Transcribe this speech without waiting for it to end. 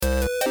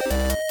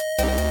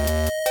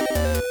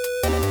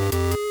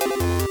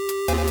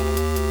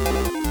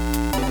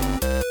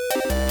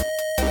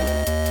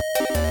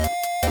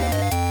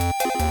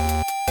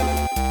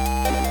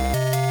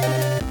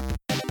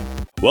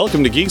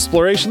Welcome to Geek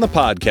Exploration, the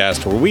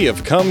podcast where we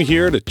have come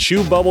here to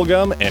chew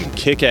bubblegum and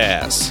kick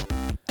ass.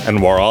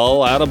 And we're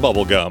all out of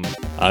bubblegum.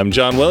 I'm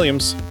John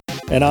Williams.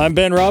 And I'm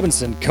Ben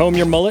Robinson. Comb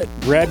your mullet,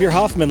 grab your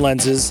Hoffman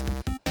lenses.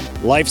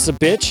 Life's a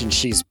bitch and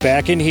she's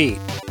back in heat.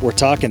 We're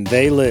talking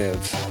They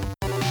Live.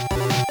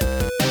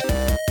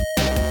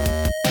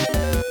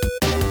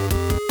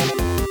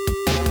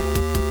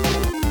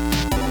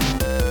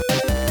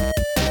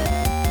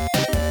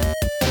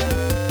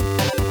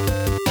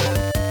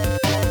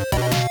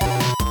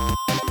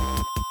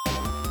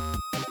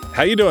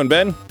 How you doing,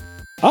 Ben?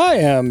 I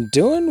am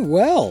doing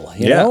well.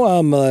 You know,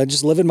 I'm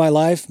just living my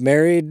life,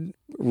 married,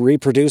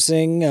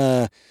 reproducing,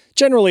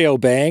 generally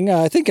obeying.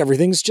 I think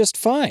everything's just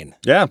fine.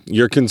 Yeah,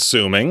 you're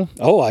consuming.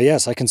 Oh,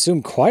 yes, I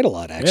consume quite a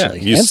lot, actually.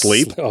 Yeah, you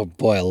sleep. Oh,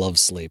 boy, I love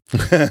sleep.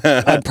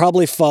 I'm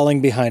probably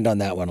falling behind on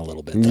that one a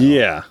little bit, though.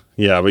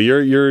 Yeah, but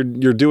you're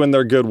doing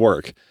their good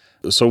work.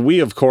 So we,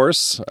 of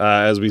course,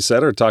 as we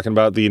said, are talking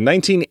about the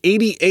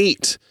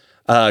 1988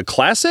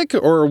 classic,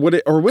 or would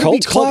it be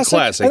cult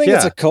classic? I think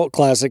it's a cult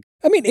classic.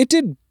 I mean, it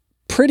did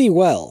pretty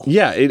well.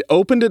 Yeah, it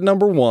opened at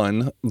number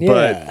one,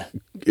 but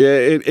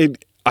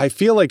it I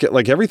feel like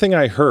everything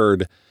I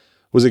heard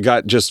was it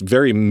got just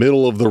very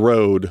middle of the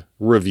road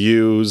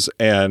reviews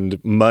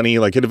and money.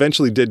 Like it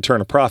eventually did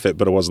turn a profit,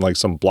 but it wasn't like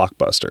some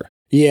blockbuster.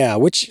 Yeah,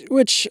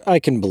 which I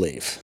can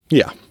believe.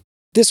 Yeah.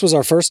 This was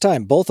our first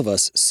time, both of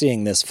us,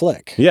 seeing this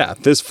flick. Yeah,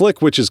 this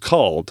flick, which is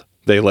called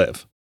They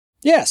Live.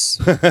 Yes.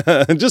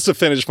 Just to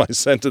finish my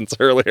sentence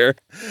earlier.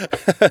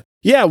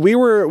 Yeah, we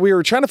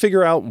were trying to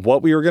figure out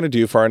what we were going to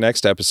do for our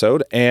next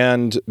episode,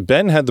 and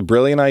Ben had the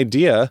brilliant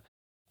idea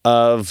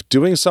of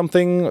doing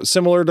something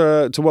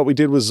similar to what we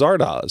did with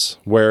Zardoz,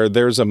 where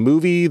there's a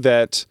movie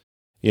that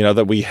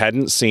we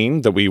hadn't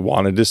seen that we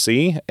wanted to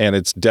see, and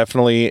it's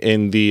definitely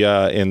in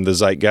the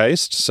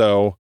zeitgeist.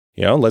 So,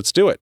 let's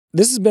do it.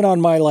 This has been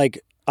on my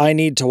I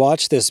need to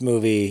watch this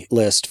movie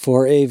list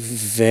for a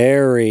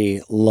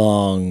very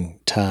long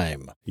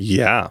time.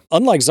 Yeah.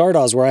 Unlike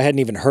Zardoz, where I hadn't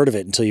even heard of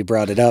it until you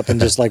brought it up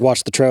and just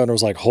watched the trailer and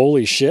was like,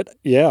 holy shit.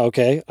 Yeah,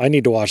 okay. I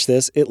need to watch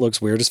this. It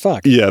looks weird as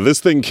fuck. Yeah, this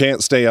thing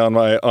can't stay on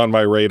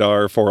my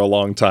radar for a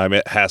long time.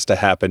 It has to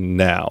happen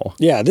now.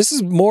 Yeah, this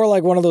is more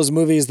like one of those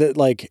movies that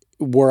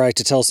were I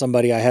to tell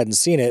somebody I hadn't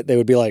seen it, they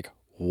would be like,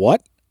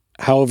 what?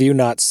 How have you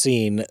not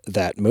seen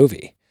that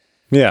movie?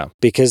 Yeah,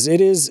 because it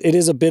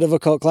is a bit of a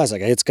cult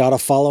classic. It's got a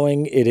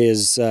following. It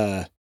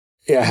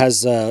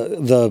has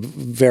the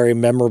very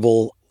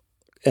memorable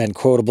and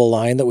quotable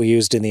line that we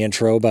used in the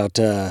intro about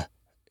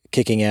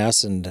kicking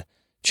ass and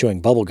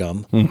chewing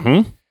bubblegum.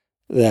 Mm-hmm.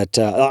 That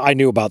I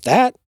knew about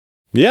that.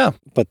 Yeah,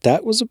 but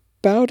that was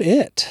about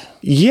it.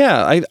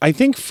 Yeah, I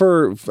think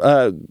for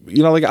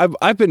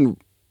I've been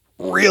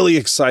really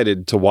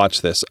excited to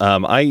watch this.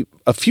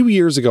 A few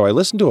years ago I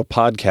listened to a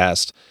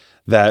podcast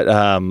that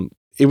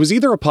it was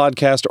either a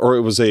podcast or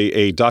it was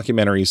a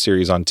documentary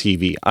series on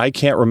TV. I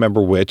can't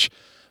remember which,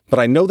 but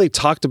I know they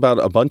talked about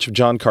a bunch of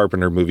John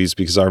Carpenter movies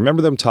because I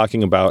remember them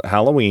talking about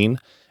Halloween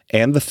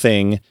and The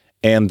Thing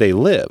and They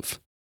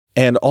Live.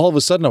 And all of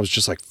a sudden I was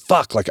just like,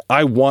 fuck,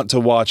 I want to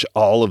watch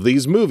all of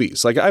these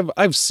movies.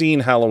 I've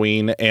seen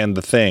Halloween and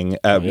The Thing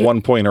at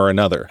one point or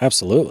another.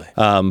 Absolutely.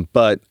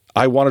 But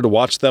I wanted to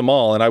watch them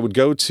all, and I would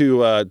go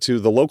to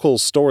the local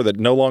store that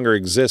no longer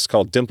exists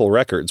called Dimple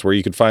Records, where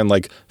you could find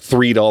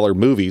 $3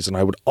 movies, and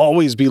I would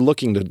always be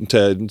looking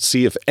to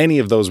see if any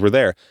of those were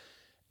there,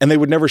 and they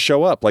would never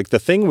show up. The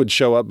Thing would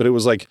show up, but it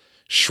was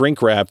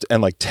shrink wrapped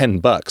and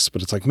 $10.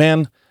 But it's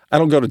man, I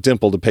don't go to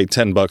Dimple to pay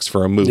 $10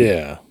 for a movie.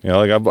 Yeah,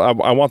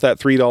 I want that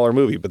 $3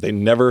 movie, but they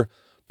never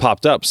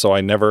popped up, so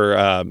I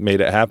never made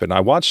it happen.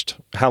 I watched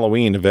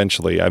Halloween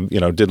eventually. I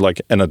did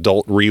an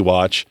adult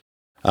rewatch.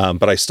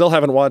 But I still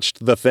haven't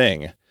watched The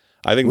Thing.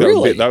 I think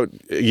really?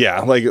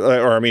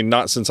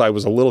 Not since I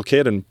was a little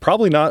kid, and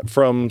probably not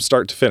from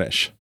start to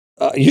finish.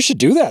 You should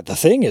do that. The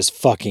Thing is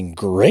fucking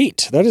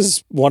great. That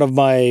is one of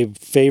my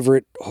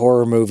favorite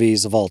horror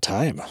movies of all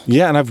time.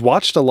 Yeah, and I've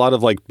watched a lot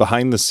of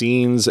behind the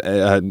scenes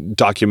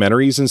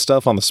documentaries and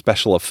stuff on the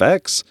special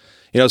effects.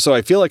 So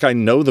I feel like I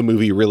know the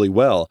movie really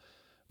well,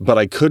 but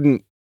I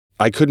couldn't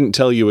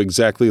tell you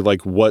exactly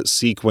what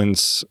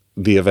sequence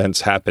the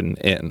events happen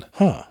in.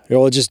 Huh.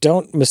 Well, just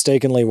don't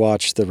mistakenly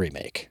watch the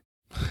remake.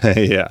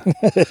 Yeah.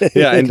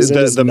 Yeah, and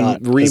the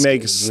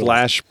remake /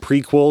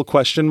 prequel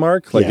question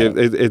mark.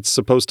 It's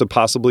supposed to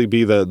possibly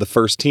be the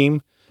first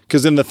team.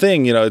 Because in The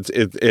Thing,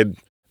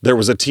 there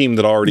was a team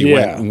that already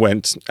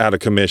went out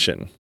of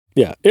commission.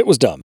 Yeah, it was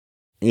dumb.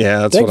 Yeah,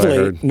 that's what I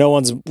heard. No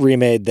one's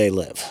remade They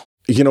Live.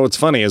 What's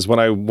funny is when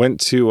I went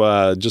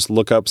to just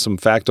look up some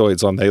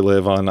factoids on They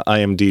Live on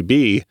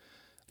IMDb,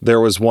 there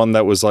was one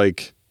that was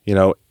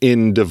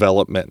in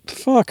development.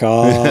 Fuck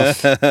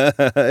off.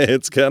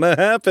 It's gonna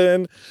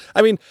happen.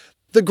 I mean,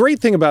 the great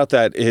thing about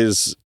that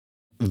is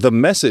the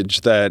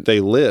message that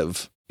They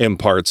Live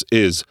imparts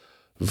is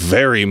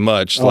very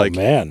much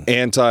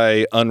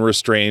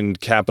anti-unrestrained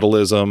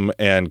capitalism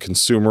and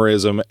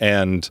consumerism,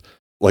 and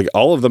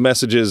all of the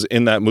messages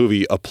in that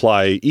movie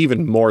apply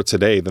even more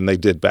today than they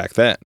did back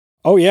then.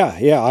 Oh yeah,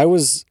 yeah.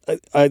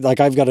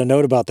 I've got a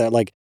note about that.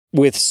 Like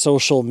with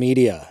social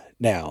media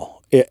now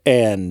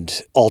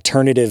and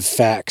alternative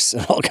facts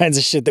and all kinds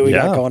of shit that we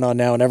got going on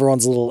now, and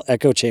everyone's little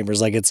echo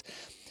chambers. Like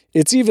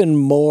it's even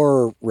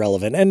more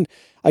relevant. And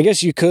I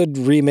guess you could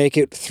remake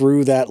it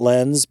through that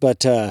lens,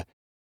 but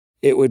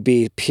it would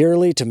be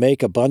purely to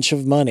make a bunch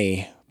of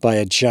money by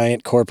a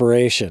giant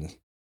corporation.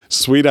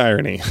 Sweet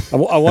irony.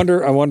 I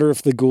wonder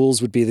if the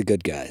ghouls would be the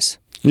good guys.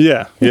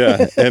 Yeah.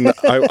 And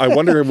I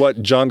wonder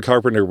what John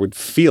Carpenter would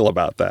feel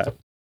about that.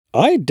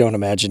 I don't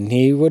imagine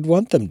he would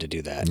want them to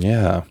do that.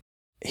 Yeah.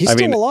 He's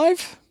still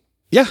alive?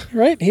 Yeah.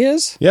 Right? He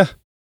is? Yeah.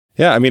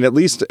 Yeah. I mean, at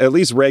least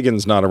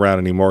Reagan's not around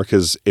anymore,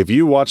 because if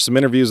you watch some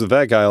interviews with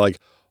that guy, like,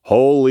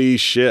 holy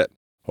shit.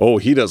 Oh,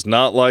 he does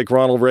not like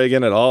Ronald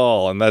Reagan at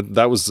all. And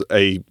that was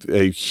a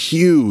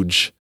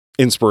huge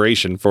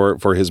inspiration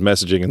for his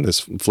messaging in this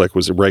flick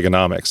was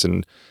Reaganomics,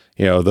 and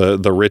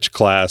the rich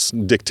class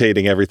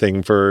dictating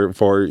everything for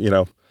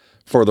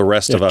the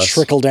rest of us.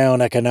 Trickle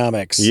down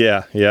economics.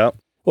 Yeah.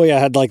 Well, yeah, I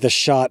had like the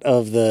shot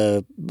of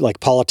the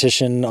like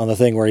politician on the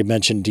thing where he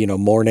mentioned,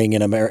 morning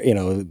in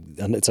America,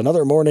 it's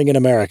another morning in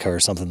America or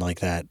something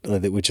like that,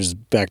 which is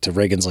back to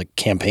Reagan's like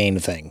campaign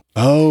thing.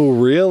 Oh,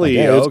 really?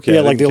 Like, okay.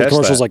 Yeah, like the old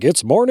commercials, like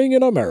it's morning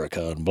in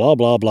America and blah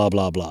blah blah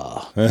blah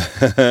blah.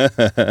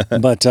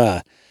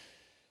 But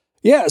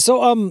yeah,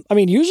 so I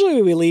mean,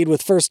 usually we lead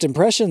with first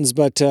impressions,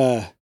 but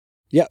I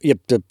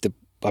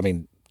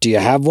mean, do you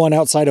have one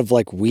outside of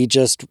like we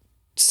just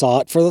saw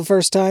it for the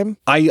first time?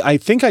 I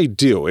think I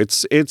do.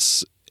 It's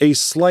a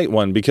slight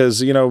one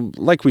because,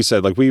 like we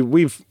said, like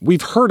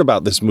we've heard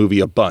about this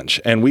movie a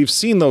bunch, and we've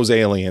seen those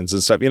aliens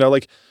and stuff,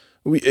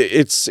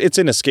 it's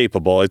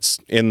inescapable. It's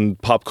in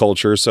pop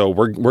culture. So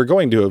we're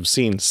going to have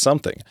seen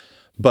something.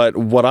 But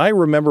what I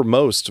remember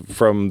most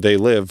from They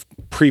Live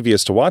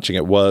previous to watching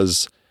it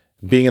was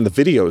being in the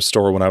video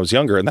store when I was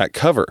younger, and that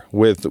cover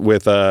with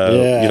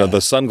the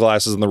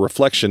sunglasses and the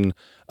reflection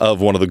of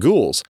one of the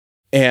ghouls.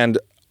 And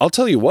I'll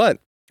tell you what,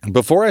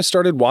 before I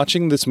started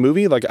watching this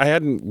movie, like I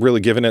hadn't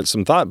really given it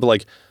some thought, but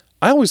like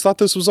I always thought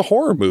this was a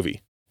horror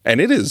movie, and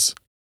it is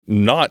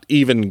not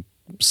even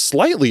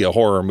slightly a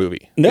horror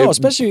movie. No,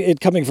 especially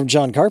it coming from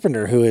John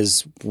Carpenter, who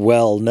is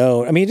well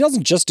known. I mean, he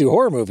doesn't just do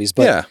horror movies,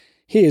 but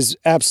he is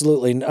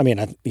absolutely, I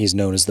mean, he's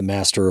known as the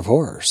master of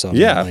horror. So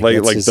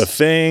like The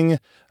Thing.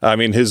 I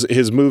mean,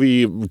 his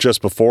movie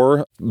just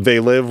before They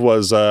Live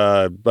was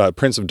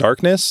Prince of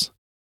Darkness.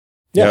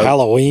 Yeah,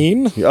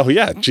 Halloween. Oh,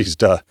 yeah. Geez,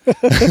 duh.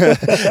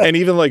 And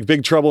even like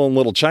Big Trouble in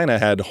Little China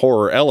had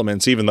horror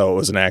elements, even though it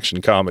was an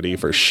action comedy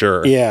for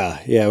sure. Yeah.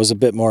 It was a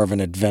bit more of an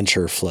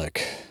adventure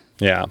flick.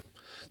 Yeah.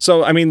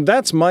 So, I mean,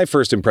 that's my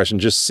first impression,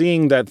 just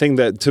seeing that thing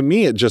that to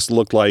me, it just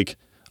looked like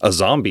a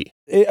zombie.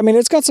 I mean,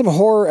 it's got some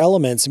horror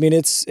elements. I mean,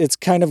 it's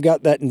kind of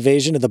got that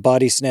Invasion of the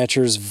Body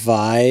Snatchers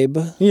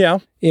vibe. Yeah.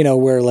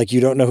 Where like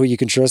you don't know who you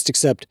can trust,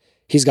 except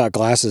he's got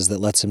glasses that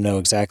lets him know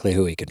exactly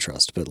who he can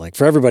trust. But like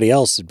for everybody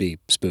else, it'd be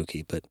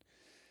spooky. But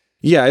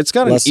yeah, it's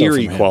got an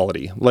eerie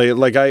quality.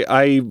 Like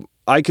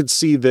I could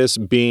see this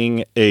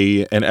being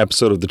an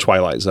episode of The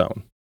Twilight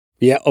Zone.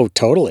 Yeah. Oh,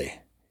 totally.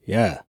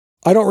 Yeah.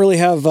 I don't really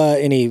have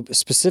any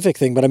specific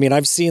thing, but I mean,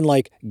 I've seen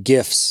like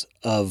GIFs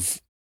of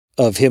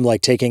him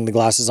like taking the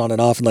glasses on and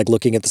off and like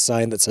looking at the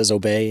sign that says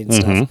obey and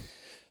stuff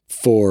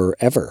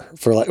forever,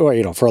 for like,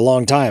 or, for a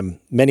long time,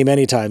 many,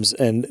 many times.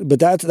 But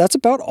that's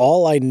about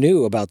all I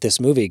knew about this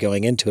movie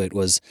going into it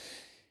was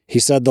he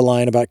said the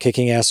line about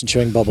kicking ass and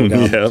chewing bubble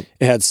gum. Yep.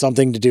 It had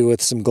something to do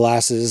with some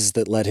glasses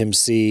that let him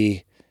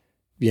see,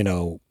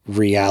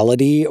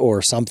 reality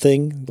or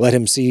something, let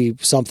him see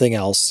something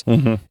else.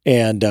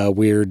 And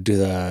weird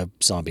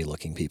zombie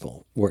looking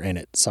people were in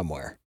it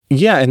somewhere.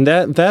 Yeah. And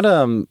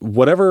that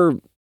whatever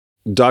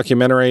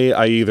documentary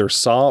I either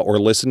saw or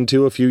listened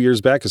to a few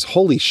years back, because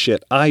holy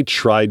shit, I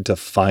tried to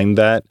find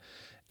that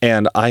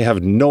and I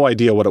have no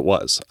idea what it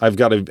was. I've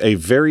got a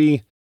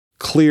very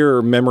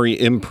clear memory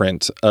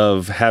imprint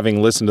of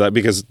having listened to that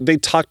because they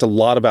talked a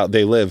lot about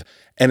They Live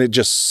and it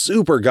just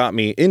super got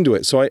me into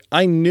it. So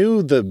I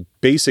knew the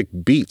basic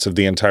beats of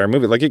the entire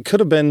movie. Like it could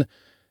have been,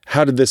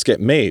 how did this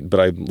get made? But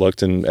I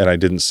looked and I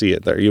didn't see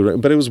it there.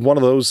 But it was one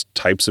of those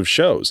types of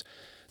shows.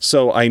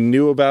 So I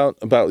knew about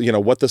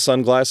what the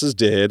sunglasses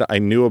did. I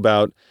knew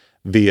about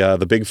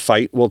the big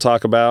fight we'll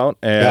talk about,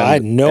 and I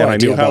had no idea I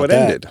knew how it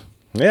ended.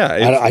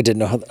 Yeah, I didn't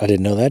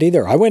know that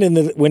either. I went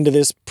into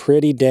this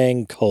pretty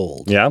dang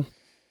cold. Yeah.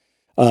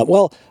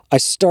 Well, I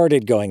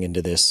started going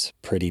into this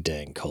pretty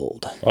dang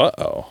cold.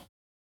 Uh-oh.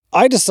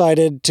 I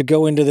decided to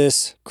go into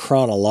this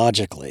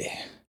chronologically.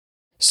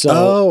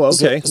 So,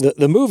 okay. So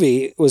the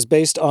movie was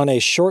based on a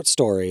short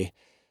story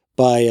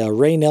by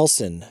Ray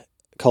Nelson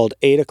called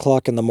 8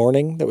 o'clock in the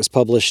Morning that was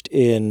published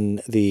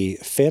in the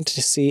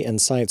Fantasy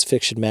and Science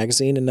Fiction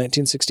magazine in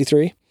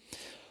 1963.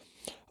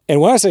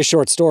 And when I say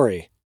short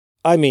story,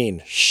 I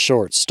mean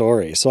short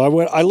story. So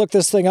I looked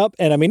this thing up,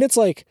 and I mean, it's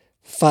like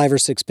 5 or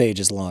 6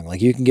 pages long.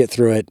 Like you can get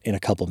through it in a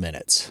couple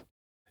minutes.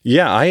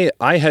 Yeah,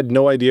 I had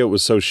no idea it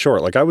was so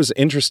short. Like I was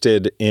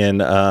interested in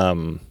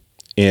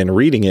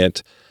reading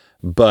it,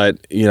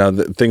 but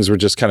things were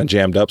just kind of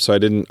jammed up, so I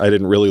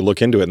didn't really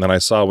look into it. And then I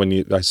saw when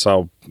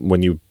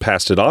you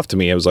passed it off to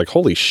me, I was like,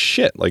 holy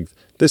shit, like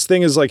this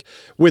thing is like,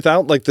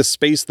 without like the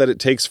space that it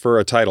takes for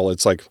a title,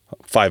 it's like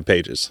 5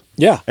 pages.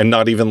 Yeah. And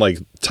not even like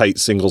tight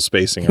single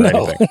spacing or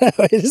anything.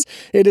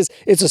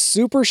 It's a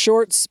super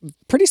short,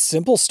 pretty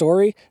simple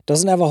story.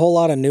 Doesn't have a whole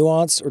lot of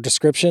nuance or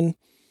description.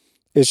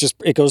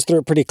 It goes through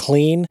it pretty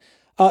clean.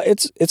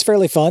 It's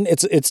fairly fun.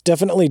 It's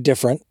definitely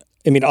different.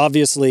 I mean,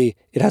 obviously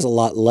it has a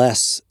lot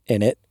less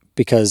in it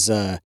because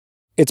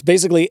it's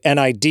basically an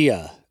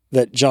idea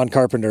that John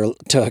Carpenter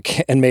took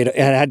and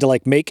had to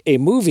like make a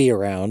movie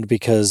around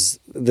because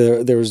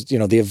there's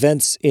the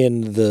events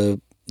in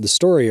the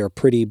story are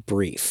pretty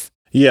brief.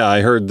 Yeah,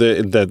 I heard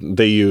that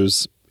they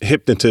use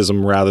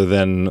hypnotism rather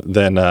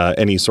than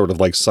any sort of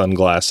like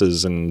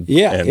sunglasses and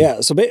yeah.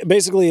 So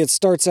basically, it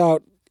starts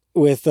out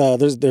with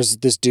there's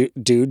this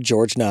dude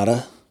George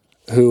Nada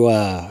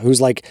who's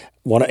like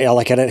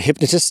at a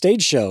hypnotist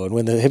stage show, and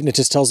when the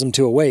hypnotist tells him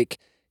to awake,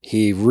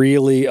 he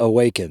really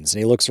awakens, and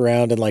he looks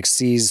around and like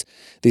sees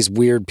these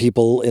weird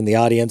people in the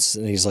audience,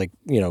 and he's like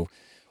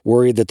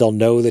worried that they'll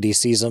know that he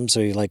sees them, so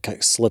he like kind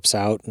of slips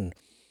out and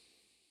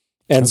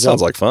ends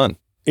sounds like fun.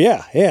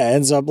 Yeah.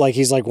 Ends up like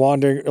he's like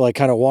wandering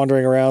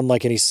around,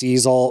 like, and he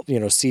sees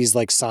sees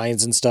like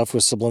signs and stuff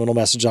with subliminal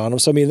message on them.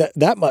 So I mean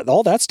that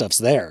all that stuff's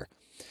there,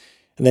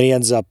 and then he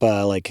ends up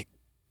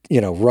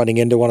running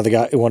into one of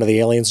the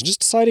aliens and just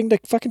deciding to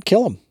fucking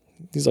kill him.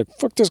 He's like,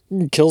 fuck this,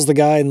 kills the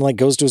guy and like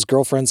goes to his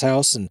girlfriend's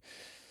house and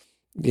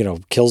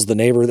kills the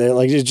neighbor there.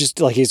 Like it's just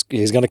like he's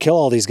gonna kill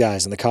all these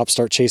guys, and the cops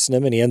start chasing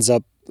him, and he ends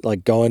up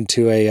like going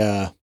to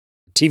a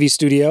TV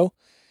studio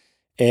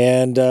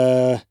and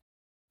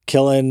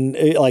killing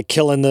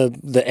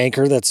the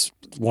anchor that's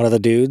one of the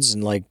dudes,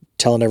 and like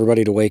telling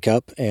everybody to wake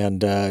up,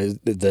 and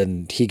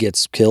then he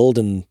gets killed,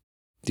 and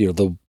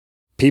the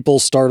people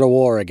start a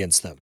war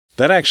against them.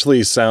 That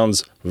actually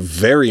sounds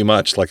very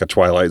much like a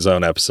Twilight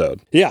Zone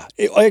episode. Yeah.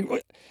 It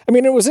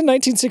was in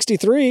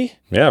 1963.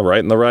 Yeah, right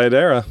in the right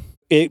era.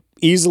 It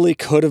easily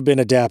could have been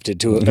adapted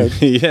to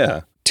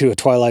a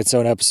Twilight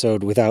Zone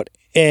episode without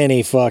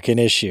any fucking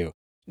issue.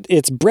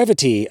 Its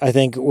brevity, I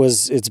think,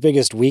 was its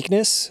biggest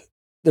weakness.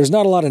 There's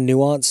not a lot of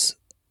nuance.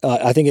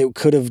 I think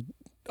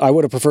I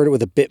would have preferred it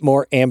with a bit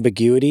more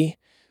ambiguity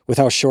with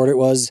how short it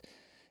was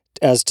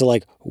as to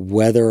like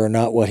whether or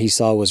not what he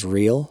saw was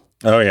real.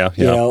 Oh yeah.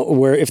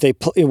 Where if they,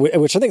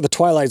 which I think the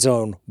Twilight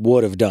Zone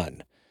would have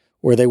done,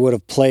 where they would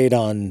have played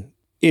on,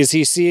 is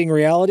he seeing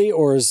reality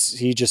or is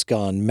he just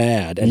gone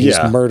mad and he's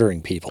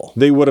murdering people?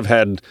 They would have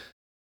had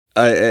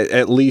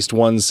at least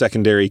one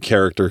secondary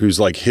character who's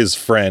like his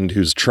friend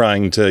who's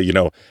trying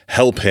to,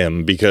 help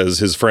him because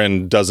his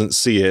friend doesn't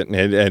see it.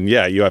 And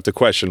you have to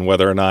question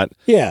whether or not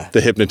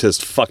the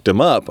hypnotist fucked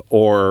him up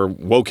or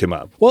woke him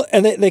up. Well,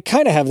 and they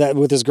kind of have that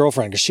with his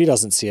girlfriend because she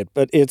doesn't see it,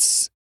 but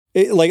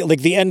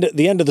like the end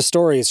of the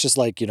story, it's just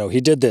like,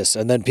 he did this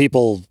and then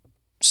people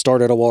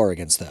started a war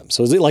against them.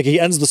 So like he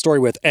ends the story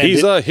with,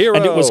 he's a hero.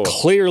 And it was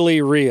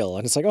clearly real.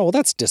 And it's like, oh, well,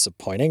 that's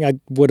disappointing. I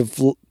would have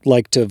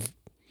liked to have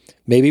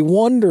maybe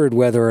wondered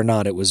whether or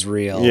not it was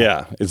real.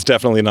 Yeah, it's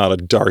definitely not a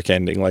dark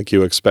ending like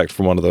you expect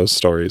from one of those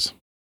stories.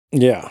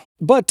 Yeah.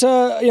 But,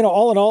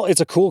 all in all,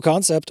 it's a cool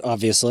concept,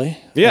 obviously.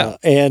 Yeah.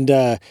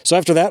 So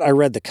after that, I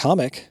read the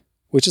comic,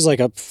 which is like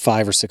a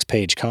 5 or 6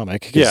 page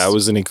comic. Yeah, it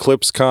was an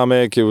Eclipse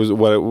comic. It was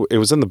it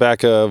was in the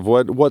back of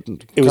what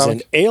it was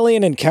an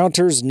Alien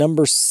Encounters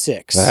number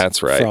 6.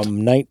 That's right.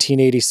 From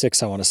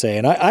 1986, I want to say.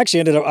 And I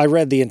actually I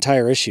read the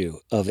entire issue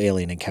of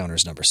Alien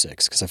Encounters number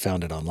 6 because I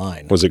found it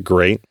online. Was it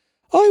great?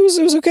 Oh,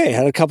 it was okay. It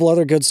had a couple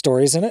other good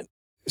stories in it.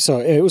 So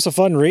it was a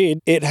fun read.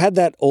 It had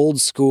that old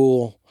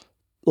school,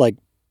 like,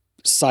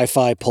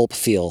 sci-fi pulp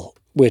feel,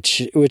 which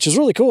is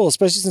really cool,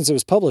 especially since it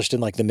was published in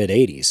like the mid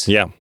 80s.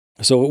 Yeah.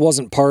 So it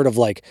wasn't part of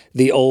like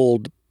the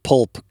old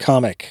pulp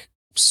comic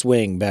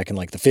swing back in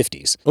like the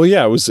 50s. Well,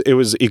 yeah, it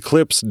was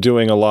Eclipse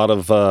doing a lot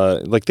of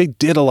they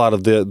did a lot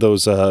of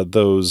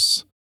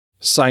those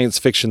science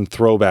fiction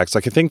throwbacks.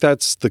 Like I think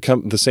that's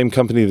the same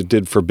company that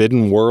did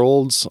Forbidden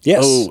Worlds.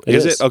 Yes. Oh,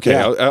 is it? Okay.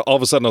 Yeah. All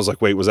of a sudden I was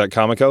like, wait, was that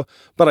Comico?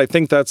 But I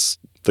think that's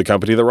the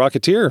company that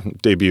Rocketeer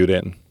debuted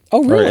in.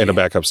 Oh, really? Or in a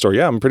backup story.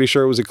 Yeah, I'm pretty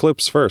sure it was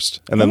Eclipse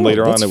first. And then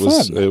later on it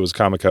was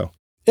Comico.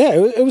 Yeah,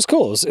 it was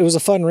cool. It was a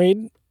fun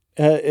read.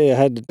 It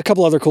had a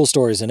couple other cool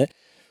stories in it.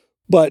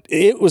 But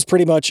it was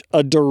pretty much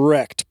a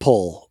direct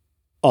pull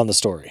on the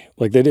story.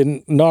 Like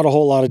not a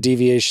whole lot of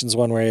deviations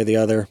one way or the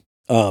other.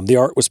 The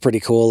art was pretty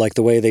cool, like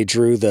the way they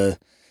drew the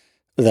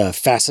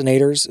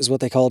fascinators is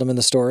what they called them in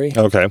the story.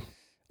 Okay.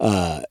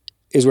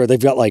 Is where they've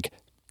got like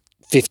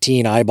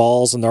 15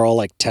 eyeballs and they're all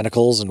like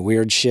tentacles and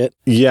weird shit.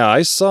 Yeah,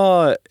 I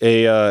saw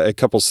a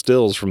couple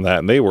stills from that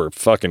and they were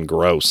fucking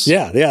gross.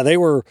 Yeah, they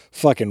were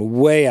fucking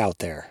way out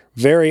there.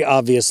 Very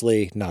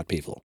obviously not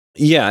people.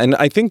 Yeah, and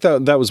I think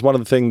that was one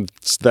of the things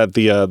that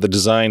the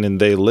design in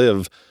They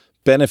Live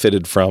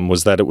benefited from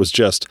was that it was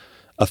just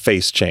a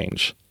face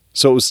change.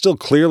 So it was still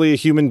clearly a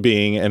human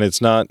being, and it's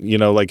not,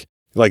 like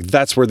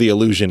that's where the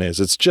illusion is.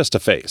 It's just a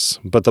face,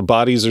 but the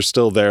bodies are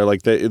still there.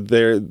 Like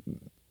they're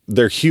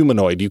they're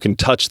humanoid. You can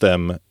touch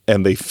them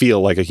and they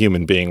feel like a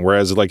human being.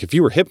 Whereas like if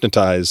you were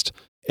hypnotized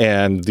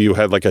and you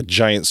had like a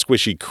giant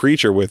squishy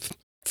creature with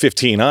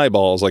 15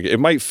 eyeballs, like it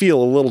might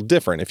feel a little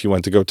different if you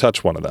went to go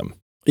touch one of them.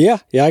 Yeah,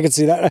 I could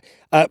see that.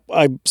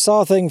 I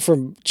saw a thing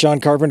from John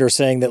Carpenter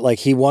saying that like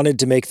he wanted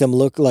to make them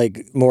look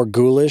like more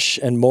ghoulish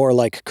and more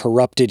like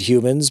corrupted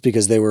humans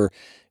because they were,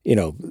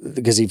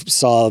 because he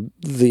saw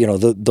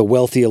the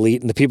wealthy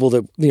elite and the people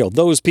that,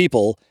 those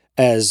people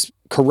as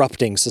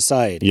corrupting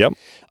society. Yep.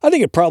 I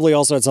think it probably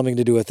also had something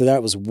to do with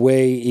that was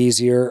way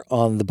easier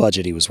on the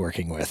budget he was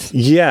working with.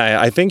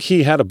 Yeah, I think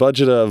he had a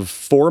budget of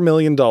 $4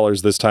 million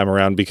this time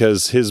around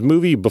because his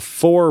movie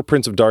before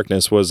Prince of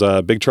Darkness was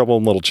Big Trouble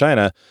in Little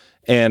China.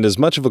 And as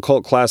much of a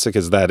cult classic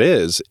as that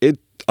is, it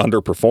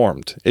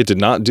underperformed. It did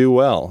not do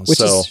well. Which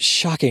is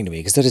shocking to me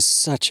because that is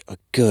such a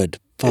good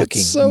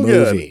fucking so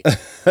movie.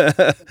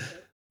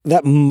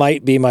 That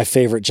might be my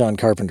favorite John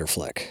Carpenter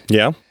flick.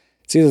 Yeah?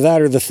 It's either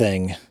that or The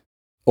Thing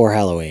or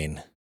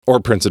Halloween. Or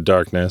Prince of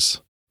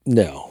Darkness.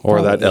 No.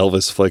 Or that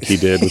Elvis flick he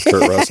did with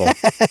Kurt Russell.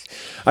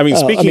 I mean,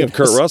 speaking of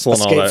Kurt Russell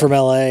and all that. Escape from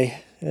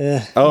L.A.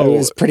 It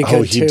was pretty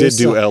good he too, did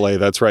do L.A.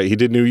 That's right. He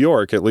did New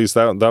York. At least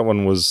that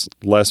one was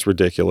less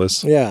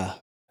ridiculous. Yeah.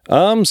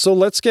 So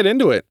let's get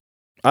into it.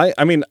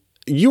 I mean,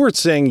 you were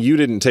saying you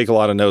didn't take a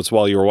lot of notes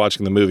while you were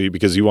watching the movie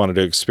because you wanted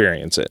to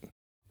experience it.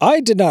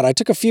 I did not. I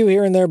took a few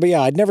here and there, but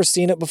yeah, I'd never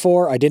seen it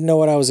before. I didn't know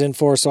what I was in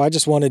for, so I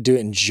just wanted to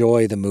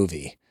enjoy the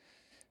movie.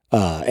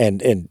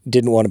 And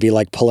didn't want to be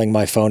like pulling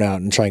my phone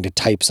out and trying to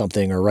type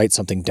something or write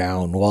something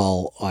down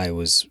while I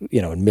was,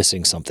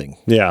 missing something.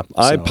 Yeah,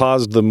 I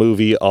paused the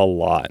movie a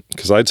lot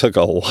because I took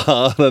a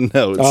lot of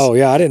notes. Oh,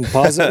 yeah, I didn't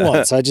pause it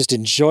once. I just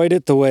enjoyed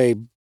it the way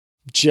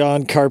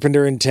John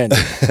Carpenter intended.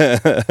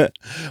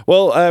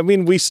 Well, I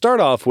mean, we start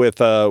off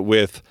with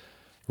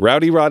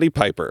Rowdy Roddy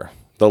Piper,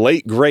 the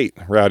late, great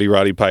Rowdy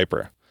Roddy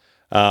Piper.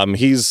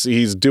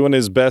 He's doing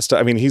his best.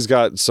 I mean, he's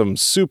got some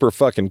super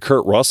fucking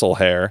Kurt Russell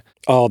hair.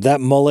 Oh, that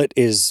mullet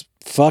is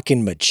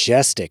fucking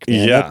majestic,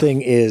 man. Yeah. That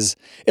thing is,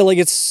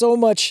 it's so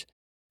much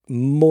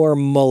more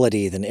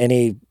mullety than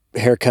any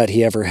haircut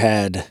he ever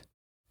had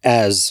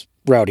as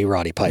Rowdy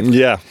Roddy Piper.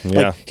 Yeah.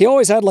 Like, he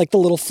always had like the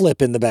little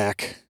flip in the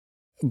back.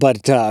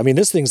 But,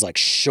 this thing's like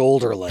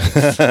shoulder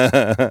length.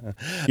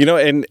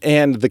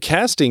 And the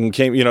casting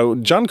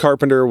came, John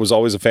Carpenter was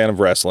always a fan of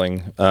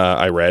wrestling,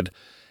 I read.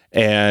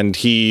 And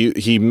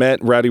he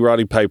met Rowdy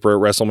Roddy Piper at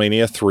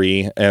WrestleMania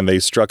 3, and they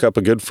struck up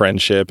a good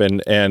friendship.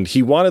 And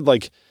he wanted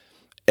like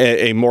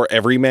a more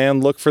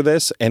everyman look for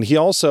this. And he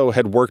also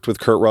had worked with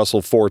Kurt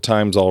Russell 4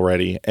 times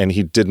already, and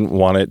he didn't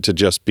want it to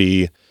just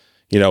be,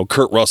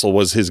 Kurt Russell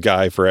was his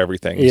guy for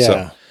everything. Yeah.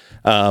 So,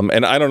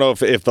 and I don't know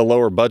if the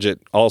lower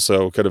budget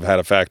also could have had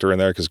a factor in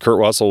there because Kurt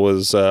Russell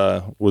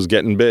was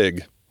getting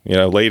big.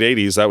 Late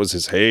 80s, that was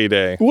his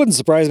heyday. It wouldn't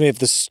surprise me if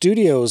the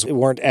studios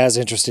weren't as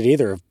interested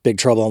either. If Big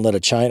Trouble in Little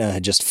China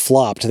had just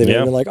flopped, they'd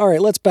have been like, all right,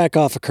 let's back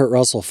off of Kurt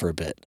Russell for a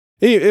bit.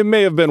 It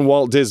may have been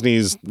Walt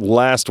Disney's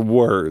last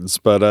words,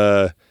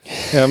 but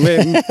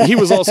he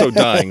was also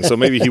dying, so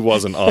maybe he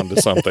wasn't onto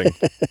something.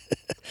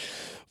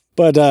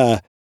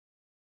 But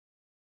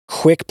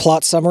quick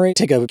plot summary.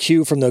 Take a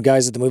cue from the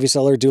guys at the Movie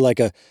Cellar. Do like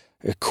a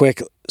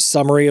quick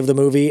summary of the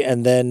movie,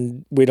 and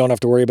then we don't have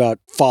to worry about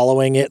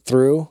following it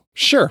through.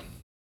 Sure.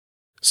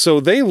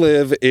 So They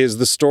Live is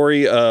the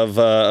story of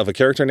a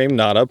character named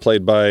Nada,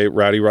 played by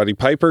Rowdy Roddy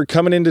Piper,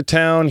 coming into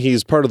town.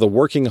 He's part of the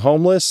working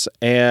homeless,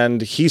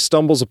 and he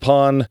stumbles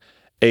upon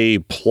a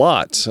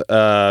plot,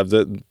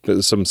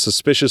 some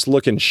suspicious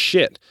looking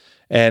shit.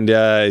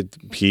 And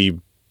he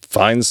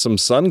finds some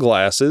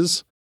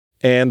sunglasses,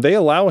 and they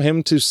allow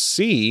him to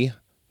see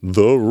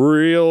the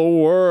real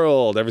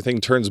world.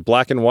 Everything turns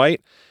black and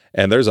white,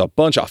 and there's a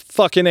bunch of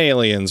fucking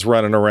aliens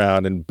running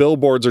around, and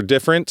billboards are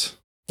different.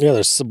 Yeah,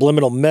 there's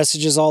subliminal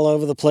messages all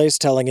over the place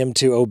telling him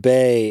to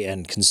obey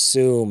and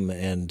consume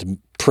and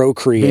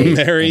procreate.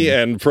 Marry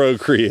and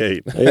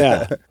procreate.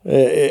 Yeah.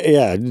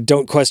 Yeah.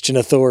 Don't question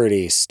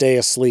authority. Stay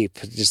asleep.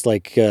 Just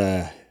like,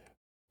 hey,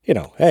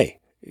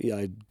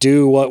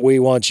 do what we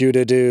want you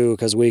to do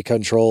because we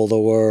control the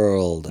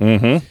world.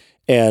 Mm-hmm.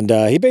 And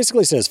he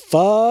basically says,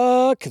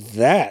 fuck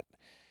that.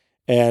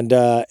 And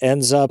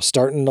ends up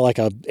starting like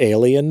a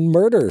alien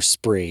murder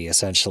spree,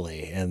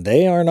 essentially. And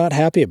they are not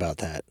happy about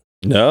that.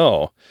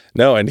 No,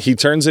 and he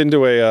turns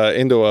into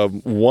a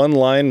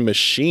one-line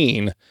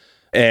machine,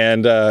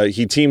 and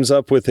he teams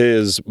up with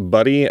his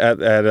buddy at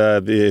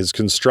his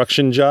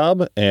construction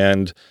job,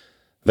 and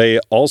they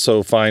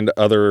also find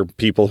other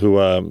people who,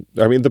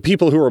 the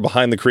people who are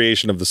behind the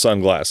creation of the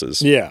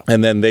sunglasses. Yeah,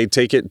 and then they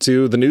take it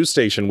to the news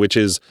station, which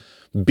is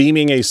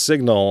beaming a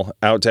signal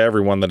out to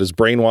everyone that is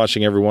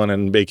brainwashing everyone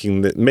and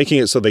making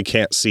it so they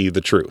can't see the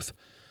truth,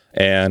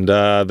 and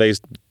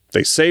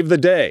they save the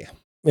day.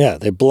 Yeah,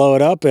 they blow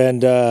it up,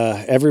 and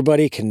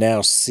everybody can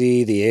now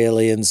see the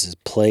aliens as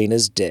plain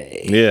as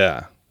day.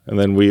 Yeah, and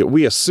then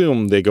we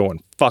assume they go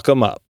and fuck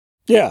them up.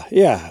 Yeah.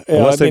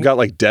 Unless they've got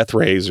like death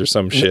rays or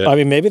some shit. I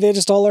mean, maybe they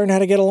just all learn how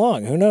to get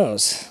along. Who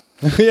knows?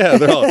 Yeah,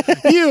 they're all,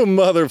 you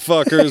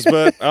motherfuckers,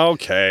 but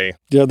okay.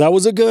 Yeah, that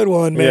was a good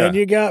one, man. Yeah.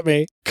 You got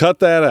me. Cut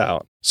that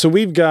out. So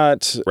we've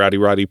got Rowdy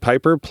Roddy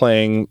Piper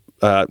playing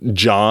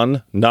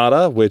John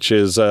Nada, which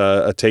is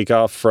a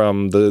takeoff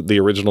from the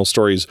original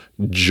story's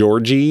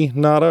Georgie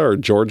Nada or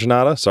George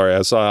Nada. Sorry,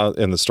 I saw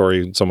in the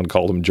story someone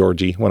called him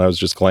Georgie when I was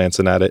just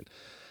glancing at it.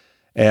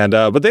 And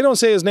but they don't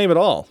say his name at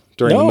all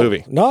during the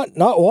movie. Not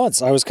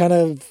once. I was kind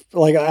of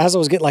like, as I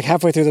was getting like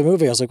halfway through the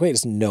movie, I was like, wait,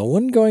 is no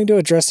one going to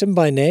address him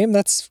by name?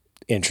 That's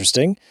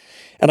interesting.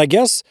 And I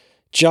guess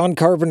John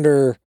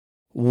Carpenter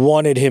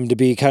wanted him to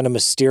be kind of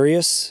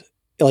mysterious.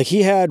 Like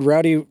he had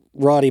Rowdy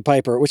Roddy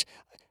Piper, which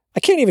I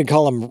can't even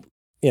call him,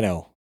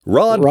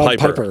 Rod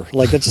Piper.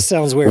 Like that just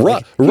sounds weird.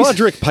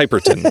 Roderick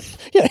Piperton.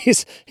 Yeah,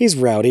 he's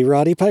Rowdy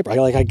Roddy Piper.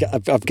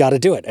 I've got to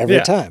do it every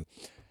time.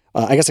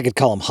 I guess I could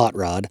call him Hot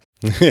Rod.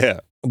 Yeah.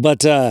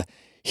 But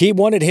he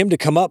wanted him to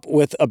come up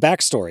with a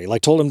backstory,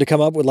 like told him to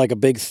come up with like a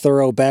big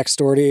thorough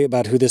backstory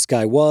about who this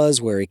guy was,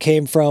 where he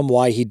came from,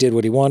 why he did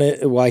what he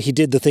wanted, why he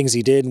did the things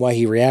he did, and why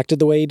he reacted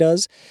the way he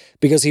does,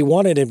 because he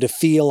wanted him to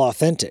feel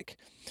authentic.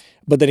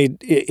 But then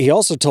he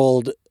also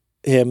told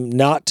him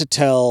not to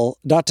tell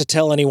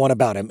anyone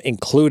about him,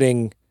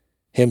 including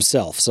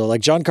himself. So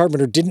like John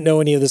Carpenter didn't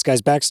know any of this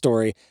guy's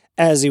backstory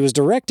as he was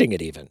directing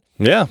it even.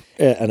 Yeah.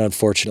 And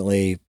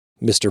unfortunately,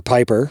 Mr.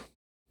 Piper,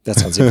 that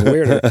sounds even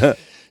weirder,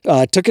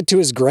 took it to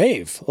his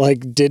grave.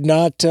 Like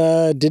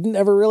didn't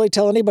ever really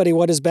tell anybody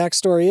what his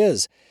backstory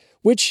is,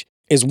 which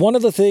is one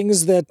of the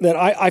things that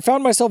I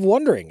found myself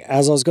wondering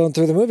as I was going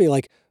through the movie,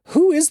 like,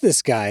 who is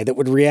this guy that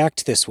would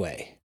react this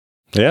way?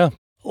 Yeah.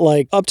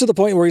 Like up to the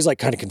point where he's like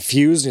kind of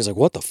confused and he's like,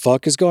 what the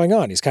fuck is going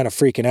on? He's kind of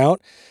freaking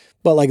out.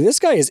 But like this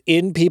guy is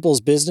in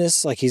people's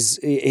business. Like he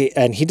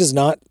does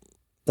not,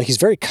 like he's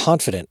very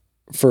confident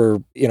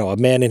for, a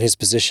man in his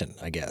position,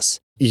 I guess.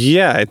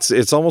 Yeah,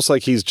 it's almost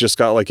like he's just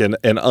got like an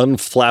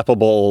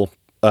unflappable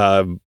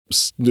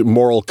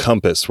moral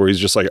compass where he's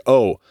just like,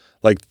 oh,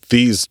 like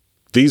these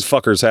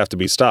fuckers have to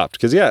be stopped.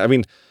 Because yeah, I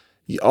mean,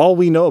 all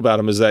we know about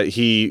him is that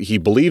he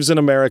believes in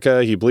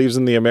America. He believes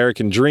in the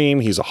American dream.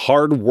 He's a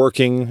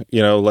hardworking,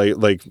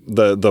 like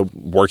the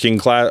working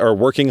class or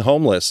working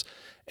homeless.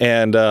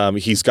 And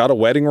he's got a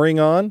wedding ring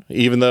on,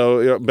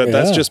 but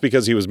that's just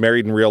because he was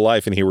married in real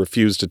life and he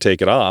refused to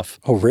take it off.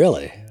 Oh,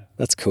 really?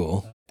 That's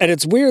cool. And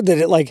it's weird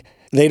that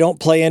they don't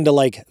play into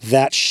like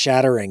that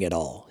shattering at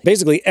all.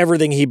 Basically,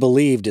 everything he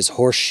believed is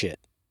horse shit,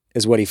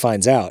 is what he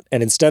finds out.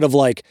 And instead of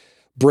like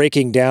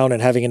breaking down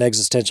and having an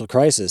existential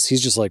crisis,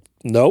 he's just like,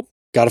 nope,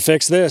 got to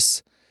fix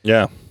this.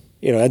 Yeah.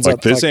 Ends like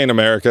up this ain't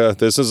America.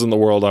 This isn't the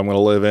world I'm going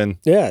to live in.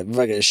 Yeah,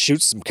 like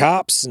shoots some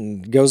cops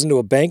and goes into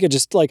a bank and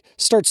just like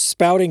starts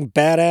spouting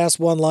badass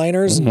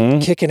one-liners and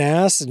kicking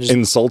ass and just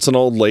insults an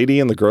old lady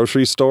in the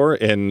grocery store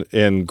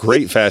in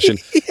great fashion.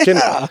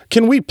 Yeah.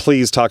 Can we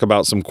please talk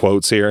about some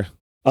quotes here?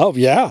 Oh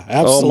yeah,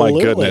 absolutely. Oh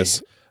my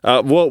goodness.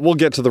 We'll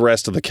get to the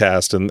rest of the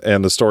cast and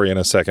the story in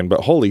a second,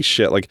 but holy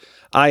shit, like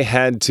I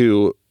had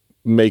to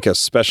make a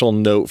special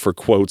note for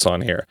quotes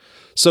on here.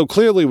 So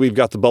clearly we've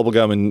got the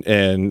bubblegum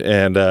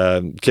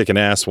and kicking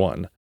ass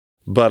one.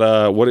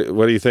 But what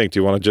do you think? Do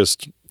you want to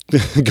just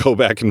go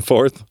back and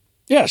forth?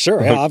 Yeah,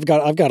 sure. Yeah, I've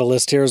got a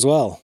list here as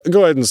well.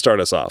 Go ahead and start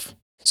us off.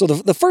 So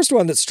the first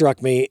one that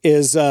struck me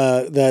is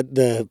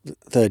that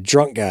the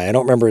drunk guy. I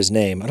don't remember his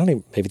name.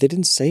 Maybe they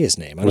didn't say his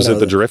name. Was it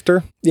the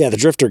Drifter? Yeah, the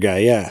Drifter guy,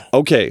 yeah.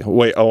 Okay,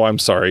 wait. Oh, I'm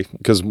sorry,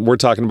 because we're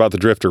talking about the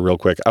Drifter real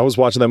quick. I was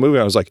watching that movie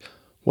and I was like,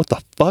 what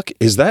the fuck?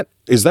 Is that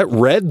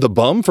Red the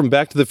bum from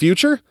Back to the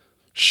Future?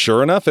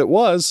 Sure enough, it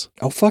was.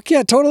 Oh, fuck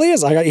yeah, it totally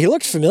is. He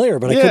looked familiar,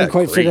 but I couldn't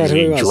quite figure out who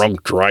he was.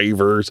 Drunk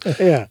drivers.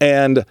 Yeah.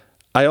 And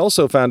I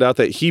also found out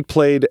that he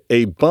played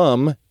a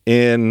bum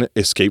in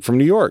Escape from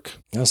New York.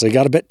 Oh, so he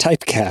got a bit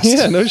typecast.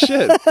 Yeah, no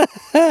shit.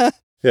 Yeah,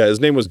 his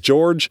name was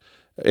George,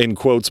 in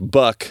quotes,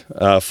 Buck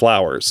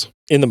Flowers.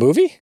 In the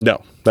movie?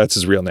 No, that's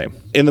his real name.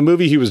 In the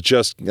movie, he was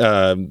just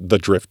the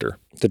Drifter.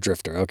 The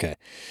Drifter, okay.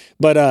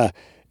 But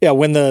yeah,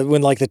 when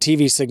like the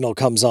TV signal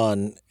comes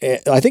on,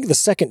 I think the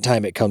second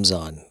time it comes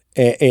on,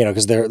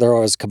 because they're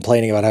always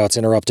complaining about how it's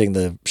interrupting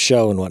the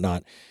show and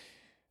whatnot.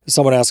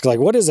 Someone asks like,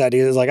 "What is that?"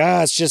 He's like,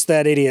 "It's just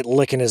that idiot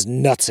licking his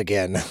nuts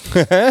again."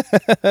 I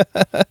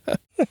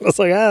was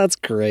like, "That's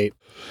great."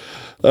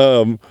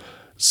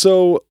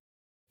 So,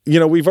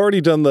 we've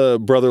already done the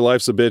brother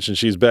life's a bitch and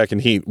she's back in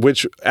heat,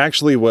 which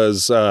actually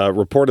was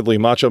reportedly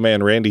Macho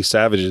Man Randy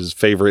Savage's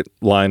favorite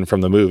line from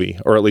the movie,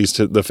 or at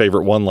least the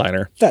favorite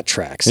one-liner. That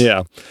tracks.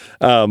 Yeah.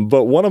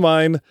 But one of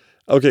mine,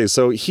 okay,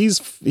 so he's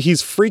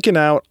freaking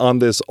out on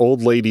this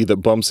old lady that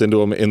bumps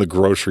into him in the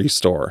grocery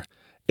store.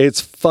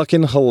 It's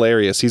fucking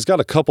hilarious. He's got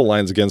a couple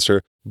lines against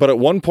her, but at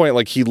one point,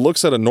 like, he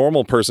looks at a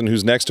normal person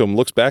who's next to him,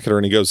 looks back at her,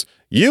 and he goes,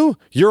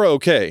 You're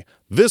okay.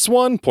 This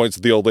one," points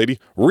at the old lady,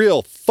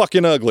 "real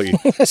fucking ugly.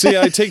 See,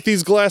 I take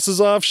these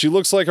glasses off. She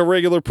looks like a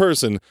regular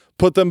person.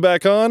 Put them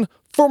back on.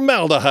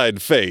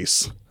 Formaldehyde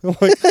face." I'm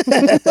like,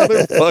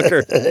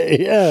 motherfucker.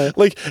 Yeah.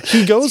 Like,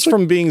 he goes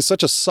from being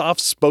such a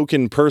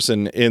soft-spoken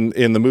person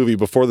in the movie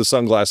before the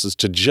sunglasses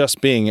to just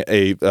being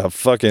a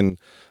fucking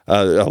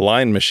a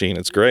line machine.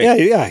 It's great.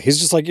 Yeah. He's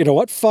just like, you know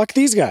what? Fuck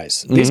these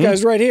guys. These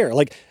guys right here.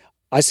 Like,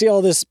 I see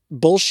all this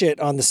bullshit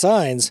on the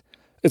signs.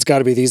 It's got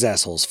to be these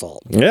assholes'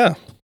 fault. Yeah.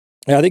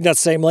 And I think that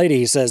same lady,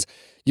 he says,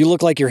 you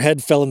look like your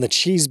head fell in the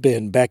cheese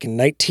bin back in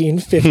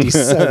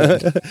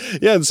 1957.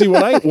 Yeah, and see,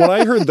 when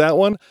I heard that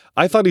one,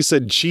 I thought he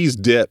said cheese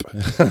dip.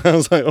 I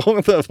was like, oh,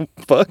 what the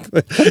fuck?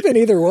 Could have been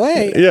either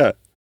way. Yeah.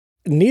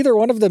 Neither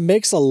one of them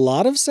makes a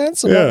lot of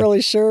sense. I'm not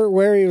really sure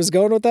where he was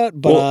going with that,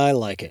 but I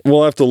like it.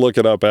 We'll have to look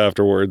it up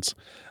afterwards.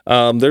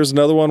 There's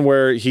another one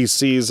where he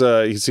sees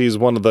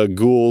one of the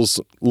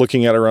ghouls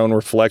looking at her own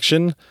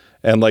reflection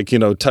and like, you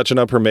know, touching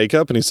up her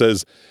makeup, and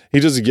he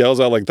just yells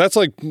out like, that's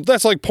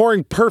like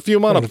pouring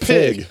perfume on a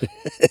pig.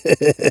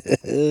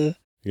 You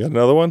got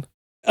another one?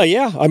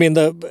 Yeah. I mean,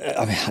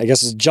 I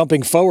guess it's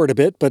jumping forward a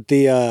bit, but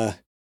during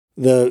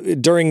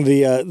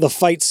the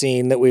fight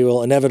scene that we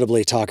will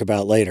inevitably talk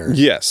about later.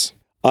 Yes.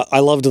 I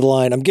loved the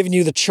line, I'm giving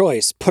you the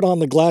choice, put on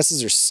the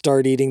glasses or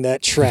start eating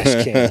that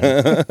trash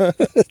can.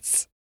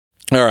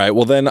 All right.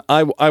 Well, then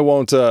I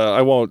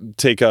won't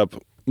take up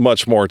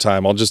much more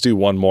time. I'll just do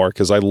one more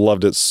because I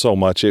loved it so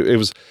much. It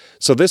was,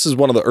 so this is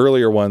one of the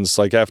earlier ones,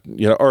 like after,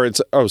 you know, or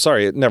it's, oh,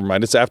 sorry, never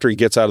mind. It's after he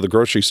gets out of the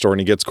grocery store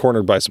and he gets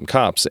cornered by some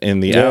cops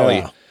in the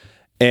alley.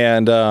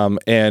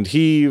 And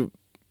he, you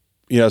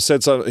know,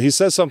 he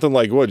says something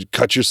like, what,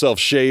 cut yourself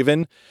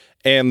shaving?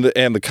 And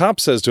the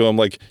cop says to him,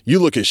 like, you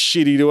look as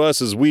shitty to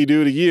us as we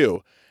do to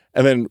you.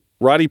 And then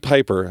Roddy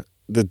Piper,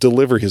 the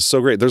delivery is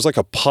so great. There's like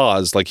a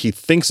pause, like he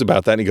thinks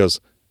about that and he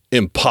goes,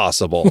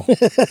 impossible.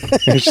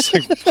 It's just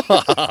like,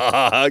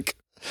 fuck.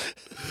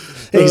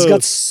 Hey, he's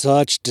got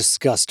such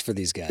disgust for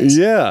these guys.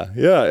 Yeah.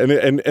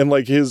 And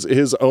like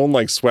his own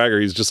like swagger,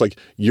 he's just like,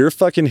 you're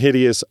fucking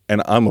hideous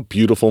and I'm a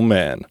beautiful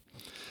man.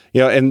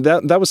 You know, and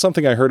that was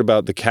something I heard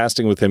about the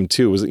casting with him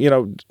too, was, you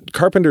know,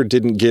 Carpenter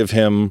didn't give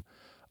him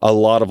a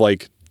lot of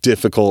like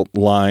difficult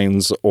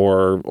lines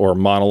or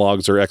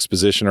monologues or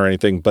exposition or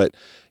anything, but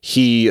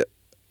he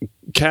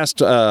cast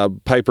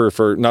Piper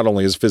for not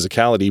only his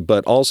physicality,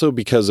 but also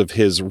because of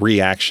his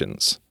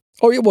reactions.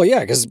 Oh, yeah, well,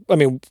 yeah, because, I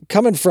mean,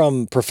 coming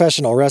from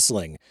professional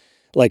wrestling,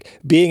 like,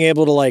 being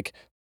able to, like,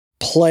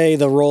 play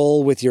the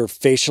role with your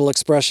facial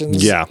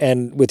expressions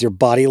and with your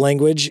body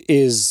language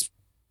is,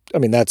 I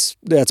mean, that's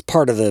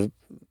part of the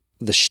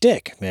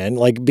shtick, man.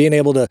 Like, being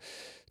able to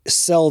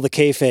sell the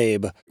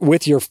kayfabe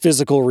with your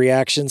physical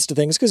reactions to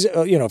things, because,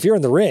 you know, if you're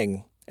in the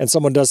ring and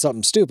someone does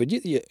something stupid,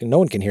 no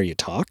one can hear you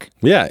talk.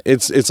 Yeah,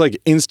 it's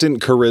like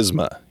instant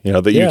charisma, you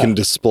know, that you can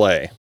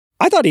display.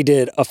 I thought he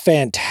did a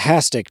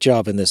fantastic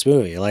job in this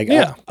movie. Like,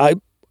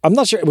 I'm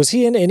not sure. Was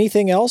he in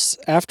anything else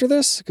after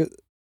this?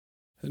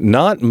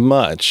 Not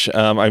much.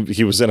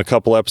 He was in a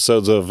couple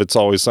episodes of It's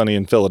Always Sunny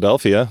in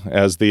Philadelphia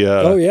as the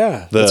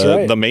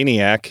the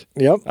maniac.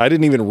 Yep. I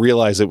didn't even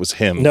realize it was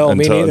him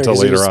until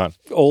later on.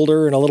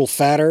 Older and a little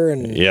fatter,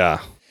 and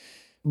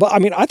But I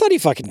mean, I thought he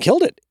fucking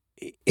killed it.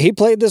 He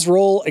played this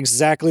role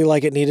exactly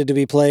like it needed to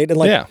be played, and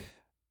like,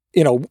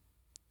 you know,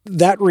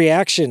 that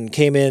reaction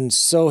came in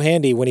so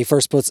handy when he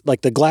first puts,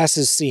 like, the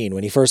glasses scene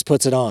when he first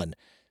puts it on.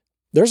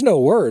 There's no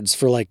words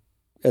for like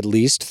at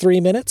least 3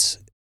 minutes.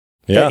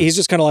 Yeah, he's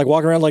just kind of like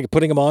walking around, like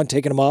putting them on,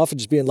 taking them off, and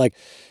just being like,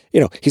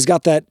 you know, he's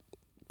got that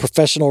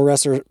professional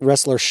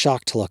wrestler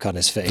shocked look on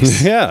his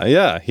face.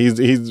 Yeah. He's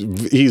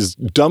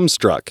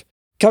dumbstruck.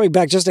 Coming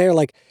back just there,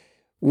 like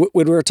when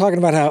we were talking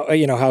about how,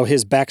 you know, how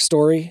his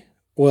backstory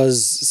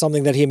was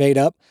something that he made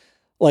up.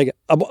 Like,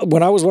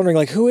 when I was wondering,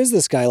 like, who is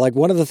this guy? Like,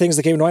 one of the things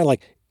that came to mind,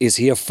 like, is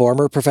he a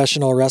former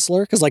professional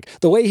wrestler? Because, like,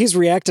 the way he's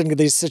reacting to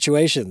these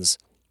situations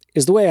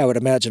is the way I would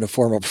imagine a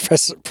former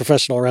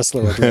professional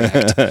wrestler would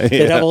react.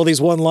 They'd have all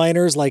these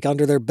one-liners, like,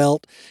 under their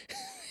belt,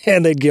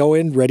 and they'd go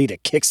in ready to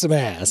kick some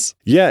ass.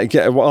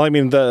 Yeah, well, I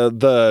mean,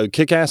 the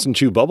kick ass and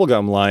chew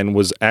bubblegum line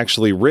was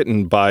actually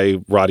written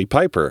by Roddy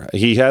Piper.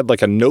 He had,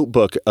 like, a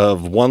notebook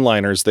of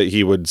one-liners that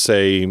he would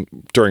say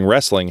during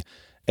wrestling,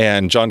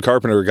 and John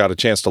Carpenter got a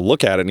chance to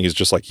look at it, and he's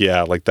just like,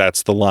 yeah, like,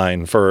 that's the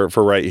line for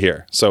right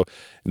here. So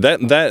that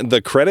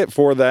the credit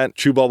for that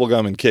chew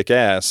bubblegum and kick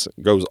ass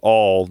goes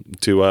all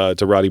to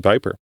Roddy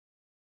Piper.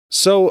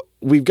 So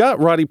we've got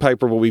Roddy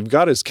Piper, but we've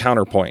got his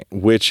counterpoint,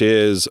 which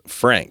is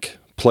Frank,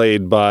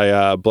 played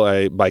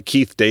by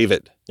Keith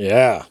David.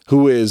 Yeah,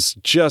 who is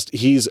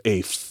he's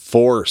a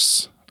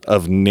force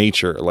of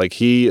nature. Like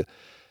him,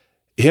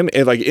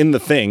 like in The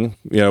Thing,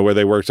 you know, where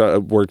they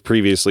worked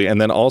previously,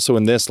 and then also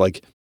in this,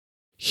 like,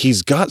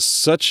 he's got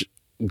such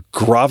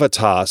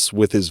gravitas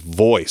with his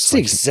voice. It's the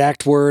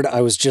exact word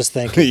I was just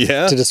thinking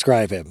to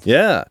describe him.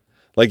 Yeah.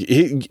 Like,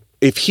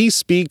 if he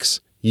speaks,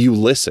 you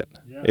listen.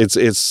 Yeah.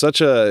 It's such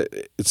a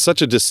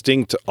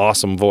distinct,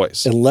 awesome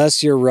voice.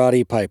 Unless you're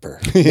Roddy Piper.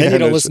 Then you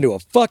don't listen to a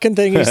fucking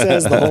thing he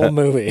says the whole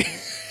movie.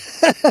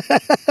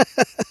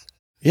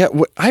 Yeah,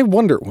 I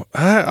wonder.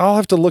 I'll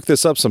have to look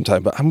this up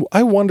sometime. But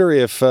I wonder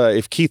if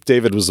Keith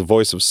David was the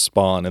voice of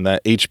Spawn in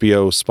that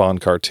HBO Spawn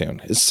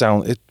cartoon.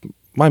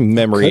 My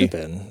memory could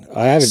have been.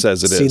 I haven't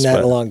says it seen is, that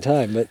in a long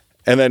time. But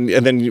And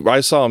then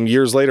I saw him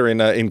years later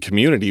in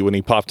Community when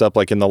he popped up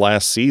like in the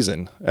last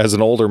season as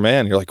an older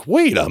man. You're like,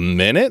 wait a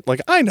minute,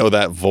 like I know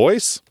that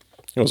voice.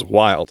 It was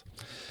wild.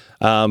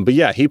 But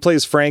yeah, he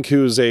plays Frank,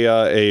 who's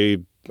a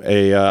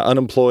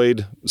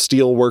unemployed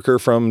steel worker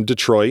from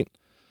Detroit.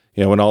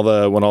 You know, when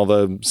all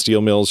the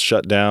steel mills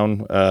shut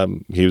down,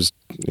 he was,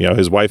 you know,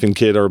 his wife and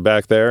kid are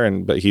back there,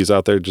 but he's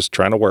out there just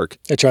trying to work.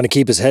 They're trying to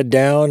keep his head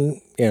down.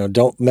 You know,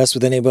 don't mess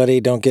with anybody.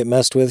 Don't get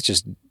messed with.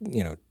 Just,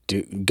 you know,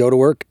 go to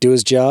work, do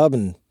his job,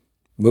 and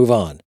move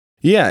on.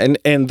 Yeah,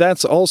 and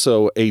that's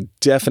also a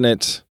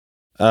definite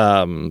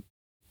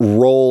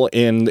role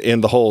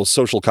in the whole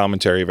social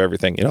commentary of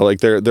everything. You know,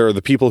 like there are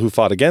the people who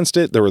fought against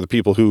it, there were the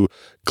people who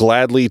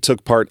gladly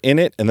took part in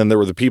it, and then there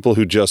were the people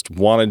who just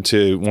wanted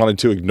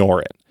to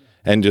ignore it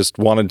and just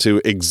wanted to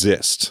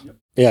exist.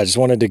 Yeah, just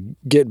wanted to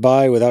get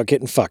by without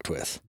getting fucked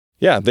with.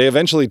 Yeah, they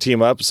eventually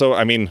team up. So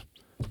I mean,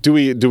 do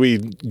we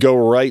go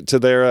right to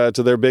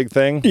their big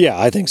thing? Yeah,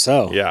 I think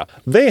so. Yeah.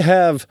 They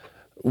have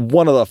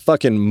one of the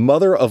fucking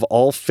mother of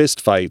all fist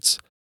fights,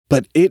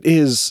 but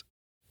it's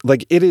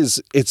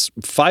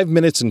 5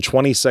 minutes and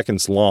 20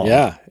 seconds long.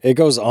 Yeah, it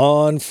goes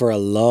on for a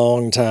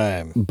long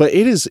time. But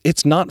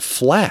it's not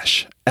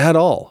flash at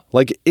all.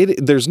 Like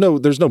there's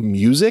no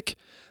music.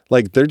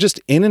 Like they're just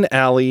in an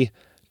alley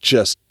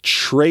just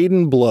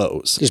trading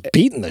blows. Just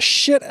beating the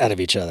shit out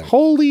of each other.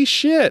 Holy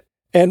shit.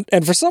 And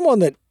for someone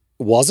that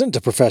wasn't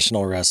a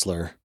professional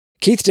wrestler,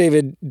 Keith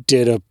David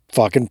did a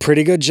fucking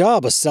pretty good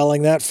job of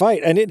selling that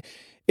fight. And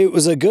it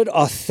was a good,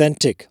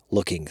 authentic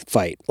looking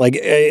fight. Like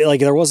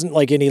there wasn't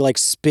like any like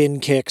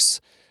spin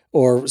kicks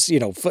or, you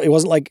know, it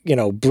wasn't like, you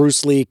know,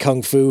 Bruce Lee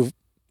Kung Fu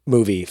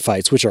movie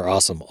fights, which are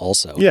awesome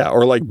also. Yeah,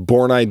 or like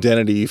Bourne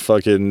Identity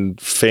fucking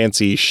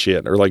fancy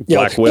shit, or like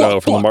Black Widow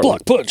from the Marvel.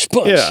 Punch.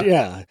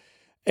 Yeah.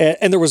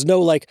 And there was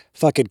no like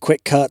fucking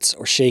quick cuts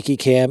or shaky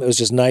cam. It was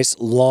just nice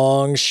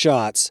long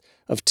shots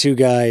of two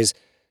guys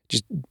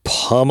just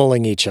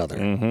pummeling each other.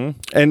 Mm-hmm.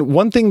 And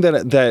one thing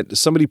that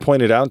somebody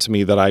pointed out to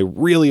me that I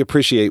really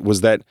appreciate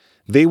was that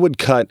they would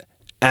cut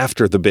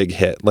after the big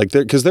hit. Like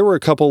because there were a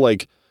couple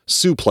like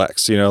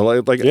suplex, you know,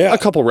 like a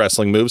couple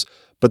wrestling moves,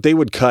 but they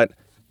would cut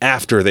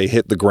after they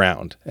hit the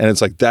ground. And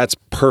it's like, that's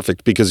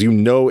perfect because you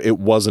know it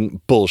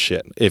wasn't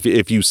bullshit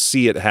if you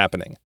see it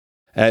happening.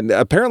 And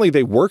apparently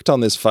they worked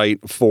on this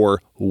fight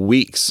for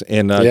weeks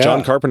in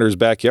John Carpenter's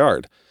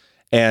backyard.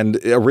 And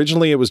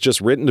originally it was just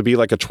written to be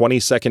like a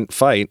 20-second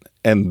fight,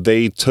 and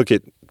they took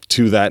it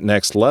to that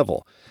next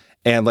level.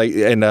 And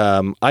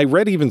I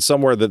read even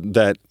somewhere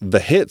that the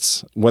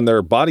hits when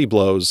their body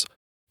blows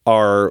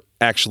are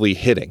actually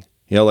hitting.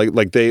 You know,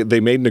 like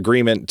they made an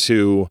agreement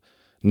to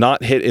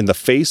not hit in the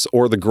face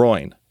or the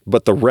groin,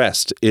 but the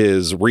rest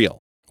is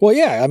real. Well,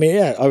 yeah. I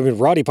mean,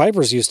 Roddy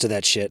Piper's used to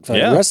that shit.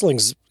 Yeah.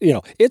 Wrestling's, you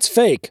know, it's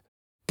fake,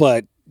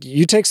 but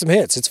you take some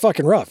hits. It's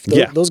fucking rough.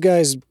 Those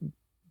guys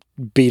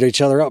beat each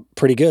other up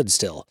pretty good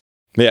still.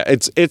 Yeah,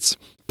 it's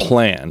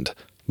planned,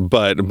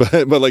 but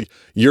like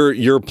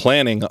you're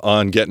planning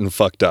on getting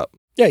fucked up.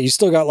 Yeah, you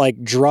still got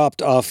like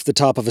dropped off the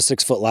top of a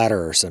 6-foot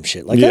ladder or some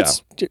shit. Like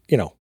that's, you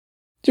know,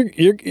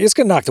 it's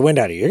gonna knock the wind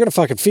out of you. You're gonna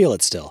fucking feel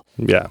it still.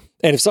 Yeah.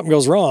 And if something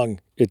goes wrong,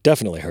 it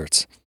definitely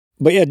hurts.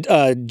 But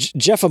yeah,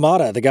 Jeff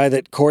Amata, the guy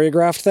that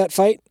choreographed that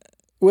fight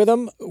with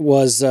him, he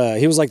was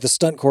like the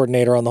stunt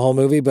coordinator on the whole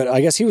movie, but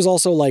I guess he was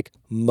also like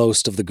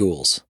most of the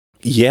ghouls.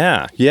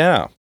 Yeah.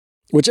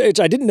 Which I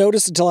didn't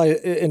notice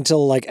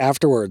until like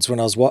afterwards when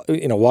I was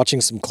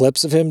watching some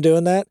clips of him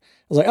doing that.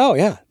 I was like, oh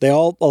yeah, they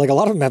all, like a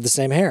lot of them have the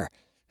same hair.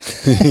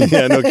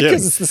 Yeah, no kidding.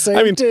 Because it's the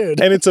same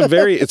dude. And it's a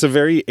very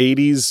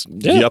 80s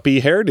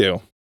yuppie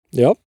hairdo.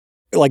 Yep.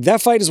 Like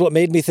that fight is what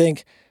made me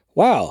think,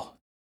 wow,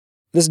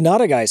 this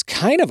Nada guy's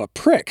kind of a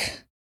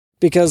prick,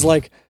 because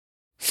like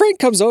Frank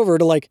comes over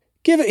to like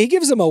he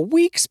gives him a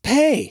week's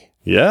pay.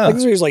 Yeah. Like,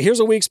 he's like, here's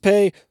a week's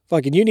pay.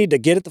 Fucking, you need to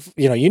get it.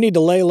 You need to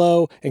lay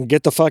low and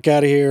get the fuck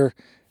out of here.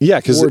 Yeah.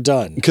 Cause we're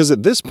done. Because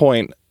at this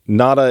point,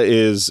 Nada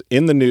is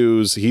in the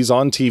news. He's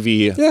on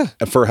TV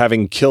for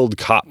having killed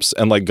cops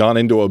and like gone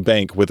into a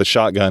bank with a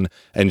shotgun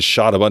and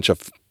shot a bunch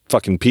of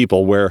fucking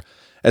people where,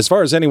 as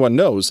far as anyone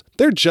knows,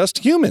 they're just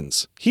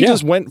humans. He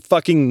just went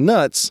fucking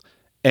nuts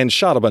and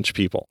shot a bunch of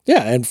people.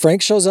 Yeah, and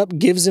Frank shows up,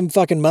 gives him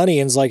fucking money,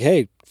 and is like,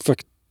 hey,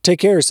 take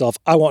care of yourself.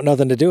 I want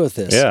nothing to do with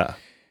this. Yeah.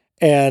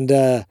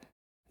 And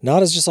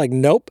Nada's just like,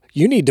 nope,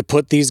 you need to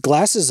put these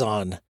glasses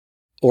on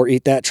or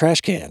eat that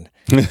trash can.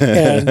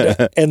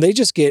 And they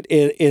just get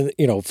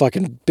in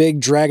fucking big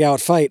drag out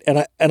fight.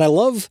 And I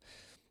love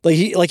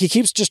he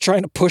keeps just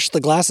trying to push the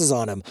glasses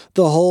on him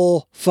the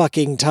whole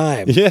fucking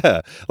time.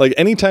 Yeah. Like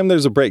anytime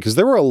there's a break, because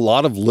there were a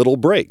lot of little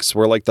breaks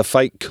where like the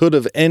fight could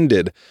have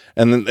ended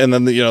and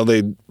then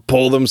they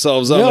pull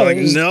themselves up. No, like,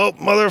 nope,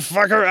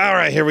 motherfucker. All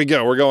right, here we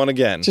go. We're going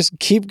again. Just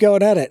keep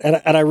going at it. And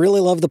I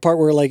really love the part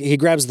where like he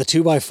grabs the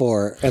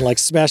 2x4 and like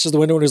smashes the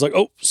window and he's like,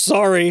 oh,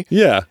 sorry.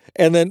 Yeah.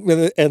 And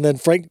then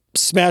Frank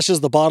smashes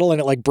the bottle and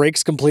it like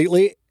breaks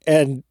completely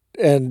and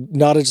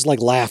Nada just like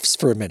laughs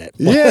for a minute.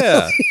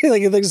 Yeah.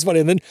 Like he thinks it's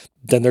funny. And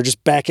then they're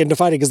just back into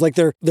fighting because like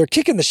they're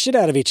kicking the shit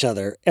out of each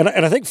other. And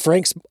I think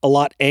Frank's a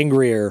lot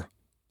angrier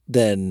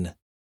than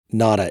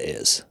Nada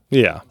is.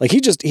 Yeah. Like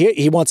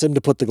he wants him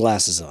to put the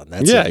glasses on.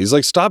 That's Yeah. it. He's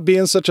like, stop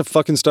being such a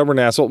fucking stubborn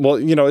asshole. Well,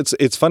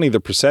 it's funny, the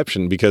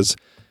perception, because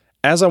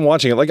as I'm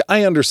watching it, like,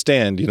 I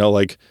understand,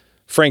 like,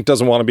 Frank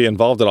doesn't want to be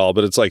involved at all,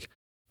 but it's like,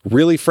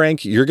 really,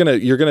 Frank, you're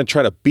gonna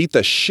try to beat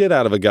the shit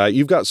out of a guy.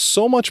 You've got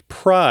so much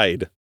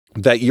pride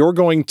that you're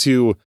going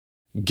to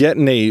get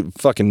in a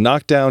fucking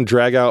knockdown,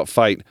 drag out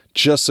fight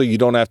just so you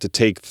don't have to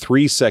take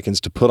 3 seconds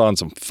to put on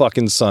some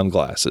fucking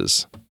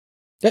sunglasses.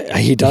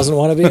 He doesn't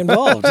want to be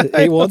involved.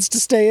 He wants to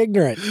stay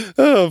ignorant.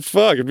 Oh,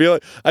 fuck.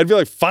 I'd be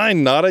like,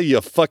 fine, Nada, you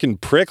fucking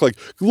prick. Like,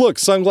 look,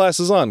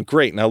 sunglasses on.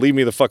 Great. Now leave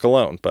me the fuck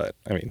alone. But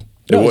I mean,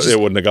 it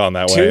wouldn't have gone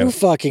that way. Two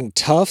fucking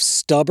tough,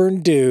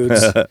 stubborn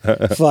dudes,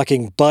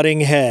 fucking butting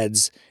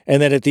heads,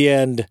 and then at the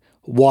end,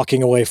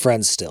 walking away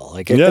friends still.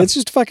 Like, it's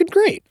just fucking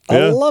great.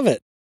 I love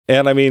it.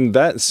 And I mean,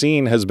 that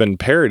scene has been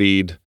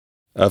parodied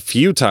a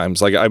few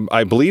times. Like,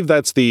 I believe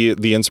that's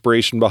the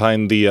inspiration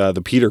behind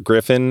the Peter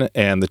Griffin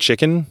and the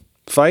chicken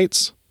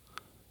fights.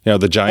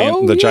 The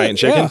giant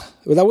chicken. Yeah.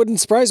 Well, that wouldn't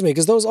surprise me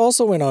because those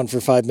also went on for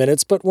 5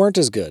 minutes, but weren't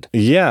as good.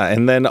 Yeah,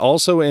 and then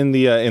also in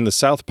the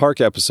South Park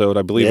episode,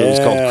 I believe it was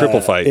called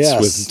Cripple Fights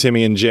with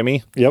Timmy and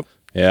Jimmy. Yep.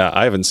 Yeah,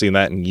 I haven't seen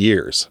that in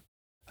years.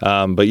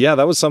 But yeah,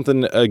 that was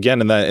something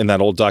again in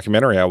that old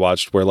documentary I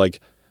watched where like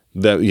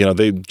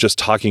they just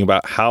talking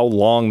about how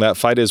long that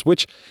fight is,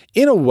 which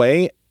in a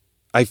way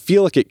I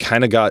feel like it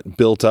kind of got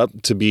built up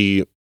to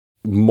be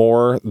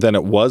more than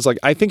it was. Like,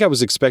 I think I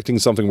was expecting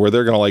something where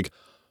they're going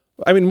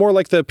to more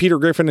like the Peter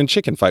Griffin and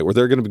chicken fight where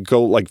they're going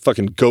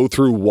to go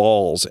through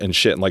walls and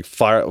shit and like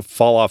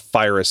fall off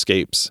fire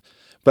escapes.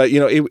 But,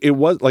 it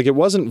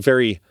wasn't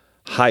very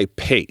high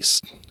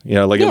paced,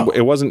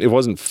 it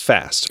wasn't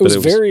fast. It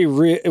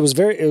was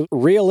very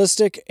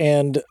realistic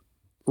and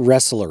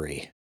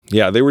wrestlery.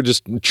 Yeah. They were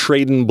just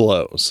trading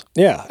blows.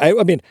 Yeah.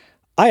 I mean,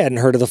 I hadn't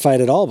heard of the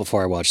fight at all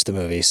before I watched the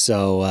movie.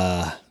 So,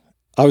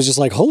 I was just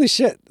like, holy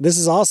shit, this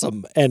is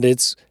awesome. And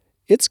it's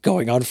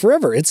going on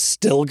forever. It's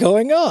still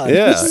going on.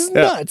 Yeah. This is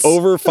nuts.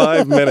 Over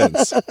 5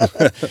 minutes.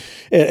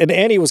 And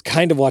Annie was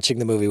kind of watching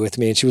the movie with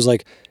me and she was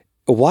like,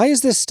 why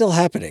is this still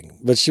happening?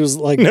 But she was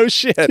like, no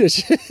shit.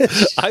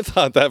 I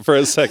thought that for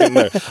a second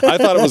there. I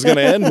thought it was going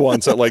to end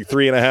once at like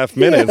 3.5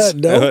 minutes.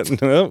 Yeah,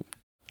 nope.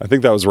 I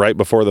think that was right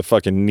before the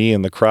fucking knee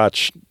in the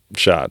crotch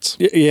shots.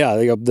 Yeah.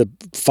 The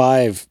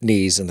 5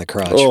 knees in the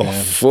crotch. Oh,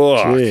 man.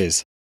 fuck.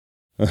 Jeez.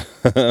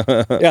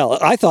 Yeah,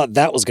 I thought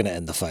that was going to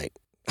end the fight.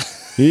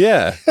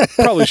 Yeah,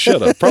 probably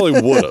should have.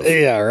 Probably would have.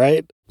 Yeah,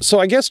 right? So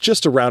I guess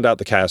just to round out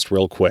the cast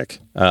real quick,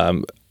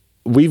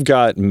 we've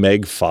got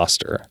Meg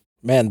Foster.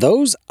 Man,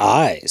 those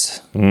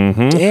eyes.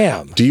 Mm-hmm.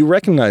 Damn. Do you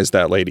recognize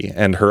that lady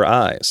and her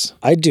eyes?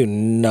 I do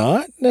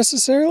not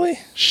necessarily.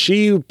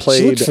 She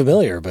looked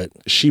familiar, but...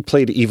 She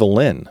played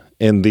Evelyn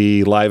in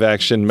the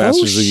live-action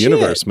Masters of the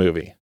Universe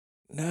movie.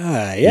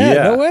 Yeah,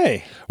 no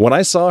way. When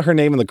I saw her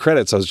name in the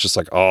credits, I was just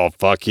like, oh,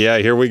 fuck yeah,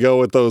 here we go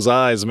with those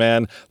eyes,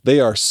 man. They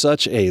are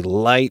such a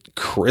light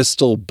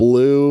crystal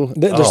blue.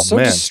 They're so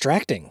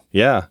distracting.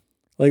 Yeah.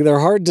 Like,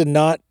 they're hard to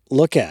not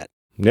look at.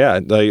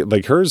 Yeah,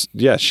 like hers,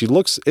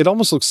 it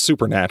almost looks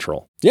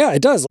supernatural. Yeah,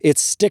 it does. It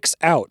sticks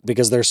out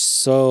because they're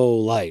so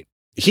light.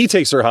 He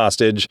takes her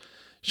hostage.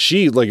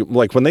 She,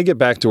 like when they get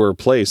back to her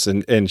place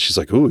and she's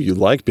like, ooh, you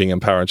like being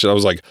empowered. I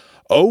was like,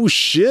 oh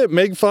shit,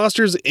 Meg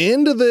Foster's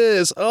into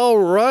this. All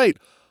right.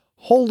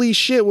 Holy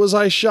shit, was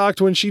I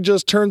shocked when she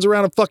just turns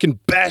around and fucking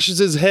bashes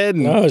his head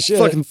and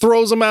fucking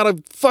throws him out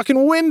a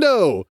fucking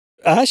window.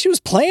 She was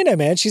playing it,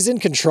 man. She's in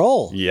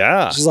control.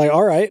 Yeah. She's like,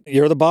 all right,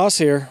 you're the boss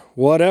here,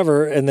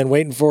 whatever. And then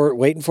waiting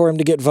for him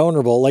to get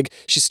vulnerable. Like,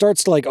 she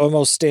starts to like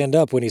almost stand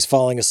up when he's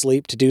falling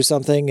asleep to do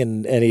something.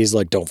 And he's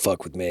like, don't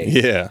fuck with me.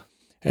 Yeah.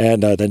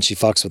 And then she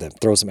fucks with him,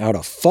 throws him out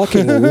a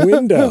fucking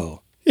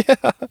window.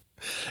 Yeah.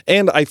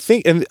 And I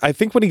think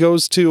when he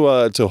goes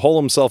to hole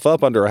himself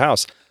up under a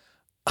house,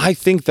 I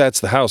think that's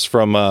the house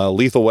from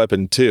Lethal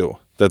Weapon 2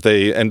 that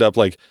they end up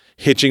like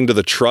hitching to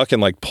the truck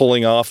and like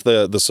pulling off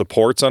the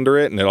supports under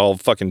it and it all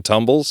fucking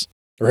tumbles.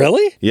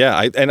 Really? Yeah.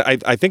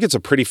 I think it's a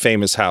pretty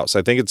famous house.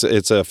 I think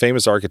it's a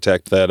famous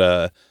architect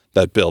that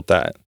built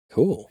that.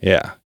 Cool.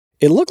 Yeah.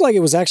 It looked like it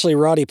was actually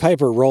Roddy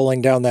Piper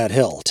rolling down that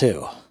hill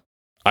too.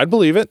 I'd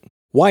believe it.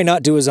 Why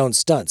not do his own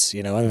stunts?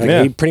 He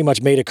pretty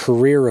much made a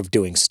career of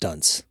doing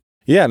stunts.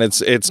 Yeah. And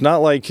it's not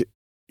like,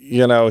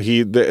 he's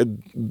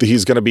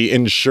going to be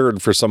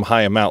insured for some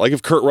high amount. Like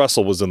if Kurt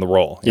Russell was in the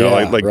role,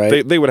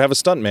 right. they would have a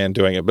stuntman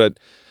doing it, but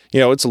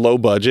it's low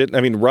budget.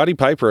 I mean, Roddy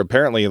Piper,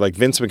 apparently like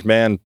Vince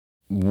McMahon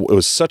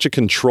was such a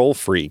control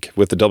freak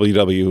with the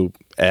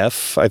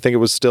WWF. I think it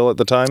was still at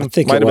the time. I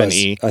think Might it have was.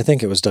 been E. I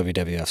think it was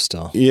WWF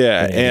still.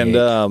 Yeah.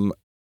 And,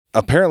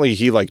 apparently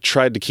he like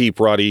tried to keep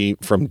Roddy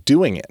from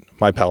doing it.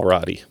 My pal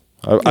Roddy.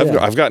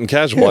 I've gotten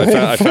casual.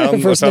 I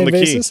found the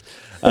key.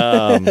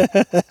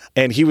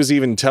 And he was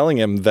even telling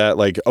him that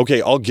like,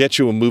 okay, I'll get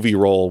you a movie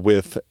role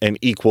with an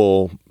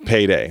equal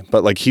payday,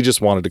 but like he just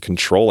wanted to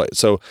control it.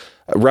 So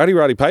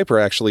Roddy Piper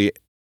actually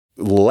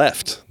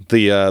left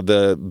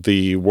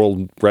the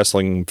World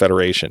Wrestling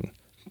Federation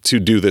to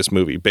do this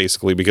movie,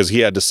 basically, because he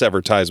had to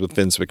sever ties with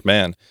Vince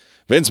McMahon.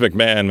 Vince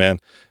McMahon, man.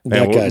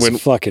 That guy's a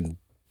fucking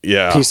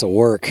piece of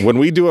work. When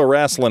we do a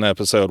wrestling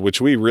episode,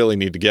 which we really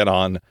need to get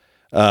on,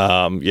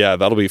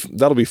 that'll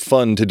be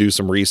fun to do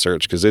some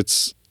research, because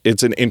it's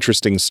an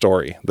interesting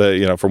story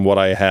from what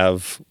I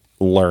have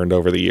learned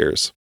over the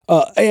years.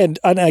 And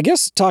I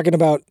guess talking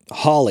about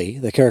Holly,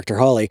 the character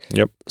Holly.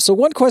 Yep. So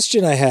one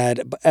question I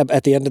had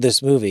at the end of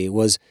this movie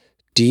was,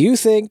 do you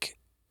think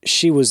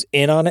she was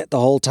in on it the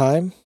whole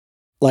time?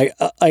 Like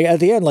at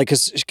the end, like,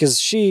 because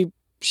she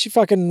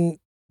fucking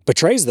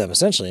betrays them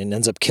essentially and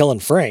ends up killing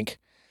Frank.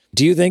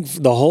 Do you think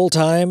the whole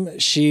time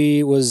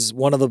she was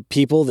one of the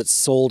people that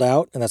sold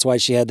out, and that's why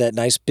she had that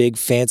nice big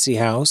fancy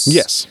house?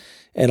 Yes.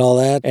 And all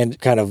that, and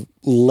kind of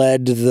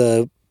led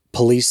the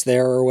police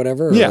there or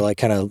whatever? Yeah. Or like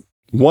kind of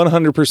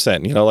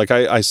 100%. Like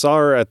I saw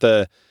her at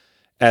the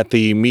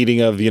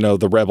meeting of,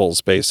 the rebels,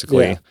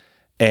 basically. Yeah.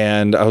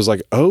 And I was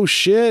like, oh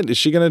shit, is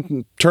she going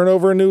to turn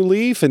over a new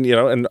leaf? And,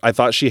 and I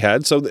thought she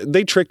had. So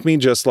they tricked me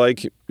just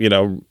like,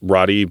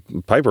 Roddy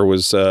Piper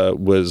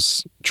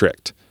was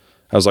tricked.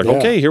 I was like,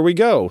 okay, here we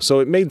go. So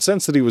it made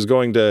sense that he was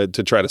going to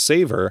try to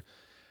save her.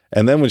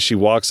 And then when she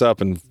walks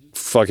up and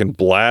fucking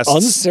blasts,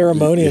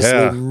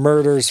 unceremoniously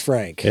murders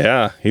Frank.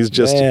 Yeah, he's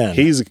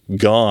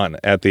gone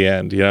at the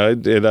end.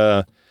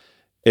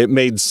 It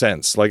made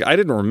sense. Like, I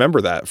didn't remember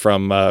that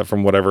from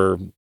whatever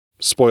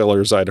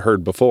spoilers I'd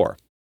heard before.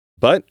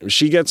 But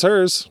she gets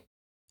hers.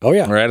 Oh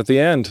yeah, right at the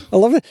end. I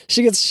love it.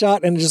 She gets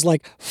shot and just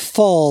like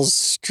falls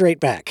straight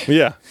back.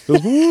 Yeah,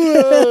 goes,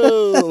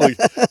 whoa!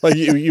 like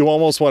you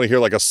almost want to hear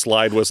like a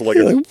slide whistle, like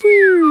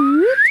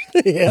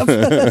yep.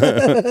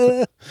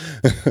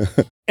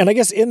 And I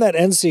guess in that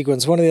end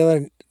sequence, one of the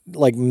other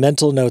like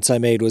mental notes I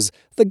made was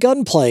the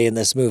gunplay in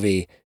this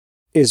movie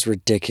is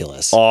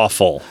ridiculous.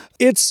 Awful.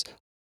 It's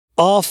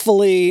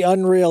awfully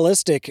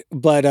unrealistic,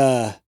 but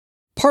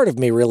part of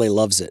me really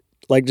loves it.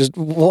 Like just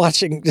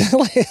watching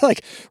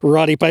like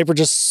Roddy Piper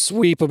just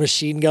sweep a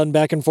machine gun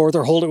back and forth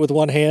or hold it with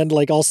one hand,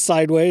 like all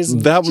sideways.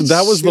 That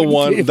was the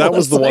one. People. That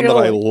was the one that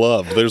I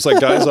loved. There's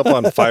like guys up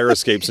on fire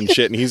escapes and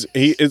shit, and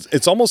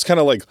it's almost kind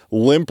of like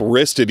limp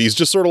wristed. He's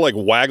just sort of like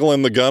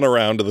waggling the gun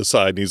around to the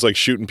side, and he's like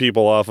shooting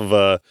people off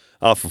of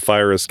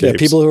fire escapes. Yeah,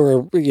 people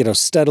who are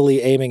steadily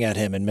aiming at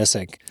him and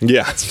missing.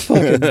 Yeah, it's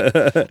fucking.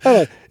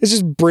 It's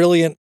just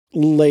brilliant.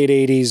 Late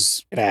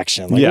 80s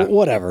action. Like,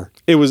 whatever.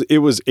 It was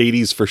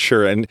 80s for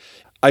sure. And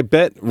I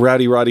bet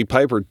Roddy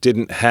Piper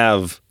didn't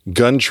have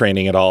gun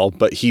training at all,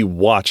 but he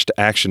watched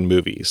action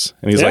movies.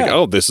 And he's like,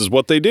 oh, this is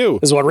what they do.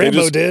 This is what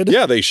Rambo did.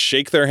 Yeah, they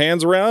shake their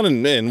hands around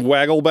and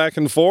waggle back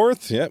and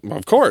forth. Yeah,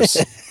 of course.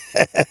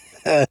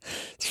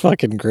 It's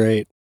fucking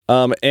great.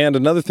 And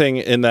another thing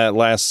in that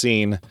last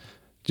scene,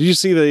 did you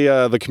see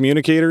the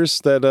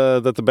communicators that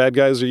the bad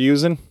guys are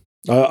using?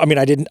 I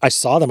mean, I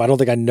saw them. I don't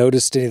think I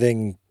noticed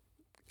anything.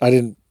 I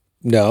didn't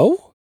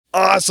know.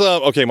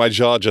 Awesome. Okay, my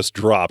jaw just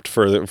dropped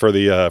for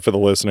the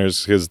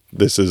listeners because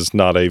this is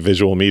not a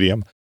visual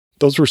medium.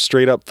 Those were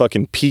straight up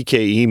fucking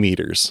PKE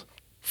meters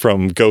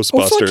from Ghostbusters.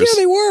 Oh fuck yeah,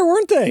 they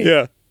weren't they?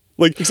 Yeah,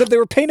 like except they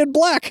were painted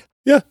black.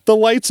 Yeah, the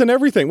lights and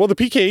everything. Well, the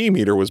PKE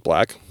meter was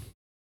black.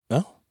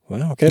 Oh,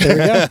 well, okay, there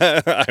we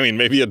go. I mean,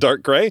 maybe a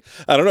dark gray.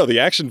 I don't know. The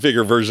action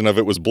figure version of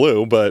it was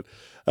blue, but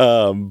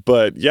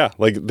yeah,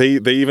 like they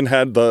even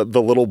had the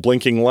little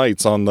blinking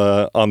lights on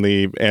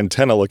the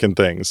antenna looking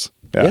things.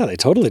 Yeah, they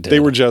totally did. They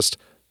were just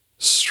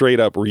straight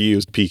up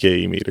reused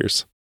PKE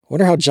meters.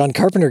 Wonder how John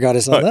Carpenter got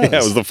his on those. Yeah,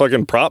 it was the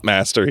fucking prop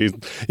master.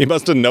 He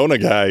must have known a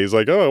guy. He's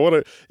like,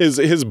 oh,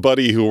 his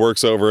buddy who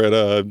works over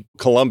at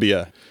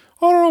Columbia.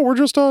 Oh no, we're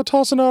just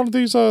tossing out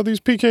these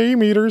PKE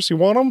meters. You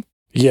want them?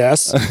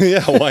 Yes.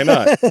 Yeah, why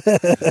not?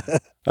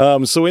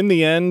 So in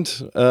the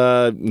end,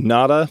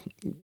 Nada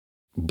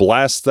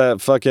blasts that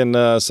fucking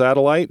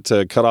satellite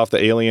to cut off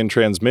the alien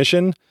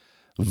transmission,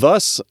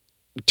 thus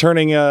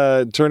turning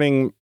off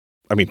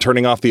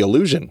the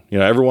illusion.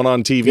 Everyone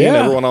on TV and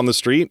everyone on the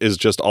street is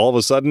just all of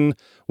a sudden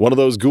one of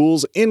those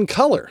ghouls in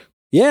color.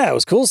 Yeah, it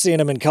was cool seeing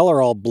them in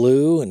color, all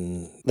blue,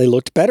 and they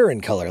looked better in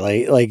color.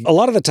 Like a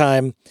lot of the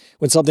time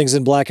when something's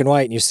in black and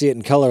white and you see it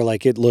in color,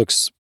 like it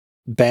looks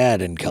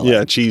bad in color.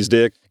 Yeah, cheese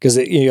dick. Because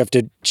you have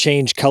to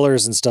change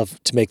colors and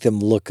stuff to make them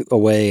look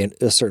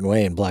a certain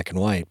way in black and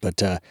white.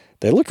 But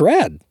they looked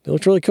rad. They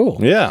looked really cool.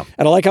 Yeah.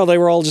 And I like how they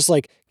were all just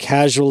like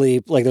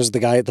casually, like there's the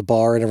guy at the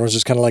bar and everyone's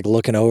just kind of like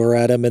looking over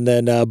at him and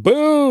then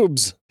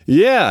boobs.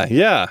 Yeah,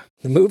 yeah.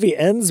 The movie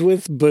ends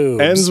with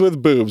boobs. Ends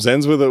with boobs.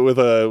 Ends with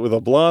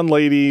a blonde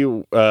lady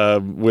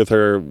with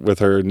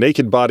her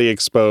naked body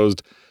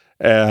exposed,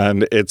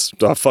 and it's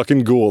a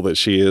fucking ghoul that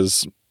she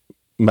is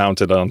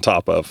mounted on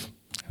top of.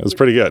 It was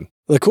pretty good.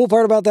 The cool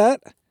part about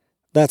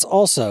that's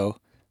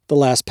also the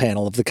last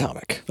panel of the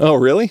comic. Oh,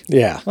 really?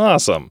 Yeah.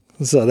 Awesome.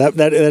 So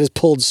that is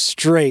pulled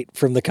straight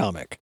from the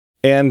comic.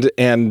 And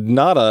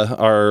Nada,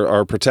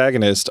 our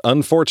protagonist,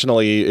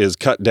 unfortunately is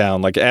cut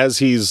down. Like as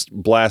he's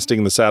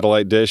blasting the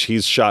satellite dish,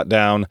 he's shot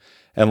down,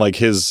 and like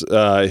his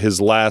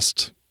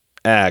last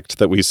act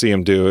that we see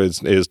him do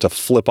is to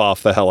flip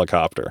off the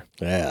helicopter.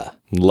 Yeah.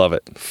 Love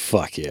it.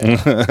 Fuck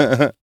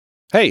yeah.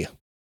 Hey,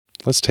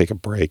 let's take a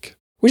break.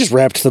 We just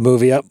wrapped the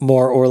movie up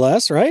more or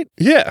less, right?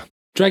 Yeah.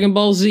 Dragon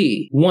Ball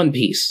Z, One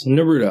Piece,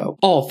 Naruto,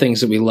 all things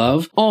that we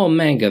love, all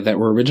manga that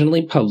were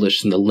originally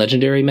published in the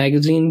legendary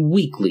magazine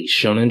Weekly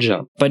Shonen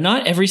Jump. But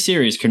not every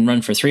series can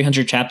run for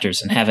 300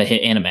 chapters and have a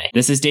hit anime.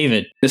 This is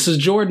David. This is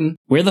Jordan.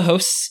 We're the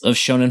hosts of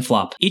Shonen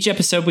Flop. Each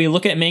episode, we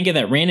look at manga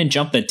that ran in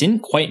Jump that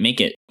didn't quite make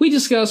it. We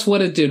discuss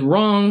what it did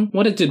wrong,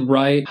 what it did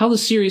right, how the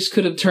series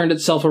could have turned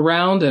itself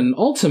around, and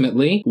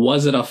ultimately,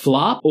 was it a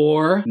flop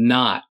or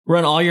not? We're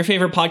on all your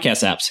favorite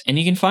podcast apps, and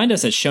you can find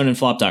us at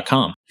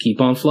shonenflop.com.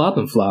 Keep on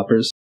flopping,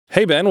 floppers.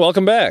 Hey, Ben,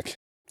 welcome back.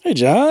 Hey,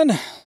 John.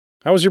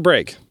 How was your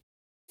break?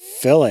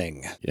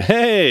 Filling.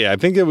 Hey, I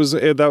think that was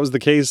the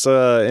case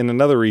in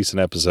another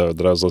recent episode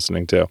that I was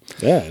listening to.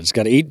 Yeah, just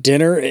got to eat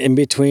dinner in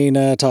between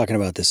talking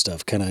about this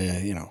stuff. Kind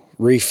of,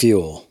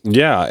 refuel.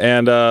 Yeah,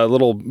 and a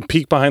little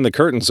peek behind the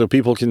curtain so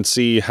people can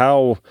see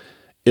how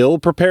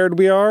ill-prepared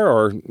we are,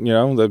 or,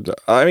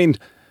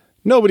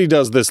 nobody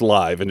does this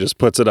live and just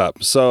puts it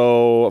up.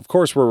 So, of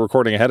course, we're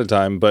recording ahead of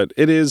time, but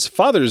it is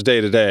Father's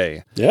Day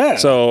today. Yeah.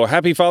 So,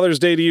 happy Father's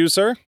Day to you,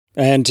 sir.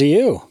 And to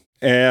you.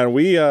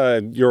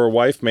 And your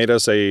wife made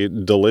us a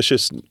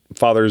delicious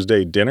Father's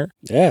Day dinner.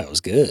 Yeah, it was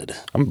good.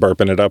 I'm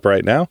burping it up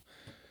right now.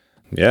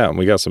 Yeah, and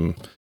we got some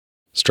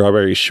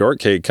strawberry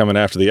shortcake coming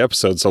after the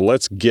episode, so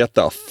let's get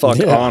the fuck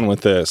on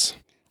with this.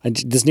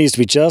 This needs to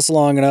be just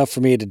long enough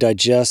for me to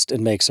digest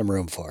and make some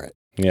room for it.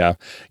 Yeah.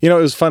 It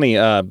was funny.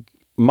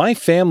 My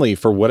family,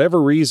 for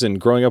whatever reason,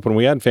 growing up when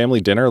we had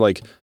family dinner,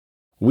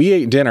 we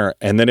ate dinner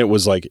and then it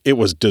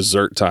was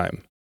dessert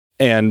time.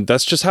 And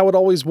that's just how it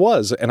always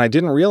was. And I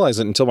didn't realize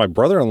it until my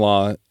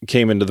brother-in-law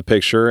came into the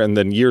picture. And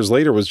then years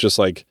later was just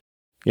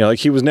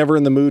he was never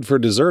in the mood for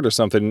dessert or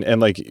something.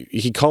 And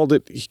he called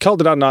it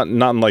out, not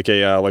in like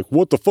a,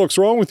 what the fuck's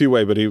wrong with you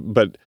way,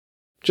 but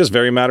just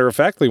very matter of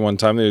factly one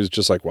time. It was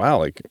just like,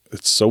 wow,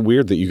 it's so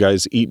weird that you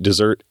guys eat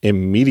dessert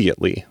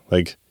immediately.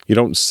 You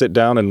don't sit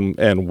down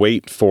and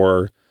wait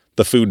for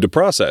the food to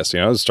process,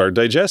 start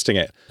digesting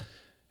it.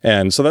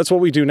 And so that's what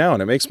we do now.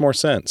 And it makes more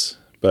sense.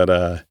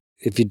 But,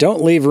 if you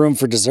don't leave room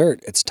for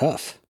dessert, it's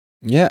tough.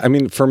 Yeah.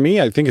 For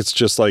me, I think it's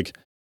just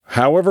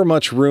however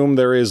much room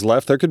there is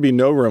left, there could be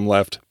no room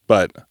left,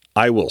 but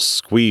I will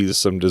squeeze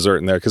some dessert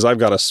in there because I've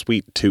got a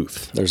sweet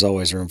tooth. There's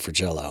always room for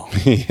Jell-O.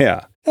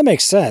 Yeah. That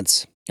makes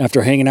sense.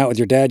 After hanging out with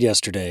your dad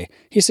yesterday,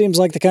 he seems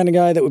like the kind of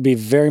guy that would be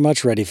very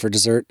much ready for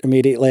dessert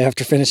immediately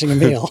after finishing a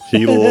meal.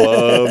 He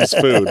loves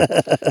food.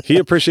 He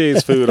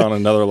appreciates food on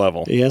another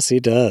level. Yes,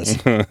 he does.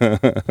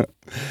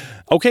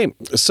 Okay,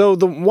 so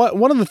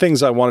one of the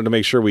things I wanted to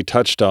make sure we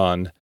touched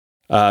on,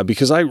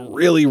 because I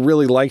really,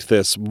 really liked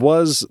this,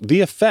 was the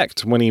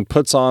effect when he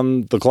puts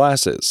on the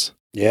glasses.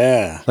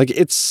 Yeah.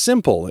 It's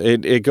simple.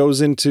 It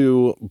goes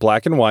into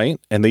black and white,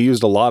 and they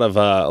used a lot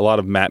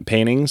of matte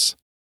paintings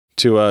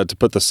to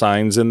put the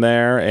signs in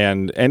there,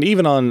 and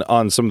even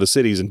on some of the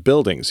cities and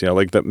buildings.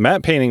 The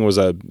matte painting was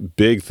a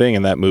big thing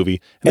in that movie,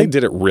 and they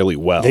did it really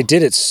well. They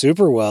did it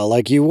super well.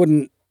 You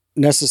wouldn't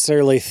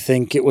necessarily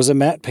think it was a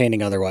matte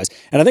painting otherwise.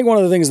 And I think one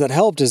of the things that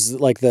helped is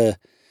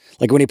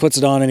when he puts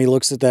it on and he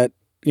looks at that,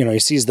 he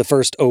sees the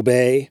first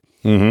obey.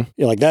 Mm-hmm.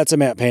 You're like, that's a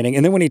matte painting.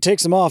 And then when he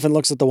takes them off and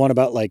looks at the one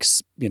about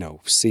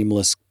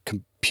seamless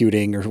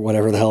computing or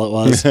whatever the hell it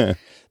was,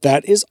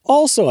 that is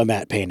also a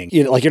matte painting.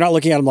 You're not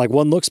looking at them like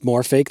one looks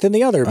more fake than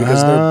the other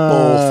because they're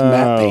both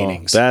matte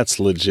paintings. That's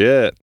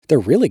legit. They're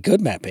really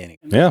good matte painting.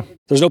 Yeah.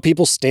 There's no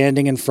people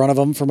standing in front of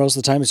them for most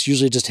of the time. It's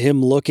usually just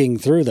him looking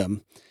through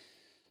them.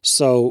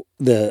 So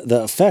the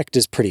effect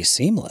is pretty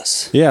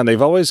seamless. Yeah, and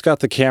they've always got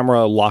the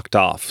camera locked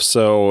off.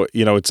 So,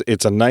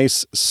 it's a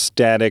nice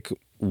static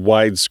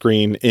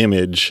widescreen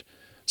image.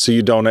 So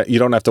you don't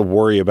have to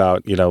worry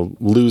about,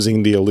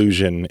 losing the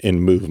illusion in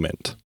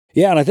movement.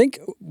 Yeah, and I think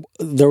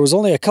there was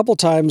only a couple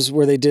times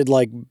where they did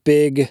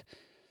big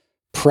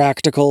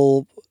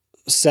practical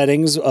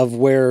settings of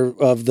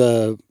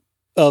the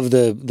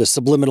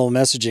subliminal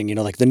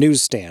messaging, the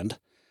newsstand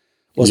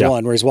was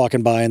one where he's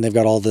walking by and they've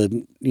got all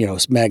the,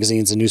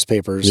 magazines and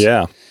newspapers.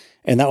 Yeah.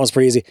 And that one's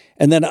pretty easy.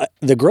 And then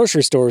the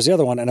grocery store is the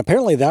other one. And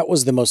apparently that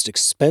was the most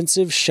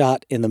expensive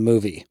shot in the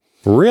movie.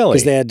 Really?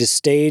 Because they had to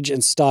stage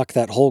and stock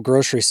that whole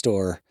grocery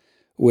store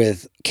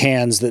with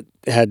cans that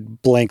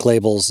had blank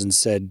labels and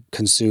said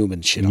consume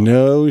and shit on it.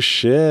 No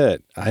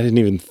shit. I didn't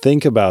even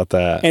think about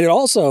that. And it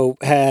also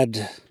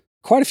had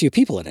quite a few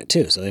people in it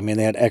too. So,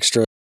 they had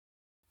extra,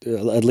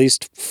 at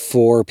least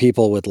 4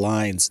 people with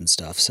lines and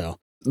stuff. So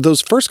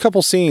those first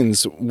couple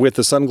scenes with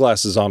the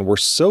sunglasses on were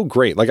so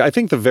great. I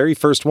think the very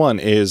first one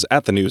is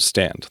at the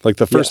newsstand.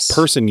 The first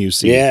person you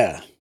see.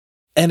 Yeah.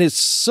 And it's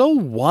so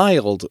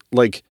wild,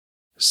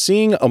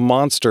 seeing a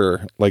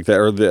monster like that,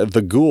 or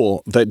the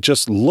ghoul that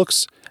just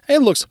looks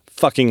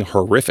fucking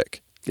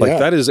horrific.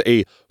 That is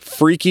a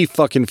freaky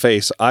fucking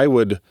face. I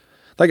would,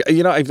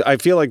 I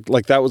feel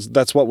like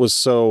that's what was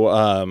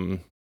so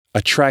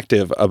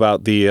attractive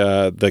about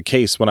the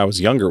case when I was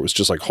younger. It was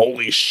just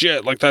holy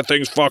shit, that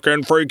thing's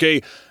fucking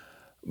freaky.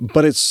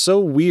 But it's so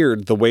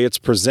weird the way it's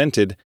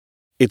presented.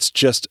 it's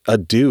just a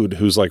dude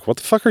who's like, what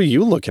the fuck are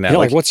you looking at? You're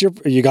like,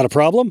 you got a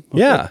problem?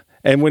 Yeah.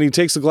 And when he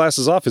takes the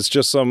glasses off, it's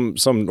just some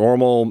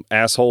normal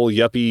asshole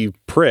yuppie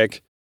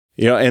prick,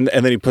 and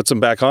then he puts them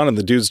back on and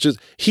the dude's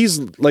he's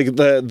like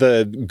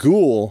the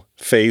ghoul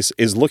face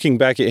is looking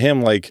back at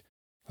him like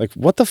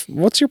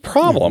what's your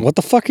problem? What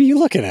the fuck are you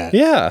looking at?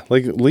 Yeah.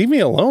 Like, leave me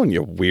alone,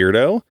 you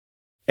weirdo.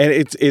 And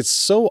it's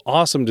so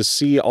awesome to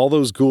see all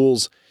those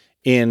ghouls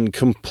in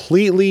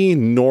completely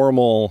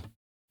normal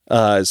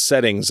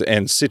settings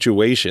and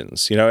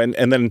situations,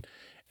 and then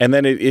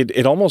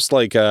it almost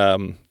like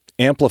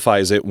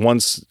amplifies it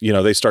once,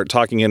 they start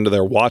talking into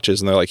their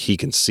watches and they're like, he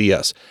can see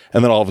us.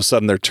 And then all of a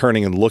sudden they're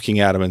turning and looking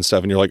at him and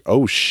stuff. And you're like,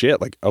 oh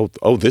shit. Like,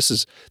 oh, this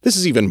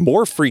is even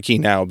more freaky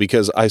now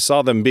because I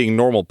saw them being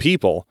normal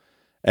people.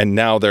 And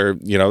now they're,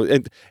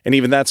 and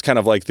even that's kind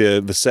of like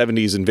the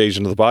 70s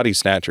Invasion of the Body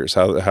Snatchers,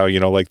 how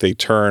like they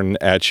turn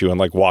at you and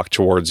like walk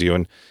towards you.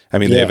 And I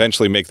mean, they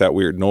eventually make that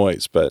weird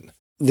noise, but.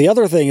 The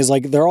other thing is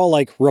like, they're all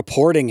like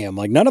reporting him.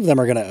 Like none of them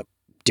are going to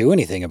do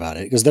anything about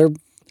it because they're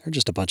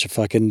just a bunch of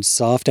fucking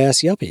soft ass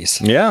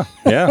yuppies. Yeah.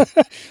 Yeah.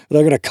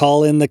 They're going to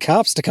call in the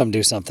cops to come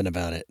do something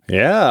about it.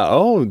 Yeah.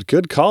 Oh,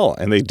 good call.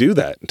 And they do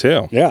that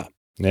too. Yeah.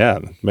 Yeah,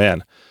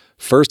 man.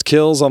 First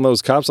kills on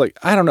those cops. Like,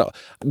 I don't know.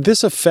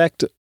 This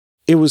effect,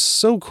 it was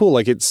so cool.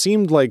 Like it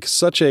seemed like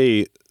such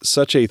a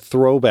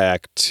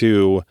throwback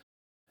to,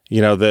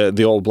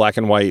 the old black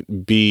and white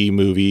B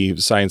movie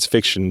science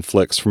fiction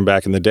flicks from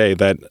back in the day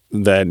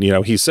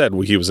that he said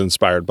he was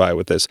inspired by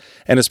with this.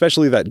 And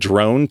especially that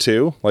drone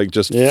too, like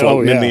just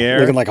floating in the air.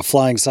 Looking like a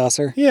flying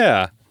saucer.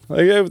 Yeah.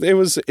 Like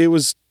it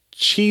was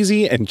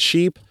cheesy and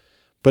cheap,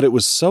 but it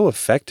was so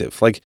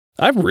effective. Like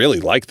I really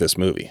like this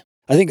movie.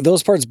 I think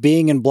those parts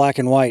being in black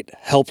and white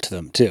helped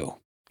them too.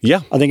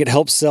 Yeah. I think it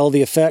helped sell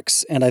the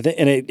effects, and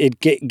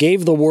it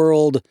gave the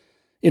world,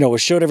 it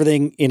showed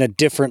everything in a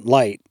different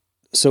light.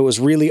 So it was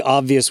really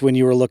obvious when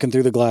you were looking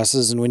through the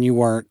glasses and when you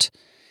weren't.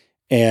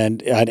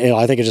 And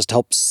I think it just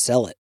helped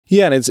sell it.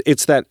 Yeah, and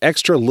it's that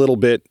extra little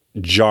bit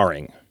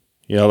jarring.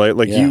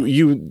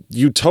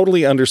 You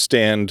totally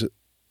understand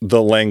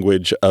the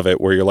language of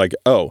it where you're like,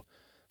 oh,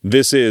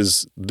 this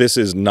is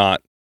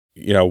not,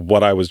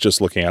 what I was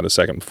just looking at a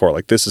second before.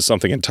 Like this is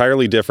something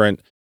entirely different.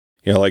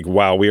 Like,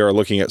 wow, we are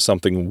looking at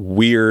something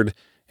weird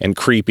and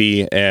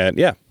creepy. And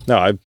yeah,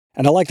 no,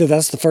 And I like that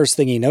that's the first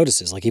thing he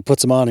notices. Like he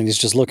puts them on and he's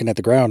just looking at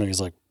the ground and he's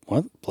like,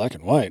 what? Black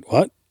and white?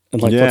 What?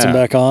 And like puts them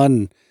back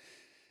on.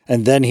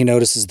 And then he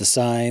notices the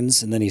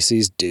signs and then he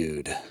sees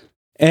dude.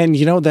 And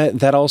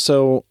that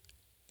also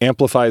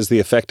amplifies the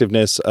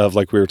effectiveness of,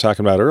 like we were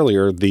talking about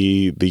earlier,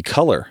 the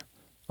color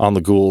on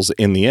the ghouls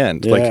in the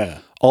end. Yeah. Like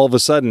all of a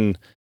sudden,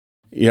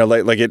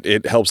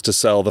 it helps to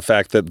sell the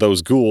fact that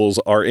those ghouls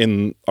are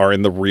in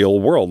the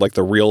real world, like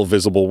the real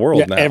visible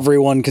world now.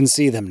 Everyone can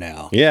see them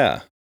now.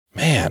 Yeah.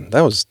 Man,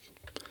 it was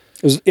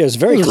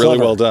very clever. Really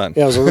well done.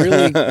 Yeah, it was a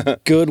really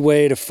good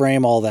way to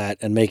frame all that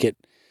and make it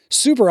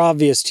super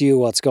obvious to you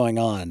what's going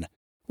on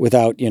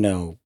without,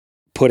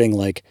 putting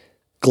like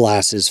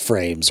glasses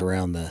frames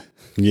around the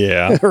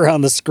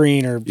around the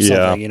screen or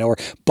something, or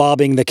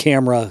bobbing the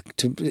camera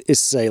to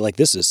say like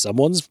this is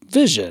someone's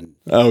vision.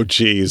 Oh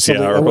geez,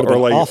 something or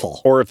like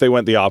awful. Or if they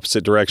went the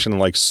opposite direction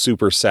and like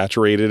super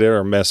saturated it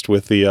or messed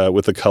with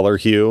the color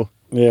hue.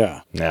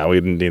 Yeah. No, we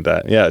didn't need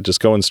that. Yeah,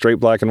 just going straight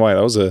black and white.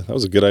 That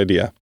was a good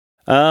idea.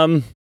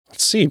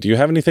 Let's see. Do you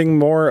have anything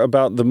more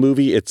about the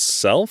movie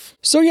itself?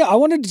 So yeah, I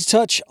wanted to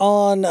touch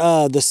on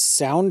the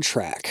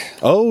soundtrack.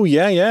 Oh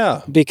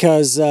yeah.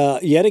 Because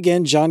yet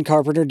again, John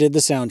Carpenter did the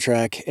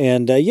soundtrack,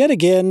 and yet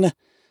again,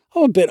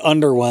 I'm a bit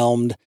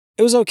underwhelmed.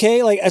 It was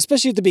okay, like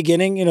especially at the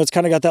beginning. It's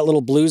kind of got that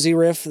little bluesy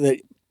riff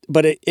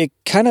but it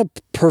kind of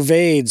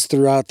pervades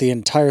throughout the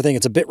entire thing.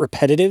 It's a bit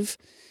repetitive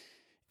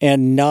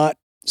and not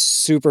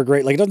super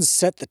great. Like it doesn't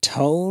set the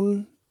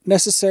tone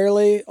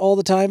necessarily all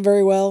the time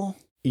very well.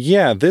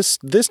 Yeah, this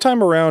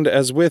time around,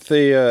 as with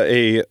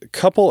a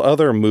couple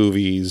other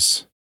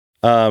movies,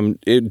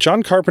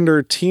 John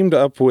Carpenter teamed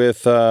up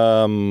with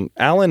Alan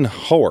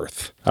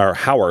Howarth.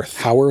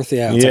 Howarth,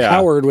 yeah. It's like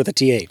Howard with a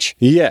TH.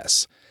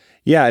 Yes.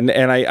 Yeah, and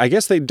I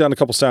guess they'd done a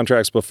couple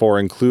soundtracks before,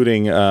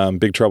 including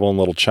Big Trouble in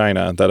Little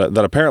China,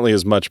 that apparently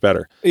is much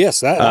better.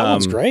 Yes, that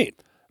one's great.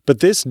 But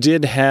this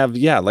did have,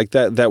 like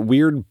that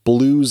weird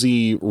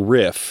bluesy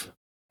riff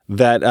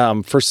that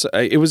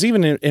it was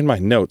even in my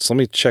notes. Let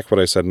me check what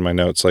I said in my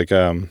notes. Like,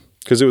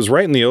 because it was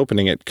right in the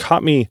opening. It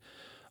caught me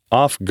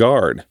off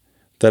guard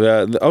that,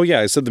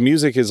 I said the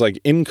music is like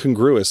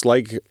incongruous,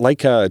 like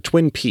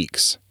Twin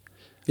Peaks.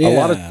 Yeah.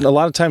 A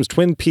lot of times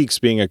Twin Peaks,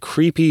 being a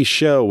creepy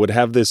show, would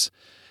have this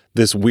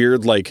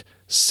weird like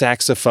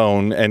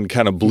saxophone and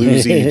kind of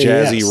bluesy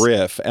jazzy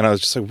riff, and I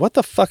was just like, what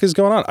the fuck is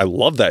going on? I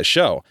love that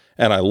show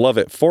and I love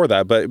it for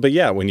that, but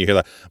yeah, when you hear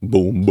that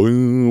boom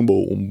boom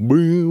boom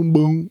boom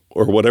boom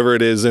or whatever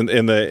it is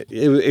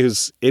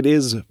it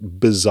is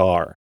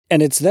bizarre,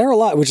 and it's there a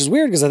lot, which is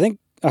weird because I think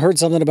I heard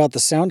something about the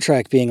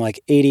soundtrack being like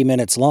 80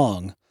 minutes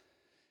long,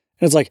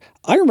 And it's like,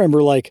 I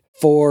remember like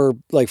 4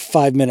 like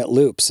 5-minute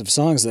loops of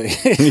songs that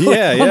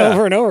Yeah, run yeah.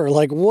 over and over.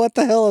 Like, what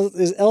the hell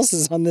else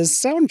is on this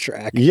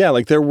soundtrack? Yeah,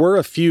 like there were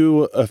a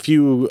few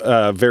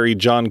very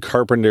John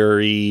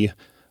Carpenter-y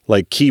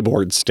like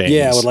keyboard stings.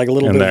 Yeah, with like a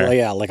little in bit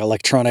there. of like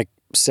electronic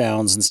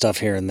sounds and stuff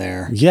here and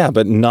there. Yeah,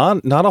 but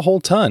not a whole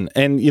ton.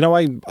 And you know,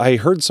 I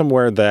heard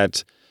somewhere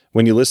that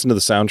when you listen to the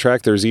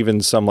soundtrack, there's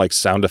even some like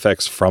sound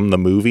effects from the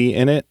movie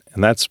in it,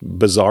 and that's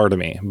bizarre to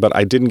me. But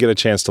I didn't get a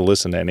chance to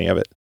listen to any of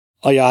it.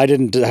 Oh yeah, I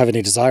didn't have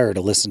any desire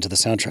to listen to the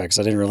soundtrack because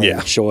I didn't really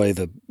enjoy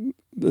the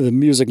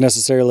music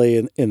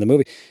necessarily in the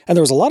movie. And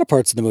there was a lot of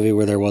parts of the movie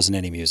where there wasn't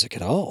any music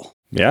at all.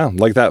 Yeah,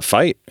 like that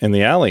fight in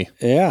the alley.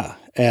 Yeah,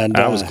 and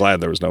I was glad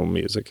there was no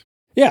music.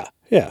 Yeah.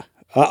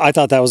 I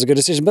thought that was a good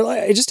decision, but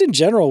like, just in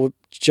general, with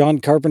John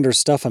Carpenter's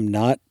stuff, I'm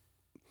not.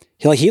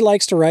 He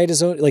likes to write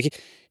his own. Like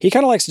he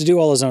kind of likes to do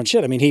all his own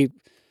shit. I mean, he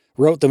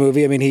wrote the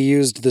movie. I mean, he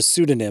used the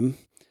pseudonym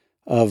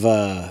of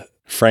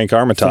Frank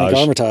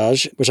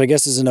Armitage. Which I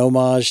guess is an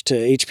homage to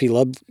H.P.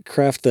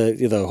 Lovecraft,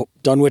 the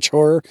Dunwich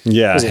Horror.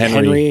 Yeah, Was it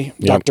Henry?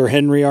 Yep. Dr.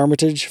 Henry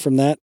Armitage from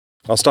that.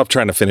 I'll stop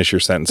trying to finish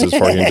your sentences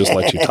for you and just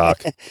let you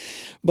talk.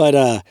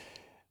 But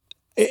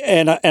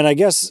and I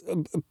guess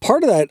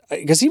part of that,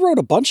 because he wrote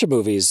a bunch of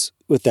movies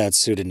with that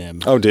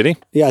pseudonym. Oh, did he?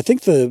 Yeah, I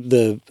think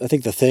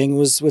the Thing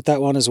was with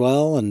that one as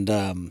well, and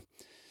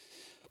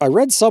I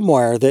read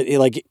somewhere that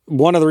like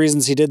one of the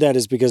reasons he did that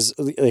is because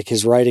like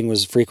his writing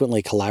was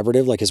frequently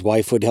collaborative. Like his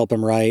wife would help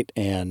him write,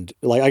 and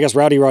like I guess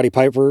Roddy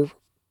Piper.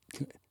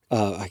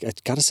 I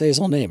gotta say his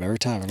whole name every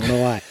time. I don't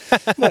know why.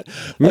 But,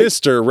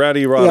 Mr.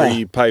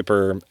 Roddy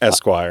Piper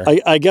Esquire.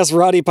 I guess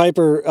Roddy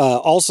Piper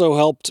also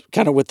helped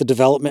kind of with the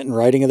development and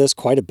writing of this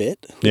quite a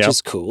bit, which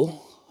is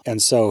cool.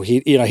 And so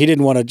he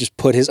didn't want to just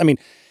put his. I mean,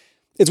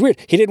 it's weird.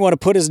 He didn't want to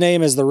put his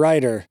name as the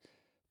writer.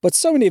 But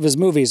so many of his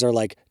movies are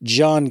like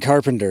John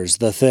Carpenter's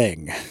The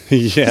Thing.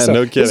 Yeah, So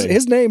no kidding.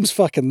 His name's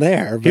fucking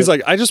there. He's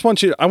like, I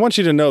want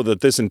you to know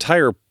that this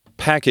entire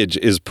package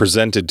is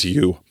presented to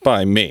you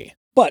by me.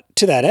 But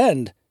to that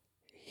end,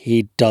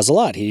 he does a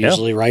lot. He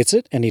usually writes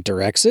it and he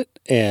directs it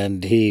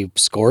and he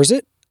scores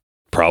it.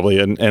 Probably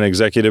an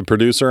executive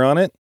producer on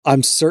it.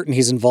 I'm certain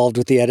he's involved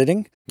with the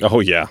editing.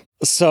 Oh, yeah.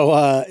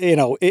 So,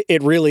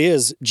 it really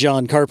is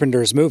John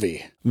Carpenter's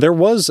movie. There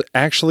was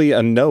actually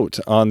a note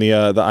on the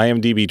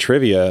IMDb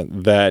trivia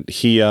that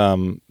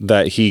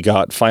he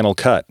got final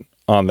cut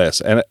on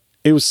this. And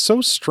it was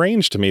so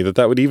strange to me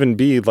that would even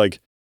be like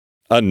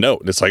a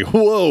note. It's like,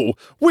 whoa,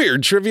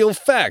 weird trivial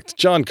fact.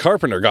 John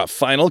Carpenter got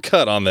final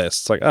cut on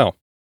this. It's like, oh,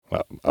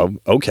 well,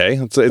 okay.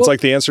 It's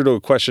like the answer to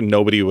a question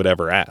nobody would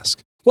ever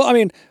ask. Well, I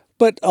mean,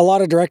 but a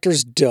lot of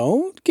directors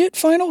don't get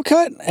final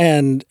cut.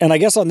 And I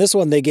guess on this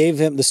one,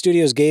 the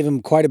studios gave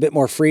him quite a bit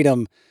more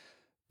freedom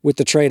with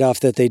the trade-off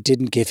that they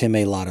didn't give him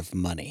a lot of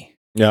money.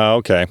 Yeah,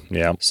 okay,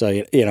 yeah. So,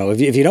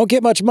 if you don't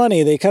get much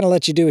money, they kind of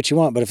let you do what you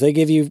want. But if they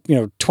give you,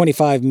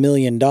 $25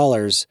 million,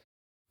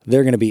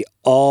 they're going to be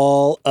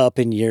all up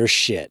in your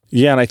shit.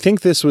 Yeah, and I think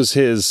this was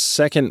his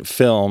second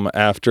film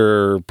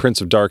after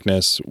Prince of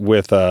Darkness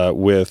with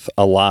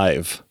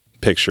Alive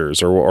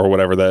Pictures or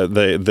whatever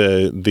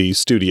the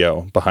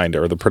studio behind it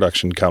or the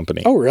production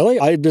company. Oh, really?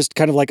 I just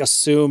kind of like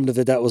assumed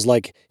that was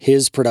like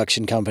his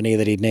production company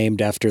that he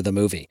named after the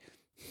movie.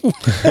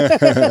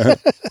 Because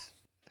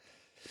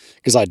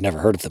I'd never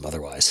heard of them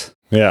otherwise.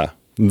 Yeah,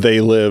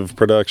 They Live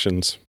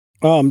Productions.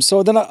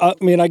 So then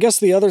I guess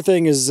the other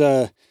thing is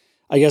the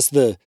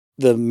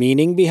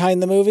meaning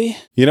behind the movie.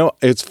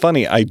 It's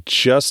funny. I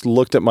just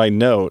looked at my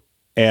note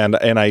and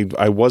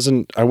I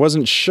wasn't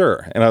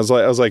sure, and I was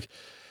like.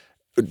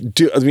 I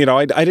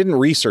didn't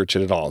research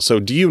it at all. So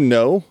do you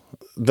know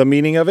the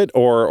meaning of it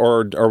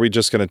or are we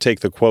just going to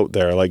take the quote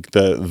there? Like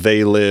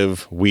they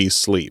live, we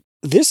sleep.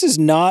 This is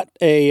not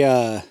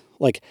a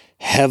like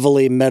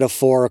heavily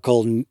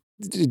metaphorical,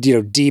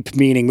 deep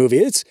meaning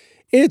movie.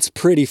 It's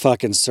pretty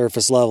fucking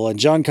surface level. And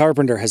John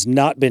Carpenter has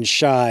not been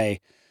shy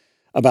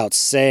about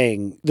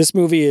saying this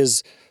movie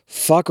is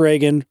fuck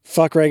Reagan,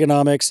 fuck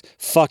Reaganomics,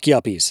 fuck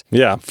yuppies.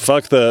 Yeah.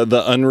 Fuck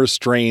the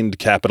unrestrained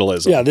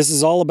capitalism. Yeah. This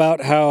is all about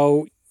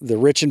how the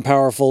rich and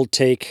powerful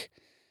take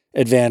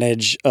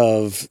advantage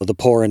of the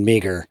poor and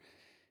meager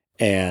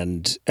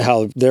and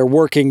how they're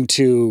working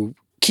to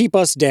keep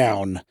us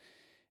down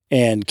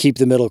and keep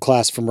the middle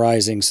class from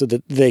rising so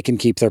that they can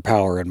keep their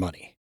power and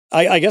money.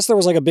 I guess there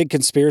was like a big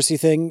conspiracy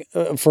thing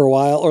for a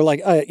while, or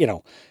like,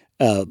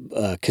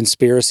 a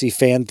conspiracy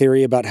fan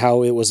theory about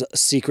how it was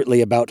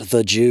secretly about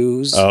the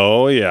Jews.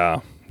 Oh, yeah.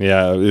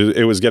 Yeah,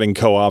 it was getting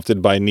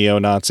co-opted by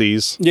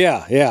neo-Nazis.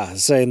 Yeah.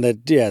 Saying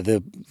that,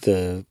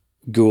 the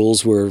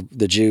ghouls were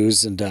the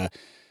Jews, and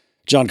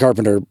John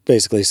Carpenter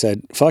basically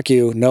said, fuck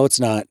you, no it's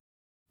not.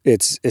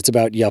 It's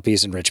about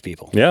yuppies and rich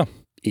people. Yeah.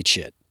 Eat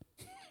shit.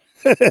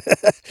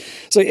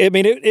 So, I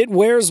mean, it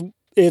wears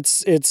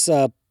its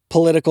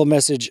political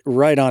message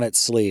right on its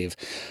sleeve.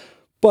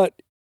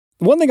 But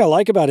one thing I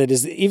like about it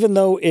is that even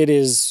though it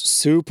is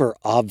super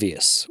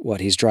obvious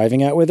what he's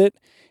driving at with it,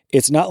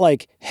 It's not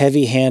like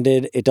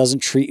heavy-handed. It doesn't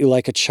treat you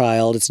like a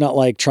child. It's not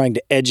like trying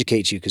to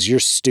educate you because you're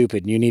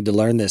stupid and you need to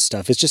learn this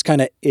stuff. It's just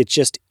it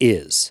just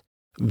is.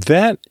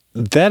 That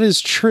is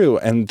true,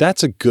 and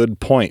that's a good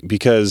point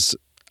because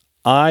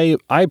I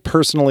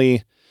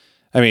personally,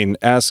 I mean,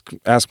 ask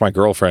my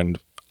girlfriend.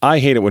 I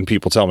hate it when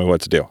people tell me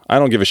what to do. I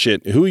don't give a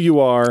shit who you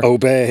are.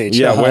 Obey,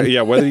 John.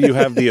 Whether you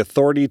have the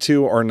authority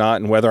to or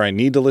not, and whether I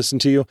need to listen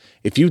to you.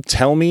 If you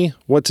tell me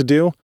what to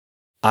do,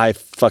 I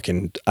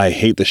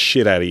hate the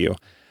shit out of you.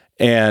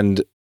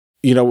 And,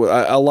 you know,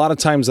 a lot of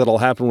times that'll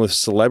happen with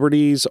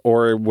celebrities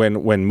or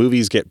when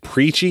movies get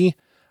preachy,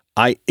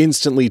 I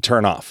instantly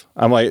turn off.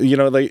 I'm like, you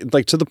know,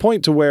 like to the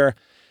point to where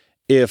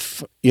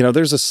if, you know,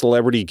 there's a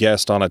celebrity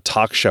guest on a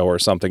talk show or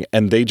something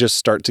and they just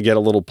start to get a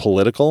little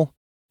political,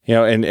 you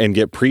know, and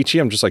get preachy,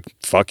 I'm just like,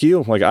 fuck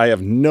you. Like, I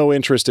have no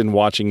interest in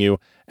watching you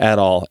at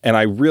all. And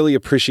I really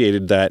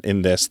appreciated that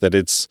in this, that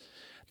it's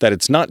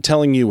not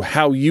telling you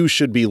how you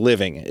should be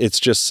living. It's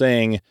just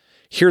saying,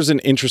 here's an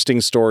interesting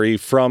story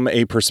from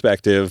a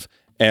perspective,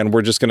 and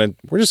we're just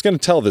gonna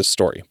tell this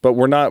story. But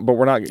we're not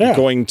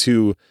going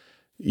to,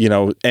 you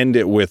know, end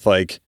it with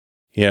like,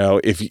 you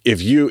know,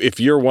 if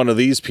you're one of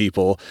these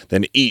people,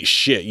 then eat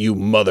shit, you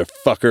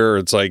motherfucker.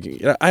 It's like,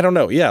 I don't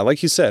know. Yeah,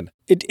 like you said.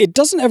 It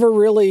doesn't ever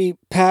really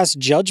pass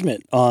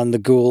judgment on the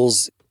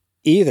ghouls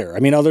either. I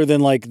mean, other than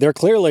like they're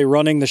clearly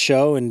running the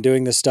show and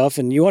doing this stuff,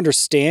 and you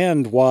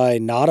understand why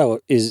Nada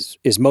is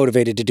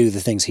motivated to do the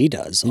things he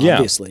does,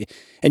 obviously. Yeah.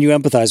 And you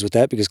empathize with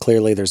that because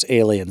clearly there's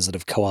aliens that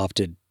have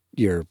co-opted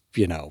your,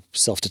 you know,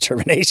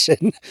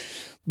 self-determination.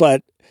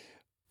 But,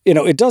 you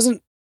know, it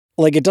doesn't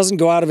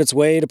go out of its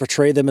way to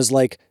portray them as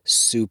like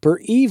super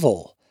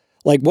evil.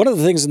 Like one of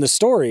the things in the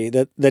story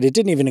that it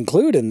didn't even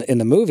include in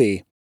the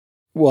movie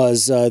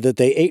was that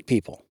they ate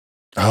people.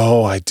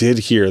 Oh, I did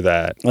hear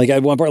that. Like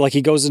at one part, like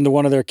he goes into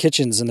one of their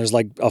kitchens and there's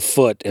like a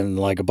foot and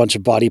like a bunch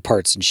of body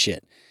parts and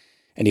shit.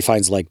 And he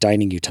finds like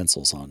dining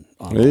utensils on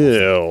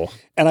Ew.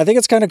 And I think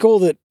it's kind of cool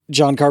that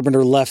John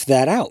Carpenter left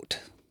that out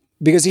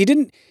because he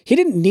didn't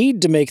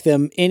need to make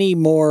them any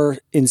more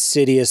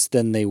insidious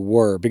than they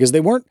were, because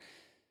they weren't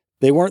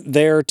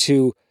there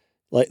to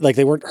like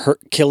they weren't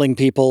killing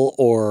people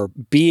or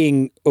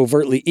being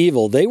overtly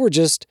evil. They were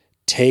just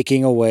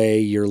taking away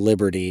your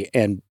liberty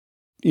and,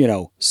 you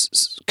know,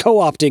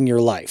 co-opting your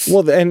life.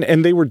 Well,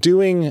 and they were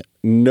doing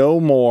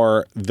no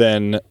more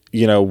than,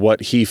 you know,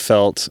 what he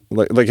felt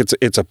like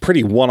it's a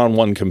pretty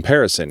one-on-one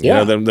comparison, you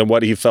know, than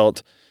what he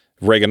felt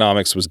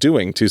Reaganomics was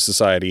doing to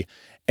society.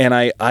 And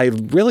I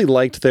really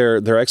liked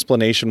their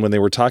explanation when they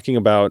were talking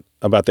about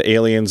the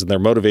aliens and their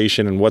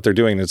motivation and what they're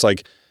doing. And it's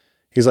like,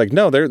 he's like,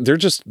 no, they're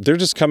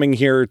just coming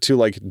here to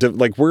like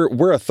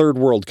we're a third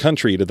world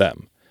country to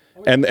them.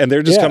 And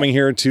they're just coming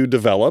here to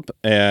develop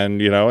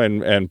and, you know,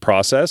 and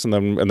process, and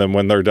then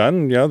when they're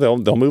done, you know,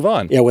 they'll move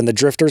on. Yeah, when the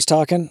drifter's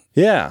talking.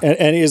 Yeah.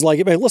 And he's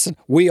like, hey, listen,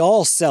 we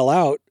all sell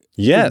out.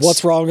 Yes.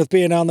 What's wrong with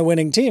being on the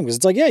winning team? Because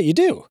it's like, yeah, you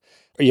do.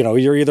 You know,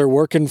 you're either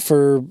working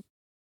for,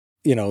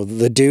 you know,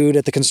 the dude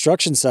at the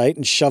construction site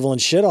and shoveling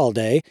shit all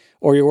day,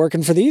 or you're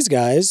working for these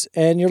guys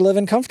and you're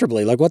living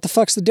comfortably. Like, what the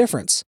fuck's the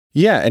difference?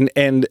 Yeah,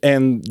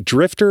 and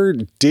Drifter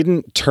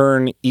didn't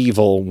turn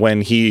evil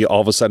when he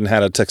all of a sudden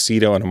had a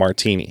tuxedo and a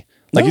martini.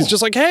 Like, he's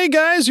just like, hey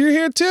guys, you're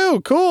here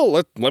too. Cool.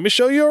 Let me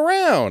show you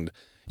around.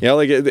 You know,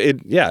 like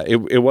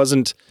it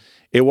wasn't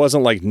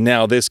like,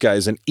 now this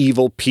guy's an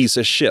evil piece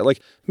of shit. Like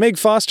Meg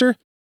Foster,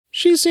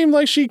 she seemed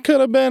like she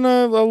could have been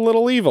a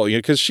little evil, you know,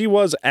 because she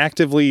was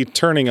actively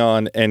turning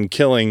on and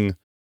killing,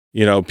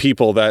 you know,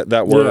 people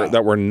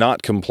that were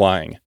not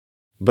complying.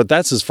 But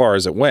that's as far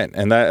as it went.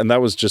 And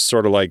that was just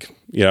sort of like,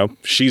 you know,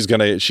 she's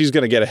gonna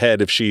get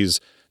ahead if she's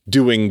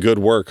doing good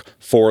work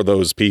for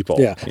those people.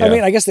 Yeah. I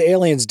mean, I guess the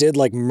aliens did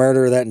like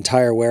murder that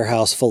entire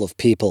warehouse full of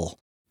people.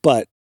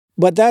 But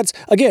that's,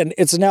 again,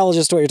 it's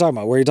analogous to what you're talking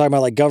about, where you're talking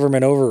about like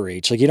government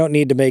overreach. Like, you don't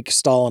need to make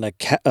Stalin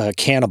a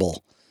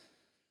cannibal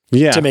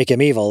to make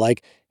him evil.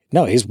 Like,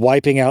 no, he's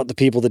wiping out the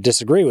people that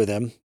disagree with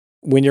him.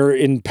 When you're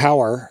in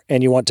power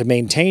and you want to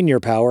maintain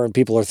your power and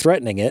people are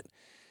threatening it,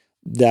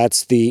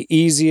 that's the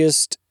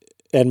easiest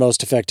and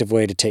most effective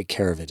way to take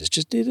care of it, is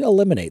just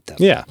eliminate them.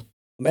 Yeah.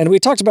 And we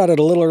talked about it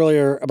a little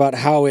earlier about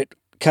how it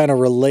kind of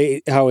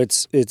how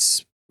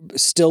it's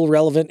still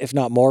relevant, if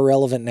not more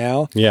relevant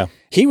now. Yeah.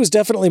 He was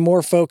definitely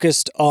more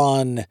focused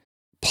on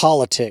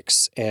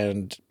politics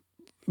and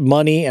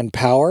money and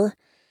power,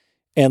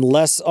 and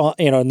less on,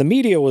 you know, and the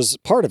media was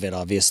part of it,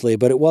 obviously,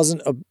 but it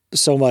wasn't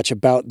so much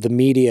about the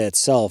media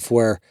itself,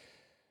 where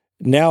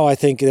now I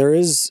think there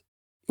is,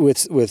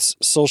 with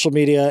social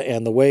media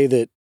and the way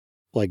that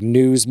like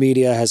news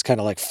media has kind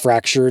of like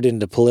fractured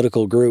into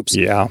political groups.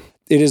 Yeah.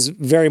 It is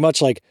very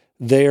much like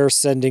they're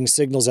sending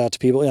signals out to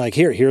people like,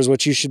 here's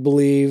what you should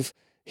believe.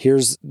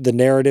 Here's the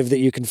narrative that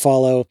you can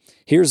follow.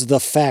 Here's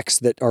the facts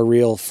that are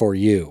real for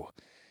you.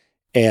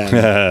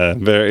 And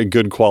very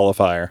good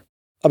qualifier.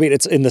 I mean,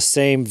 it's in the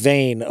same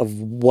vein of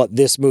what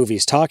this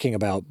movie's talking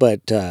about, but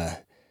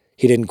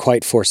he didn't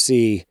quite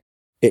foresee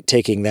it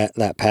taking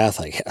that path,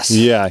 I guess.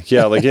 Yeah.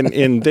 Like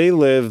in They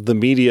Live, the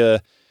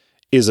media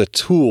is a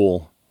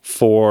tool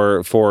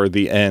for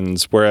the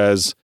ends,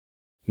 whereas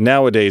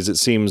nowadays it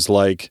seems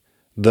like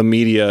the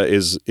media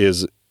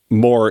is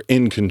more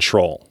in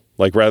control.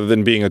 Like rather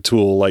than being a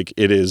tool, like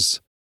it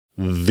is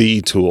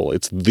the tool.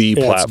 It's the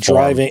platform. It's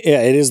driving.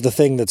 Yeah, it is the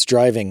thing that's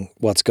driving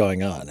what's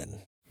going on.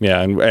 And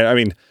I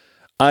mean,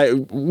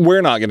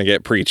 we're not going to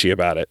get preachy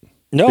about it.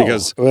 no,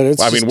 because but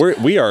it's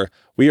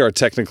we are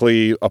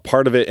technically a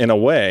part of it in a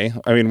way.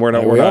 I mean, we're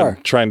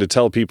not trying to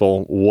tell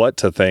people what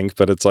to think,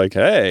 but it's like,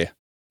 hey,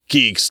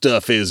 geek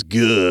stuff is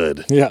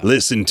good. Yeah.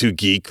 Listen to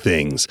geek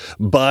things.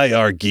 Buy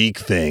our geek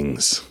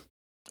things.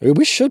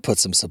 we should put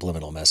some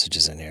subliminal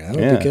messages in here. That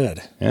would be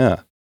good. Yeah.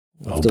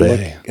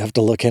 Obey. Have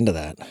to look into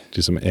that.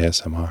 Do some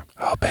ASMR.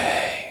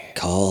 Obey.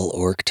 Call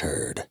Orc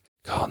Turd.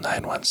 Call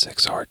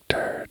 916 Orc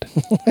Turd.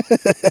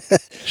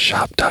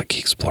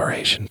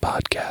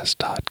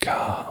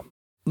 Shop.geeksplorationpodcast.com.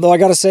 Though I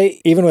gotta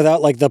say, even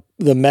without like the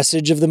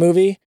message of the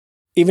movie,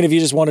 even if you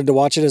just wanted to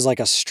watch it as like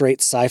a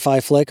straight sci-fi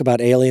flick about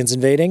aliens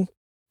invading,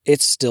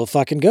 it's still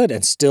fucking good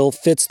and still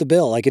fits the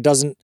bill. Like it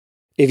doesn't.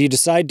 If you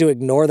decide to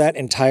ignore that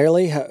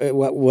entirely,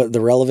 what the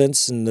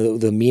relevance and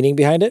the meaning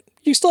behind it,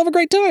 you still have a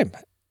great time.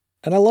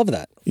 And I love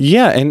that.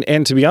 Yeah,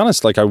 and to be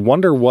honest, like I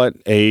wonder what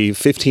a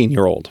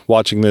 15-year-old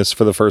watching this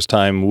for the first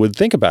time would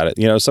think about it.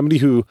 You know, somebody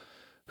who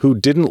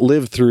didn't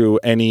live through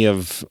any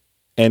of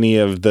the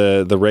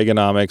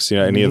Reaganomics, you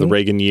know, any of the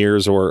Reagan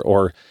years,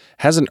 or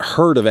hasn't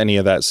heard of any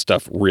of that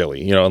stuff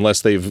really, you know, unless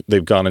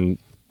they've gone and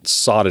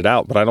sought it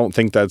out. But I don't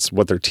think that's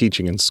what they're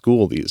teaching in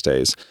school these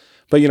days.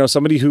 But, you know,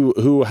 somebody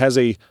who has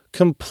a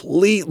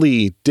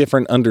completely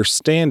different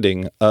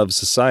understanding of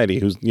society,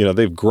 who's, you know,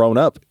 they've grown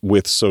up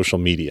with social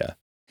media.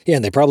 Yeah,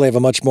 and they probably have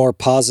a much more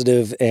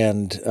positive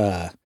and,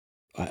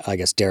 I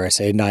guess, dare I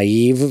say,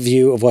 naive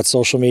view of what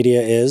social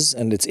media is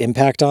and its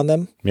impact on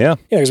them. Yeah.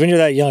 Yeah, because when you're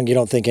that young, you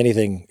don't think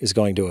anything is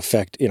going to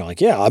affect, you know, like,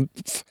 yeah,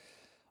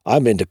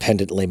 I'm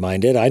independently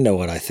minded. I know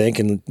what I think.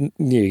 And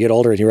you get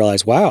older and you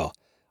realize, wow,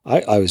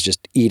 I was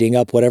just eating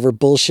up whatever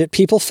bullshit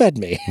people fed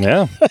me.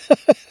 Yeah.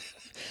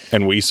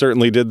 And we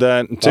certainly did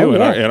that too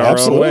in our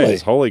own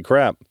ways. Holy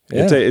crap.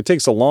 Yeah. It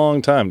takes a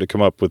long time to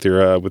come up with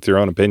your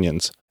own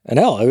opinions. And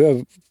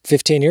hell,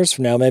 15 years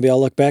from now, maybe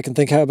I'll look back and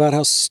think about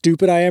how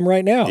stupid I am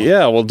right now.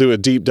 Yeah, we'll do a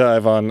deep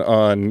dive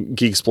on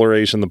Geek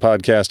Exploration, the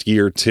podcast,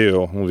 year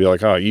 2. We'll be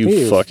like, oh,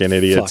 you fucking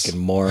idiots.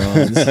 Fucking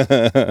morons.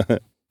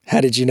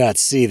 How did you not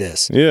see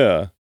this?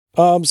 Yeah.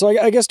 So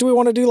I guess, do we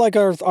want to do like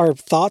our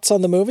thoughts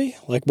on the movie?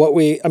 Like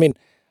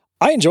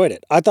I enjoyed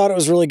it. I thought it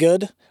was really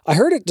good. I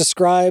heard it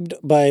described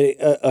by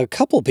a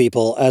couple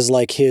people as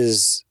like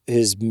his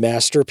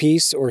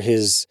masterpiece or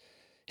his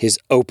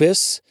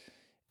opus.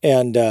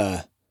 And,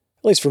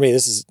 at least for me,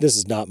 this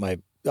is not I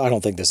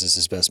don't think this is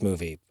his best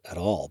movie at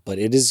all, but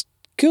it is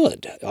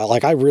good.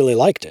 I really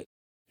liked it.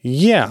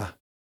 Yeah.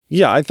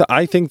 Yeah.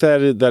 I think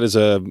that is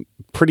a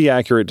pretty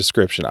accurate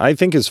description. I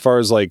think as far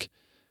as like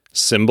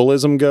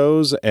symbolism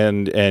goes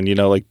and, you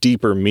know, like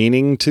deeper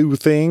meaning to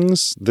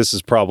things, this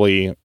is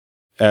probably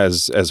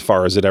as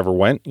far as it ever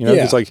went, you know,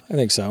 yeah, it's like, I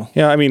think so.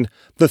 Yeah. I mean,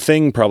 The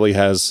Thing probably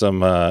has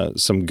some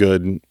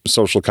good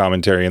social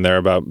commentary in there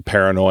about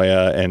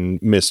paranoia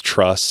and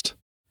mistrust.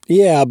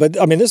 Yeah, but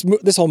I mean, this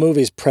whole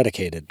movie is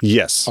predicated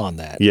on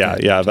that. Yeah,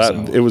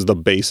 it was the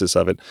basis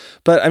of it.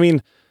 But I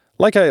mean,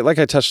 like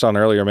I touched on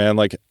earlier, man,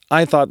 like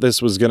I thought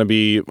this was going to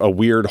be a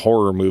weird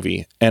horror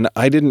movie, and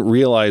I didn't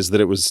realize that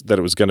it was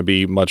going to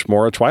be much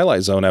more a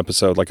Twilight Zone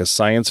episode, like a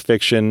science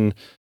fiction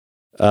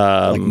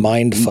like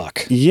mind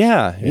fuck.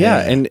 Yeah.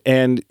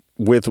 And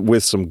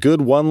with some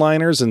good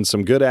one-liners and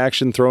some good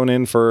action thrown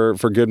in for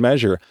good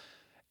measure.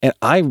 And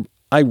I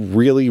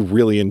really,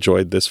 really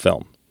enjoyed this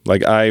film.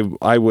 Like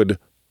I would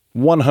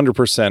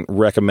 100%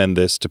 recommend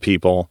this to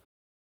people.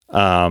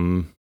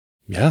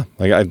 Yeah,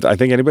 like I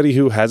think anybody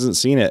who hasn't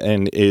seen it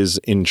and is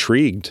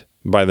intrigued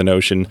by the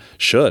notion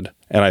should.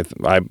 And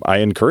I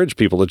encourage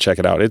people to check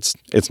it out. It's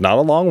not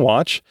a long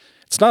watch.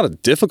 It's not a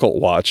difficult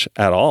watch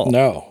at all.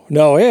 No,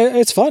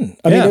 it's fun.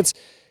 I mean,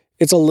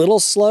 it's a little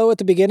slow at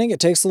the beginning. It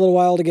takes a little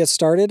while to get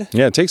started.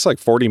 Yeah, it takes like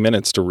 40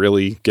 minutes to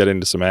really get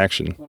into some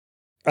action.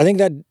 I think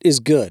that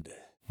is good.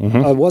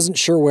 Mm-hmm. I wasn't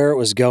sure where it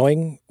was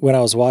going when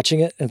I was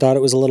watching it and thought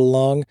it was a little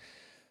long,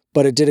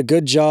 but it did a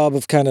good job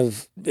of kind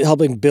of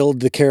helping build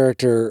the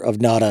character of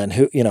Nada and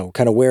who, you know,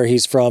 kind of where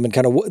he's from and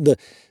kind of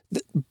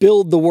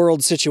build the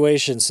world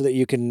situation so that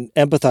you can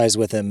empathize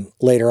with him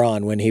later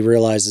on when he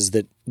realizes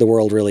that the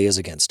world really is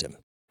against him.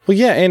 Well,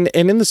 yeah, and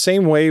in the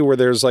same way where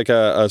there's like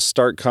a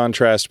stark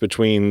contrast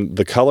between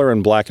the color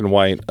and black and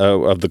white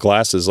of the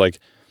glasses, like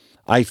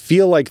I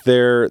feel like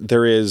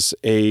there is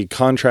a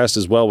contrast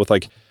as well with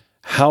like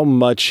how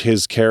much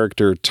his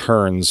character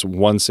turns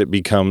once it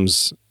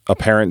becomes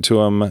apparent to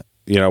him,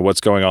 you know,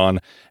 what's going on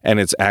and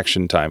it's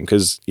action time.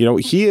 Because, you know,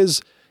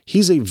 he's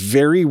a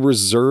very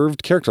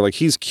reserved character. Like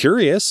he's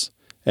curious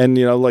and,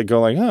 you know, like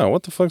going like, oh,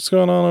 what the fuck's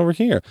going on over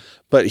here?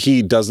 But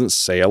he doesn't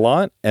say a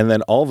lot. And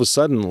then all of a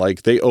sudden,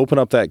 like they open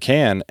up that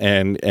can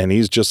and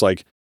he's just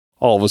like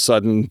all of a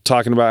sudden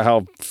talking about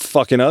how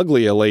fucking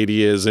ugly a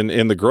lady is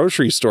in the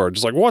grocery store.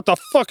 Just like, what the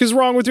fuck is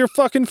wrong with your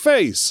fucking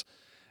face?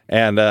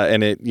 and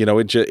it, you know,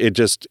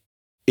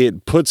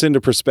 it puts into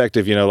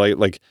perspective, you know,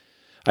 like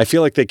I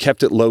feel like they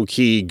kept it low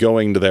key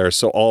going to there,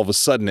 so all of a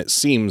sudden it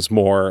seems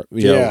more,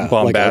 you know,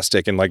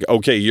 bombastic and like,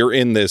 okay, you're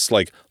in this,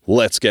 like,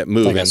 let's get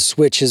moving. Like a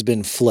switch has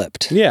been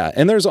flipped. Yeah,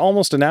 and there's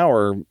almost an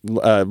hour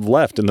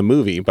left in the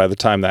movie by the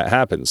time that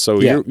happens, so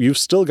you've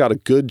still got a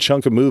good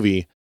chunk of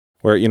movie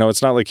where, you know,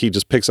 it's not like he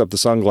just picks up the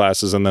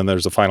sunglasses and then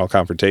there's a final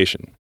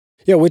confrontation.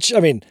 Yeah, which, I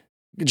mean,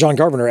 John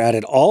Carpenter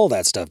added all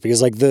that stuff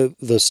because, like,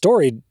 the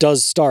story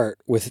does start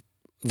with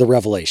the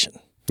revelation.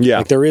 Yeah,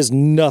 like there is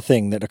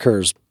nothing that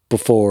occurs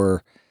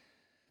before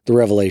the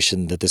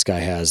revelation that this guy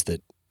has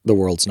that the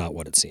world's not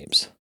what it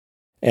seems.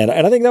 And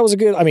I think that was a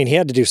good, I mean, he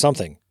had to do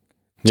something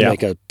to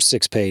make a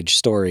 6-page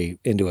story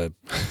into a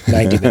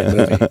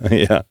 90-minute movie.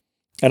 Yeah.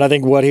 And I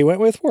think what he went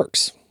with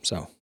works.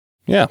 So,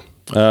 yeah.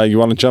 You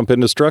want to jump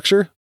into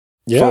structure?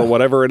 Yeah. For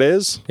whatever it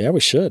is? Yeah, we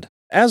should.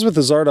 As with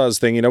the Zardoz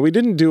thing, you know, we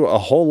didn't do a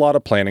whole lot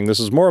of planning. This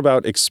was more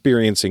about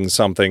experiencing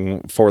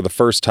something for the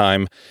first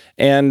time.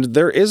 And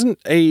there isn't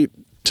a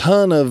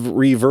ton of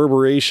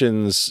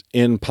reverberations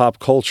in pop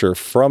culture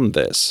from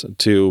this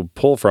to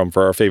pull from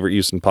for our favorite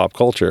use in pop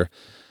culture.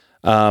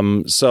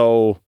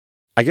 So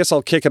I guess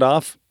I'll kick it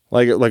off.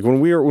 Like when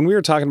we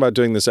were talking about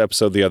doing this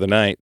episode the other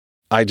night,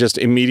 I just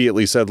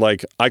immediately said,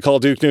 like, I call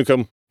Duke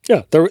Nukem.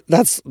 Yeah,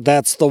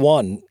 that's the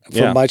one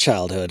from my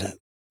childhood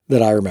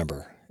that I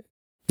remember.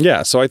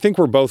 Yeah, so I think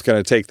we're both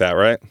going to take that,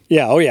 right?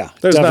 Yeah, oh yeah.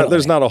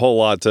 There's not a whole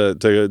lot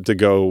to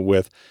go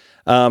with.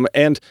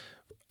 And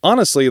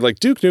honestly, like,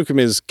 Duke Nukem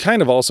is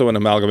kind of also an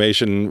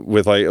amalgamation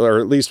with, like, or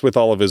at least with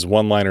all of his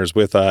one-liners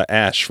with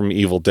Ash from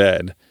Evil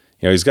Dead.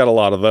 You know, he's got a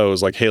lot of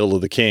those, like Hail to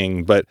the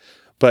King. But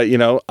you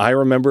know, I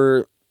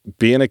remember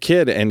being a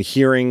kid and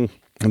hearing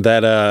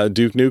that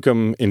Duke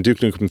Nukem in Duke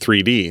Nukem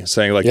 3D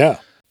saying, like,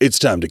 it's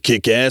time to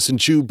kick ass and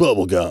chew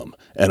bubblegum,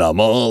 and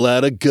I'm all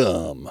out of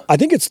gum. I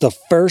think it's the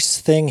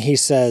first thing he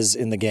says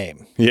in the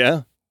game.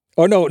 Yeah?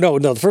 Oh, no.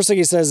 The first thing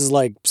he says is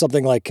like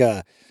something like,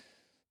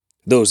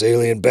 those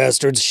alien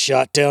bastards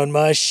shot down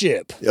my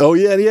ship. Oh,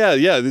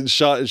 yeah.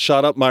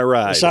 Shot up my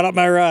ride. Shot up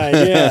my ride,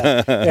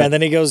 yeah. And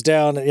then he goes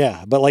down,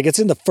 But, like, it's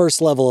in the first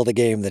level of the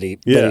game that he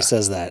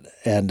says that.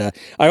 And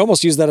I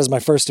almost used that as my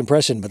first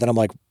impression, but then I'm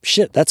like,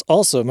 shit, that's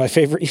also my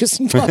favorite use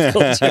in pop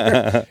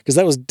culture. Because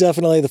that was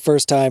definitely the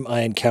first time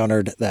I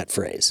encountered that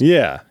phrase.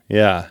 Yeah.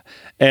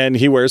 And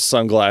he wears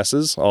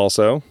sunglasses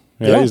also.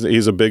 Yeah.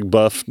 He's a big,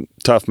 buff,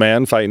 tough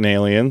man fighting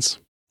aliens.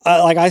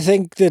 I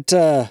think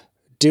that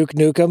Duke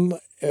Nukem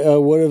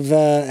would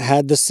have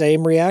had the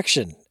same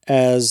reaction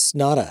as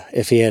Nada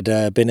if he had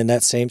been in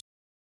that same.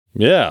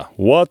 Yeah.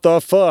 What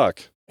the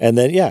fuck? And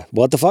then,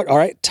 what the fuck? All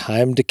right,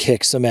 time to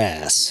kick some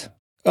ass.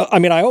 I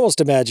mean, I almost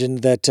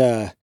imagine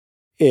that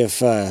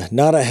if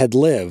Nada had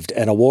lived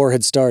and a war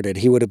had started,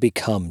 he would have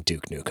become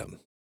Duke Nukem.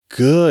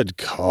 Good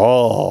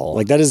call.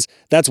 Like,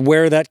 that's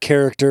where that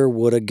character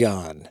would have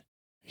gone.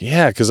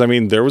 Yeah, because, I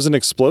mean, there was an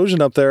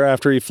explosion up there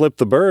after he flipped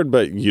the bird,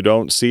 but you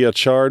don't see a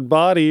charred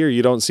body or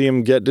you don't see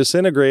him get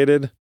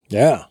disintegrated.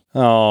 Yeah.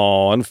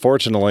 Oh,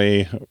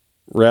 unfortunately,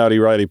 Rowdy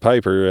Roddy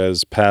Piper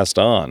has passed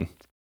on.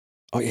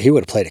 Oh, he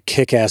would have played a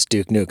kick-ass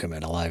Duke Nukem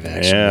in a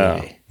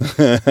live-action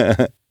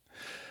movie.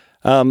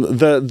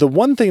 The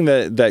one thing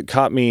that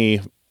caught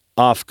me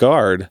off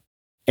guard,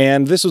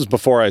 and this was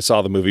before I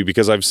saw the movie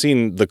because I've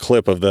seen the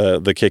clip of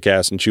the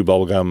kick-ass and chew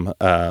bubblegum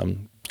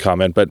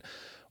comment, but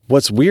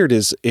what's weird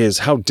is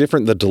how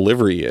different the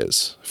delivery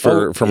is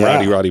from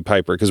Rowdy Roddy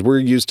Piper, because we're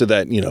used to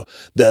that, you know,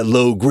 that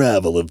low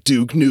gravel of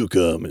Duke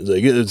Nukem. It's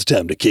like, it's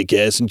time to kick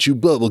ass and chew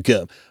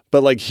bubblegum.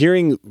 But, like,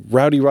 hearing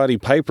Rowdy Roddy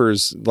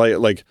Piper's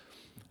like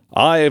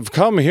I've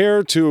come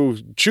here to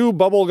chew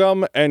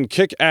bubblegum and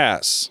kick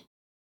ass,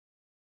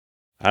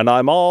 and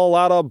I'm all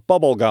out of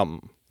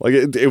bubblegum. Like,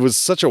 it was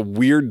such a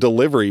weird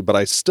delivery, but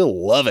I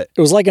still love it.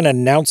 It was like an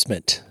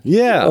announcement.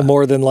 Yeah.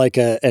 More than like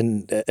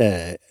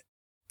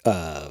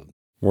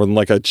more than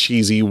like a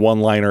cheesy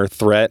one-liner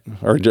threat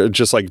or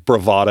just like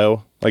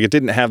bravado. Like, it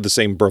didn't have the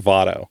same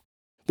bravado.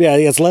 Yeah,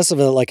 it's less of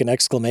like an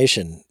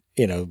exclamation,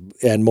 you know,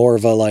 and more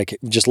of a like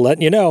just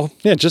letting you know.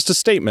 Yeah, just a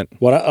statement.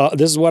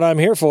 This is what I'm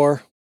here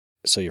for.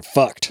 So you're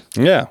fucked.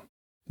 Yeah.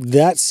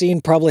 That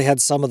scene probably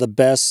had some of the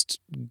best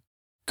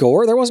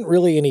gore. There wasn't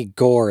really any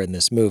gore in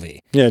this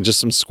movie. Yeah, just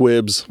some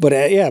squibs. But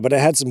it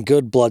had some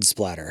good blood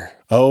splatter.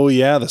 Oh,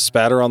 yeah, the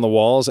spatter on the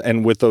walls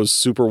and with those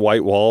super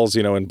white walls,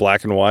 you know, in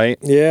black and white.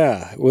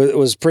 Yeah, it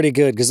was pretty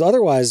good because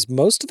otherwise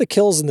most of the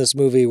kills in this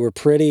movie were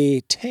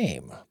pretty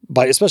tame,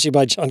 especially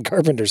by John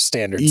Carpenter's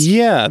standards.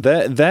 Yeah,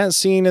 that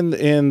scene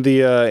in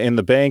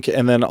the bank,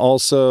 and then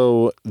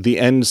also the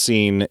end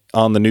scene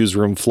on the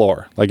newsroom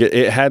floor. Like,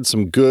 it had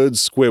some good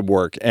squib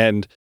work,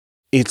 and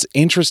it's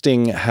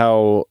interesting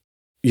how,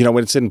 you know,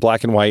 when it's in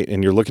black and white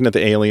and you're looking at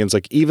the aliens,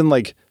 like, even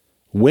like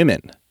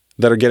women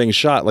that are getting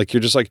shot, like, you're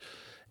just like,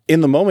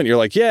 in the moment, you're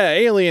like, yeah,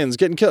 aliens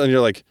getting killed. And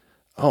you're like,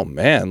 oh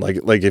man, like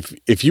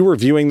if you were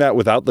viewing that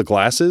without the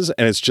glasses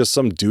and it's just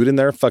some dude in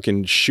there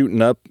fucking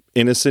shooting up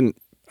innocent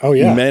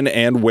men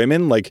and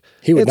women, like,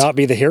 he would not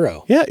be the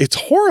hero. Yeah, it's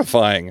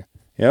horrifying.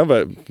 Yeah,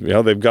 but, you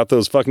know, they've got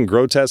those fucking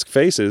grotesque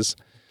faces.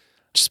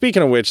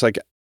 Speaking of which, like,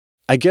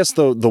 I guess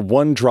the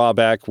one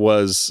drawback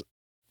was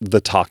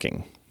the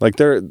talking. Like,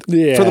 for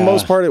the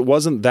most part, it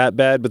wasn't that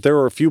bad, but there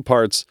were a few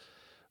parts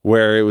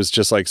where it was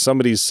just like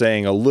somebody's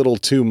saying a little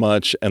too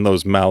much and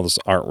those mouths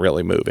aren't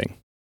really moving.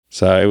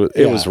 So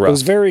it was rough. It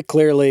was very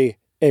clearly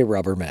a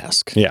rubber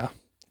mask. Yeah.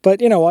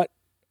 But you know what?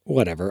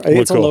 Whatever.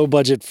 It's a low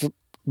budget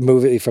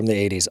movie from the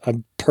 80s.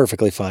 I'm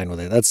perfectly fine with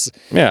it. That's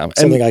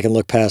something I can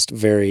look past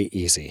very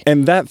easy.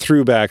 And that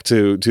threw back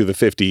to the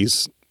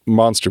 50s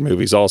monster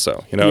movies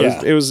also. You know,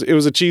 it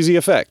was a cheesy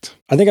effect.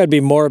 I think I'd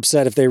be more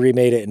upset if they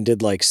remade it and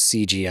did like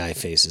CGI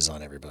faces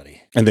on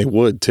everybody. And they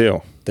would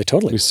too. They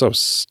totally would. So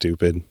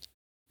stupid.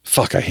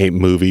 Fuck, I hate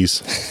movies.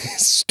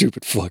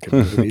 Stupid fucking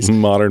movies.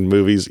 Modern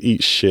movies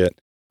eat shit.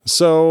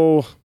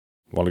 So,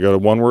 want to go to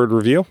one-word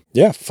review?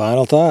 Yeah,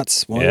 final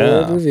thoughts.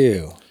 One-word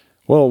review.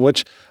 Well,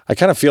 which I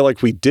kind of feel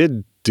like we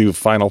did do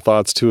final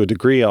thoughts to a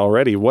degree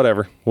already.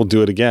 Whatever. We'll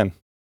do it again.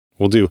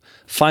 We'll do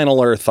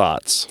finaler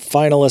thoughts.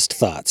 Finalist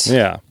thoughts.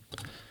 Yeah.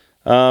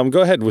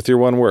 Go ahead with your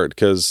one word,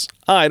 because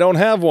I don't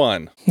have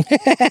one.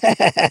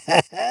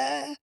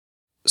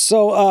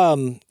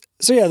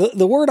 So yeah,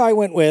 the word I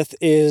went with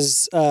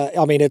is,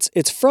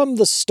 it's from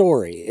the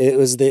story. It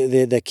was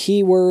the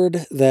key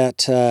word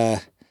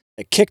that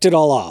kicked it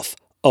all off.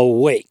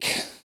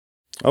 Awake.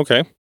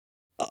 Okay.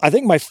 I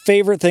think my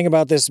favorite thing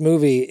about this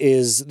movie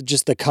is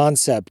just the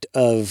concept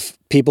of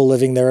people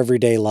living their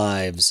everyday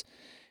lives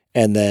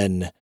and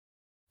then,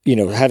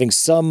 having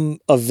some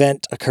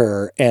event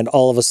occur and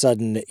all of a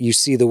sudden you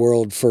see the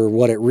world for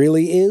what it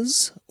really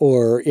is,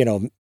 or,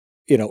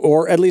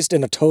 or at least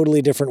in a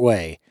totally different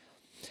way.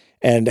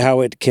 And how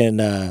it can,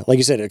 like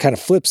you said, it kind of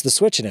flips the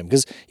switch in him.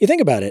 Because you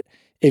think about it,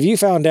 if you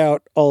found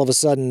out all of a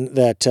sudden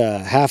that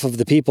half of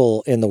the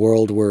people in the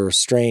world were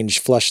strange,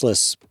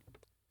 fleshless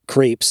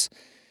creeps,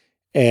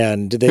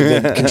 and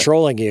they've been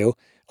controlling you,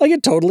 like,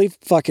 it'd totally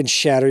fucking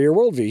shatter your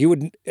worldview. You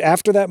would,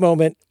 after that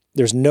moment,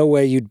 there's no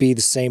way you'd be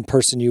the same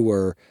person you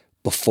were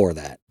before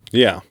that.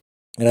 Yeah.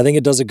 And I think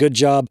it does a good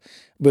job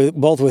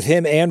both with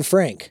him and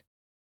Frank.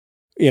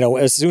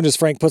 As soon as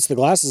Frank puts the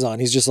glasses on,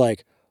 he's just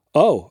like,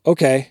 oh,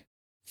 okay.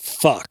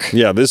 Fuck.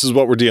 Yeah, this is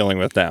what we're dealing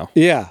with now.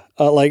 Yeah,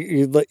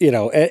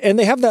 and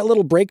they have that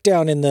little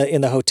breakdown in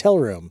the hotel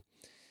room,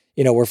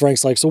 where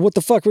Frank's like, so what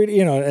the fuck,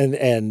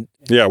 and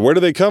yeah, where do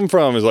they come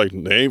from? He's like,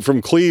 they ain't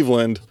from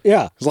Cleveland.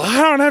 Yeah. He's like,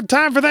 I don't have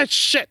time for that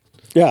shit.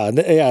 Yeah,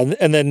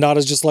 and then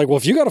Nada's just like, well,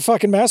 if you got a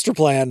fucking master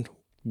plan,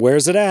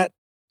 where's it at?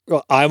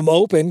 Well, I'm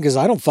open because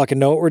I don't fucking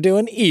know what we're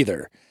doing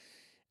either.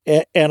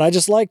 And I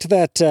just liked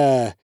that,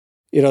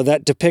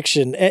 that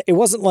depiction. It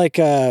wasn't like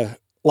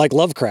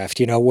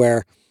Lovecraft,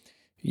 where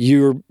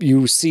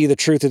you see the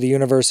truth of the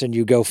universe and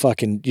you go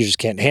fucking, you just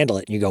can't handle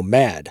it and you go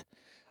mad.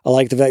 I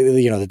like the fact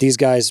that, that these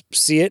guys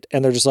see it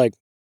and they're just like,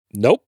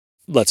 nope,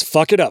 let's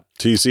fuck it up.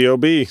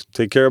 TCOB,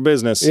 take care of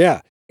business.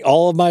 Yeah.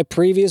 All of my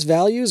previous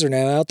values are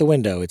now out the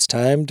window. It's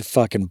time to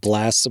fucking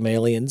blast some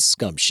alien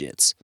scum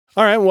shits.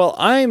 All right. Well,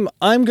 I'm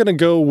going to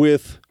go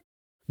with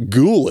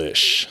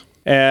ghoulish.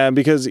 And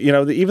because,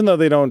 even though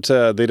they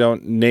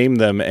don't name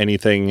them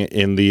anything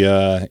in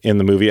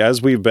the movie,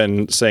 as we've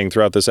been saying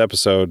throughout this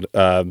episode,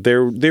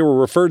 they were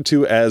referred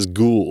to as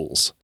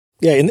ghouls.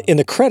 Yeah, in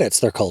the credits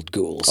they're called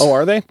ghouls. Oh,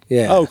 are they?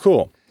 Yeah. Oh,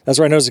 cool. That's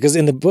where I noticed it, because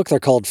in the book they're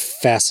called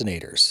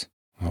fascinators.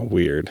 Oh,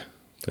 weird.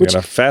 They're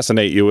going to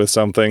fascinate you with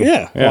something.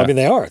 Yeah. Well,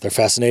 they are. They're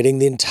fascinating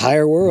the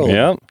entire world.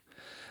 Yeah.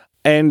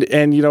 And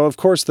of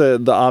course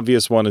the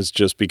obvious one is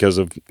just because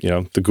of,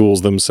 the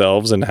ghouls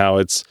themselves and how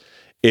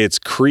it's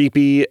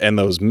creepy, and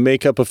those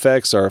makeup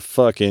effects are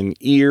fucking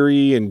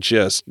eerie and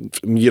just,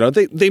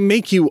 they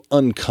make you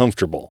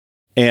uncomfortable.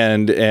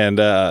 And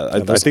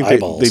I think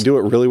they do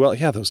it really well.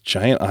 Yeah, those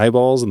giant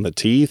eyeballs and the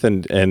teeth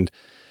and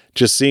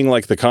just seeing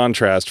like the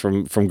contrast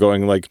from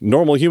going like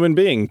normal human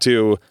being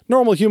to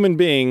normal human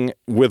being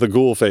with a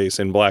ghoul face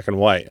in black and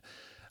white.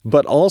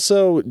 But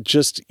also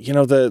just,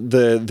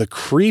 the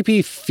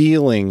creepy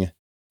feeling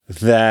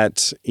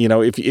that,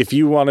 if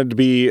you wanted to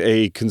be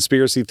a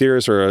conspiracy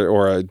theorist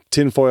or a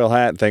tinfoil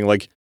hat thing,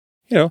 like,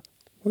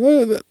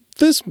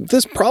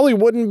 this probably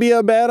wouldn't be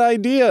a bad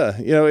idea.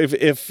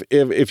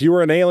 If you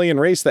were an alien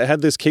race that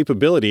had this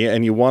capability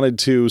and you wanted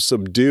to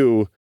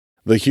subdue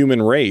the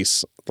human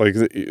race, like,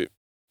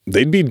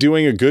 they'd be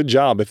doing a good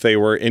job if they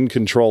were in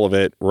control of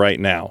it right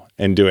now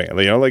and doing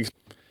it.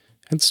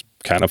 It's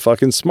kind of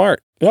fucking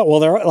smart. Yeah,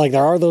 well, there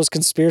are those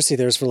conspiracy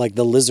theorists for like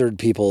the lizard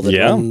people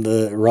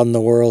that run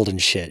the world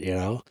and shit,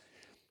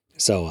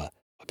 So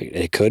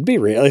it could be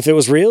real. If it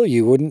was real,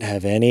 you wouldn't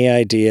have any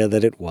idea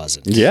that it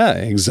wasn't. Yeah,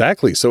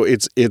 exactly. So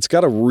it's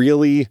got a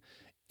really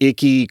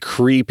icky,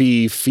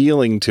 creepy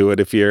feeling to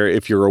it if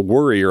you're a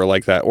worrier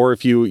like that, or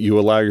if you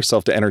allow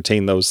yourself to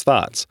entertain those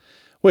thoughts.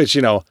 Which,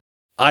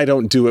 I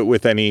don't do it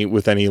with any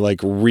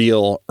like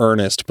real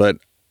earnest, but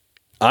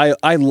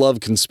I love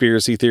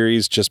conspiracy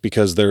theories just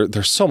because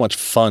they're so much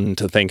fun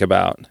to think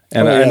about.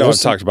 And I know I've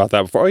talked about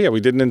that before. Oh yeah,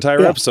 we did an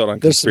entire episode on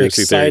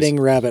conspiracy there's some exciting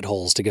theories. Rabbit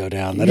holes to go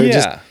down that are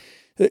just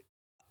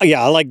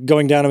I like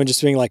going down them and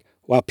just being like,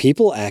 wow,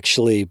 people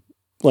actually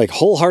like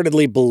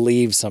wholeheartedly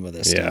believe some of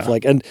this Yeah. stuff.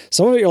 Like, and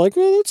some of it you're like,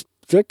 well,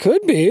 that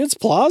could be. It's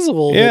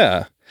plausible.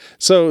 Yeah.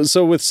 So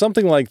with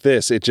something like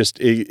this, it just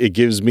it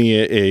gives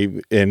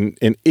me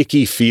an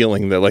icky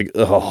feeling that like,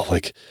 oh,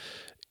 like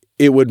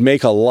it would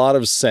make a lot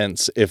of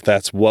sense if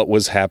that's what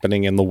was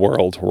happening in the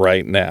world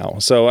right now.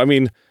 So I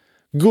mean,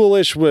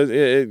 ghoulish was,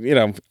 you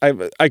know,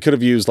 I could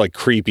have used like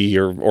creepy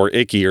or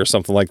icky or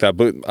something like that,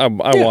 but I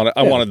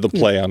wanted the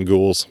play on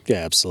ghouls. Yeah,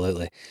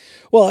 absolutely.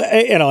 Well,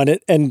 you know,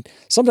 and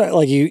sometimes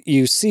like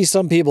you see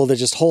some people that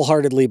just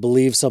wholeheartedly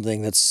believe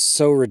something that's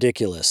so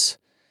ridiculous,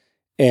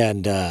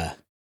 and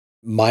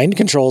mind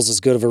control's as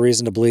good of a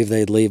reason to believe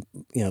they'd leave.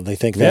 You know, they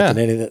think that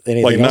than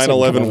anything Like else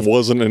 9/11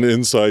 wasn't an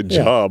inside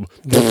job.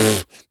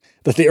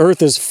 that the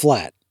Earth is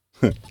flat.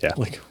 Yeah.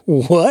 Like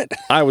what?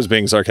 I was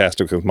being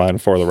sarcastic with mine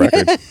for the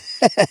record.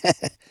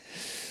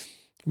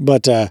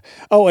 But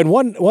and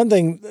one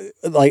thing,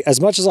 like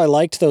as much as I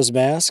liked those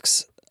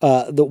masks,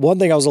 the one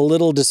thing I was a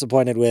little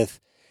disappointed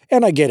with,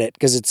 and I get it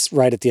because it's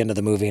right at the end of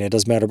the movie and it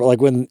doesn't matter. But like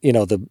when you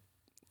know the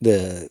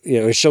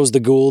it shows the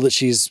ghoul that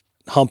she's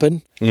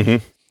humping,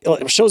 it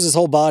shows his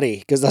whole body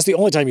because that's the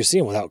only time you see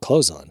him without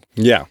clothes on,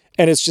 Yeah.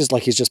 and it's just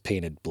like he's just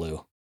painted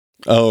blue.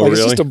 Oh, Like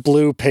really? it's just a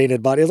blue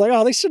painted body. It's like,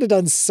 oh, they should have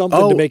done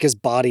something to make his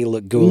body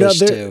look ghoulish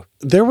too.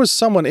 There was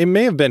someone, it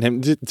may have been him.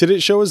 Did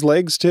it show his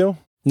legs too?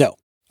 No.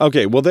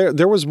 Okay, well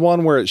there was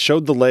one where it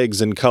showed the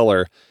legs in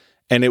color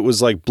and it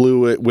was like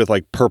blue with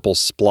like purple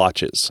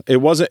splotches.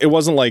 It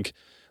wasn't like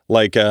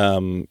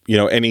you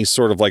know, any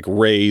sort of like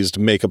raised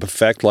makeup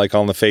effect like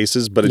on the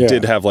faces, but it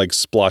did have like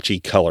splotchy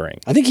coloring.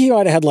 I think he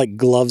might have had like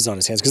gloves on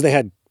his hands because they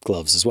had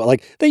gloves as well.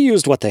 Like they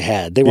used what they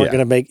had. They weren't going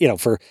to make, you know,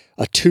 for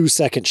a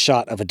 2-second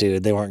shot of a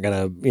dude, they weren't going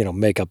to, you know,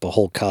 make up a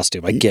whole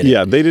costume. I get it.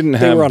 Yeah, they didn't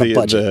have were on a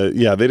budget.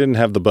 they didn't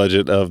have the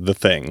budget of The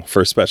Thing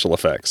for special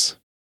effects.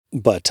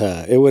 But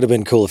it would have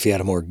been cool if he had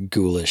a more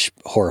ghoulish,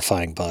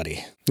 horrifying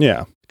body.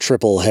 Yeah.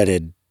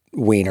 Triple-headed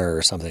wiener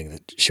or something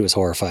that she was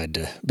horrified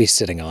to be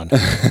sitting on.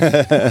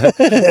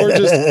 Or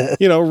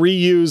just, you know,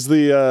 reuse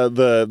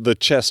the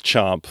chest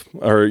chomp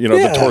or, you know,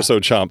 the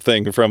torso chomp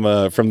thing from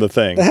The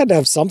Thing. They had to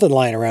have something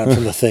lying around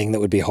from The Thing that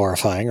would be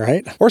horrifying,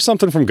 right? Or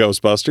something from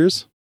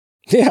Ghostbusters.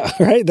 Yeah,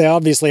 right? They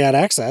obviously had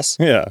access.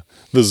 Yeah,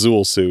 the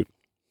Zool suit.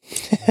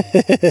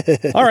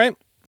 All right.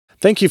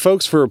 Thank you,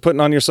 folks, for putting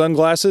on your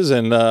sunglasses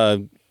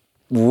and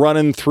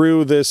running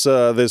through this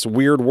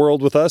weird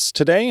world with us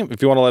today. If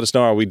you want to let us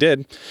know how we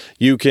did,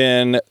 you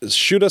can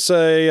shoot us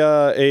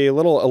a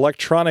little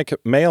electronic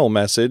mail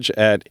message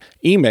at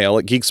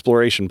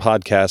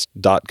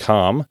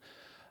email@geeksplorationpodcast.com.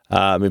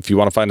 If you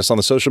want to find us on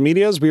the social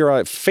medias, we are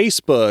at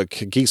Facebook,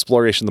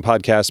 Geeksploration the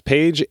Podcast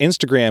page,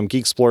 Instagram,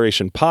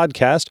 Geeksploration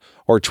Podcast,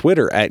 or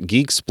Twitter at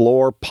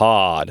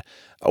GeekSplorePod.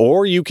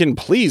 Or you can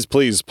please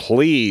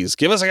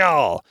give us a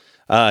call.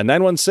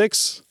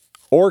 916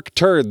 Orc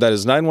Turd. That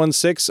is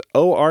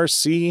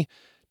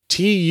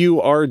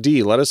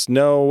 916-ORC-TURD. Let us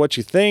know what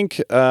you think.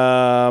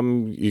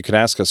 You can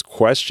ask us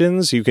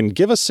questions. You can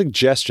give us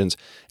suggestions.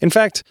 In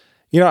fact,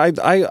 you know,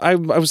 I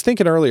was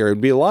thinking earlier, it'd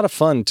be a lot of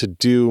fun to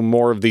do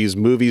more of these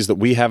movies that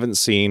we haven't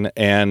seen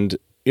and,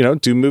 you know,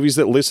 do movies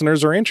that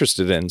listeners are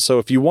interested in. So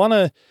if you want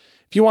us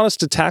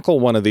to tackle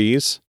one of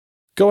these,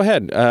 go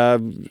ahead.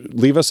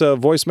 Leave us a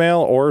voicemail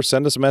or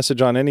send us a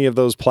message on any of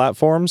those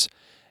platforms.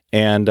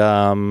 And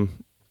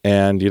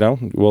you know,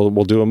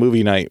 we'll do a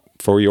movie night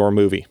for your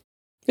movie.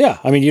 Yeah,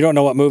 I mean, you don't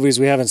know what movies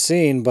we haven't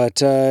seen,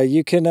 but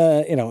you can,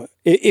 you know,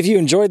 if you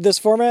enjoyed this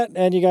format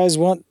and you guys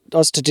want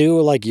us to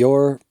do like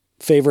your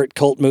favorite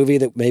cult movie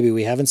that maybe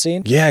we haven't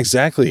seen. Yeah,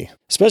 exactly.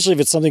 Especially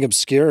if it's something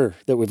obscure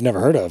that we've never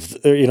heard of,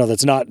 you know,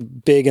 that's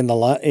not big in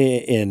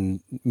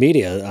in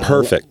media.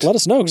 Perfect. Let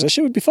us know because that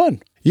shit would be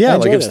fun. Yeah,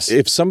 like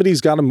if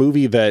somebody's got a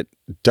movie that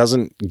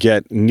doesn't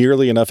get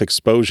nearly enough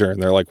exposure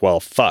and they're like, well,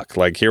 fuck,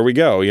 like, here we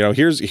go. You know,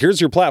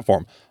 here's your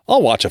platform.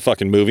 I'll watch a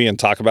fucking movie and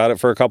talk about it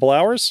for a couple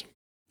hours.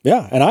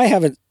 Yeah, and I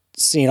haven't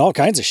seen all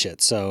kinds of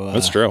shit, so...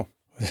 That's true.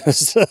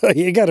 So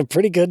you got a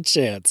pretty good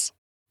chance.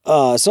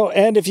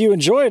 And if you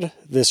enjoyed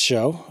this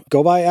show,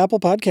 go by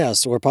Apple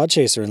Podcasts or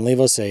Podchaser and leave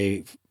us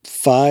a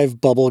 5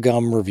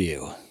 bubblegum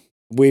review.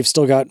 We've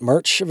still got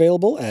merch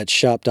available at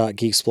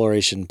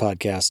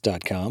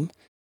shop.geeksplorationpodcast.com.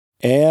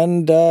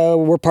 And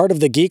we're part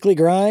of the Geekly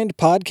Grind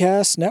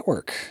podcast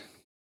network.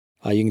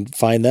 You can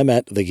find them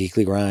at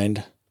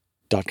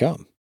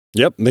thegeeklygrind.com.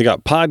 Yep, they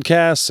got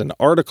podcasts and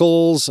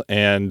articles,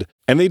 and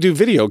they do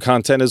video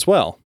content as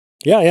well.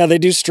 Yeah, they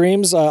do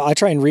streams. I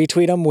try and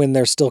retweet them when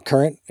they're still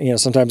current. You know,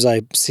 sometimes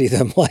I see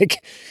them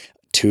like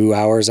 2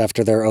 hours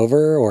after they're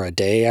over or a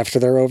day after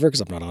they're over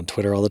because I'm not on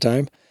Twitter all the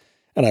time.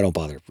 And I don't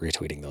bother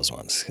retweeting those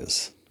ones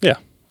because... Yeah,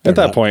 at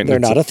that point... They're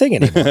not a thing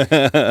anymore.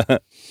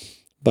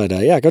 But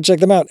yeah, go check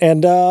them out.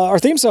 And our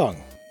theme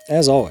song,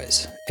 as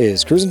always,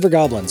 is Cruising for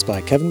Goblins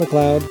by Kevin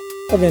MacLeod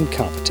of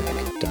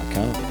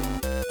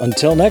Incompetech.com.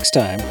 Until next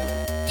time...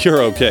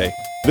 You're okay.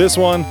 This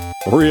one,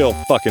 real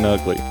fucking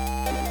ugly.